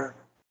bear,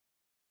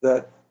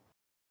 that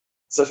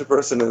such a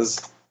person is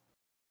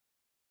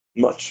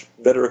much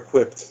better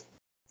equipped,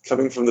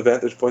 coming from the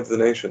vantage point of the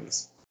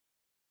nations,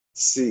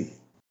 to see,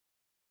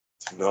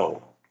 to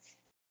know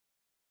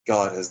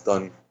God has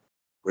done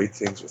great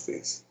things with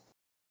these.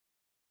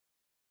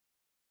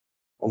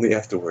 Only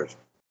afterward,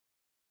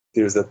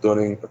 there's that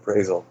dawning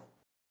appraisal.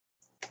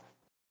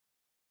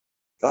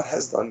 God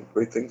has done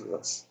great things with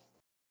us.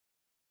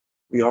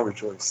 We are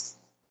rejoiced.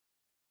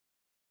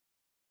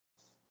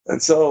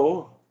 And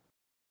so,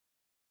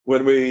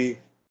 when we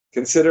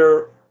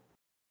consider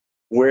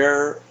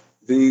where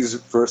these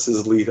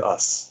verses lead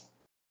us,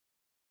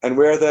 and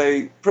where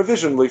they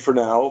provisionally for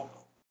now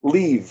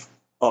leave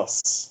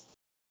us,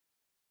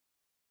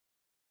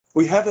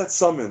 we have that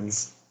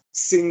summons,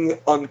 sing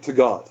unto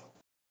God.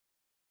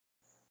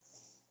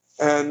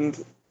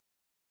 And,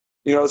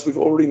 as we've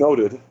already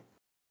noted,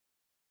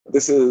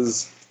 this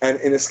is an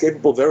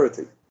inescapable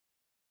verity.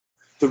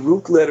 The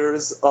root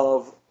letters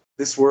of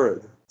this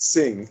word,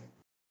 sing,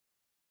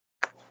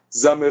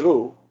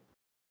 zamiru,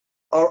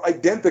 are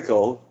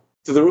identical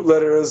to the root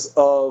letters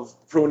of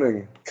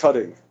pruning,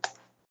 cutting.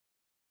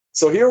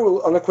 So here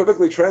we'll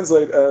unequivocally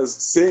translate as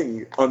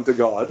sing unto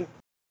God.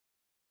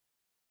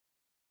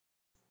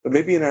 But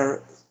maybe in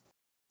our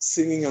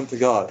singing unto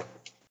God,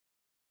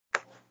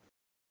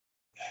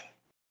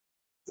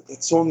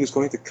 that song is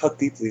going to cut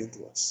deeply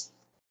into us.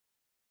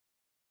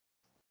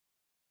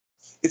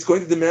 It's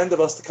going to demand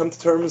of us to come to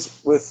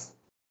terms with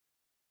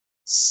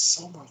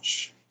so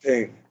much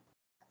pain,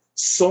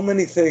 so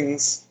many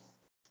things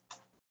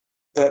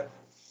that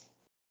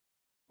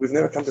we've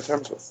never come to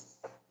terms with.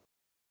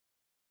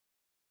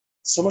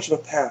 So much of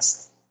a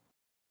past,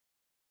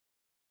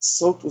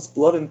 soaked with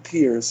blood and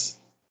tears.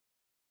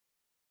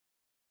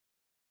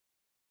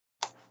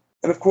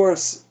 And of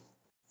course,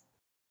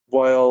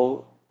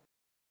 while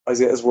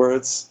Isaiah's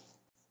words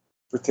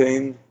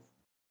pertain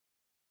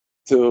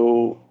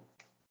to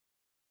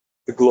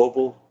the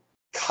global,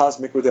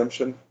 cosmic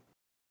redemption,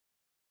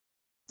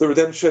 the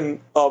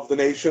redemption of the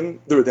nation,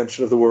 the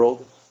redemption of the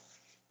world,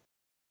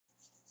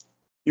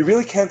 you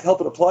really can't help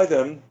but apply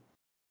them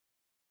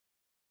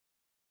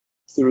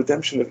to the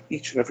redemption of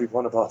each and every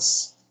one of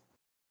us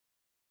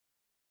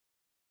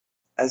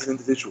as an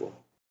individual.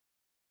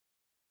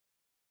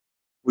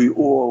 We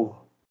all,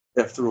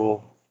 after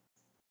all,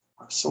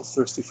 are so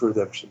thirsty for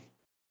redemption.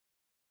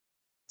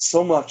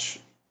 So much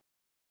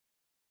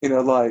in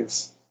our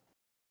lives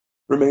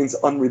remains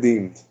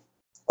unredeemed,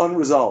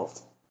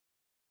 unresolved,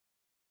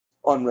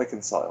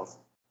 unreconciled.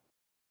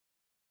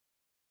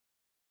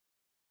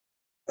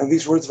 And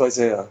these words of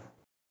Isaiah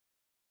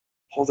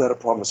hold out a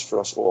promise for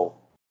us all.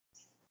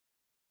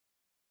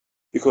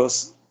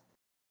 Because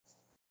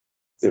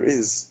there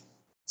is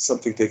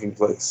something taking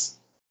place,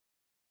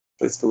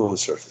 but it's below the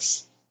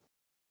surface.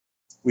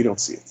 We don't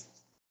see it.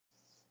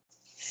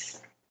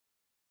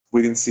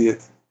 We didn't see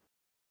it.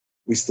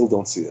 We still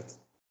don't see it.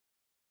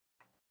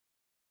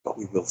 But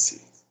we will see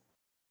it.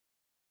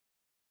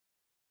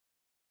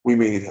 We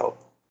may need help.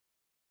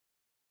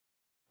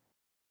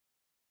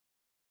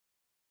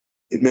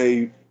 It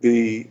may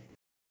be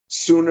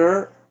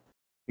sooner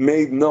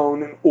made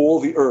known in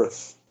all the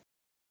earth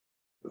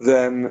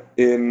than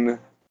in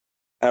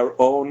our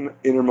own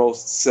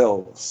innermost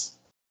selves.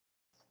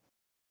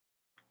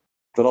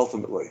 But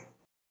ultimately,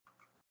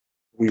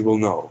 we will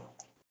know,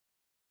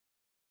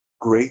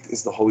 great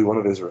is the Holy One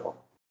of Israel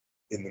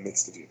in the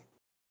midst of you.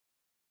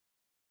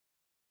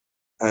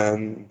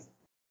 And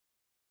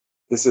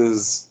this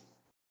is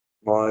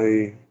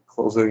my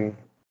closing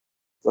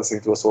blessing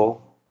to us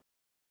all.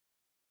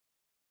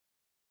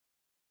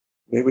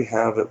 May we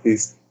have at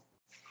least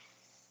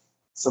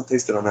some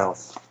taste in our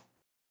mouth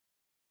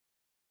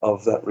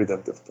of that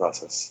redemptive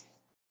process.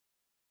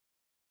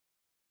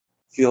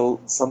 Feel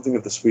something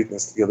of the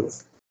sweetness together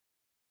with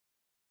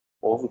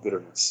all the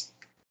bitterness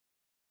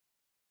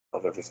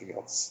of everything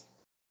else.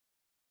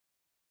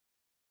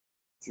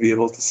 To be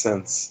able to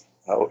sense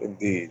how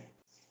indeed,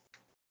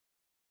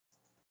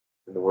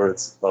 in the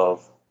words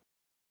of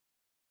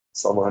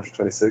Psalm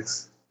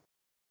 126,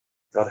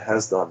 God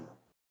has done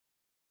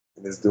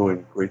and is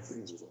doing great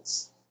things with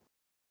us.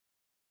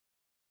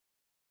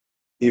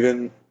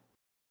 Even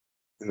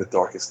in the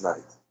darkest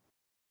night,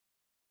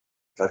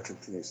 God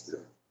continues to do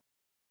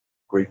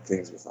great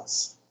things with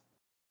us.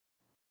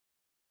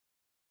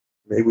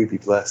 May we be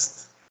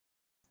blessed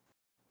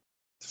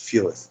to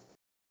feel it,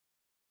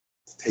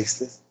 to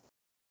taste it,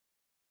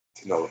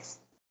 to know it.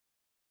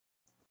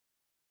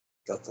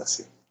 God bless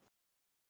you.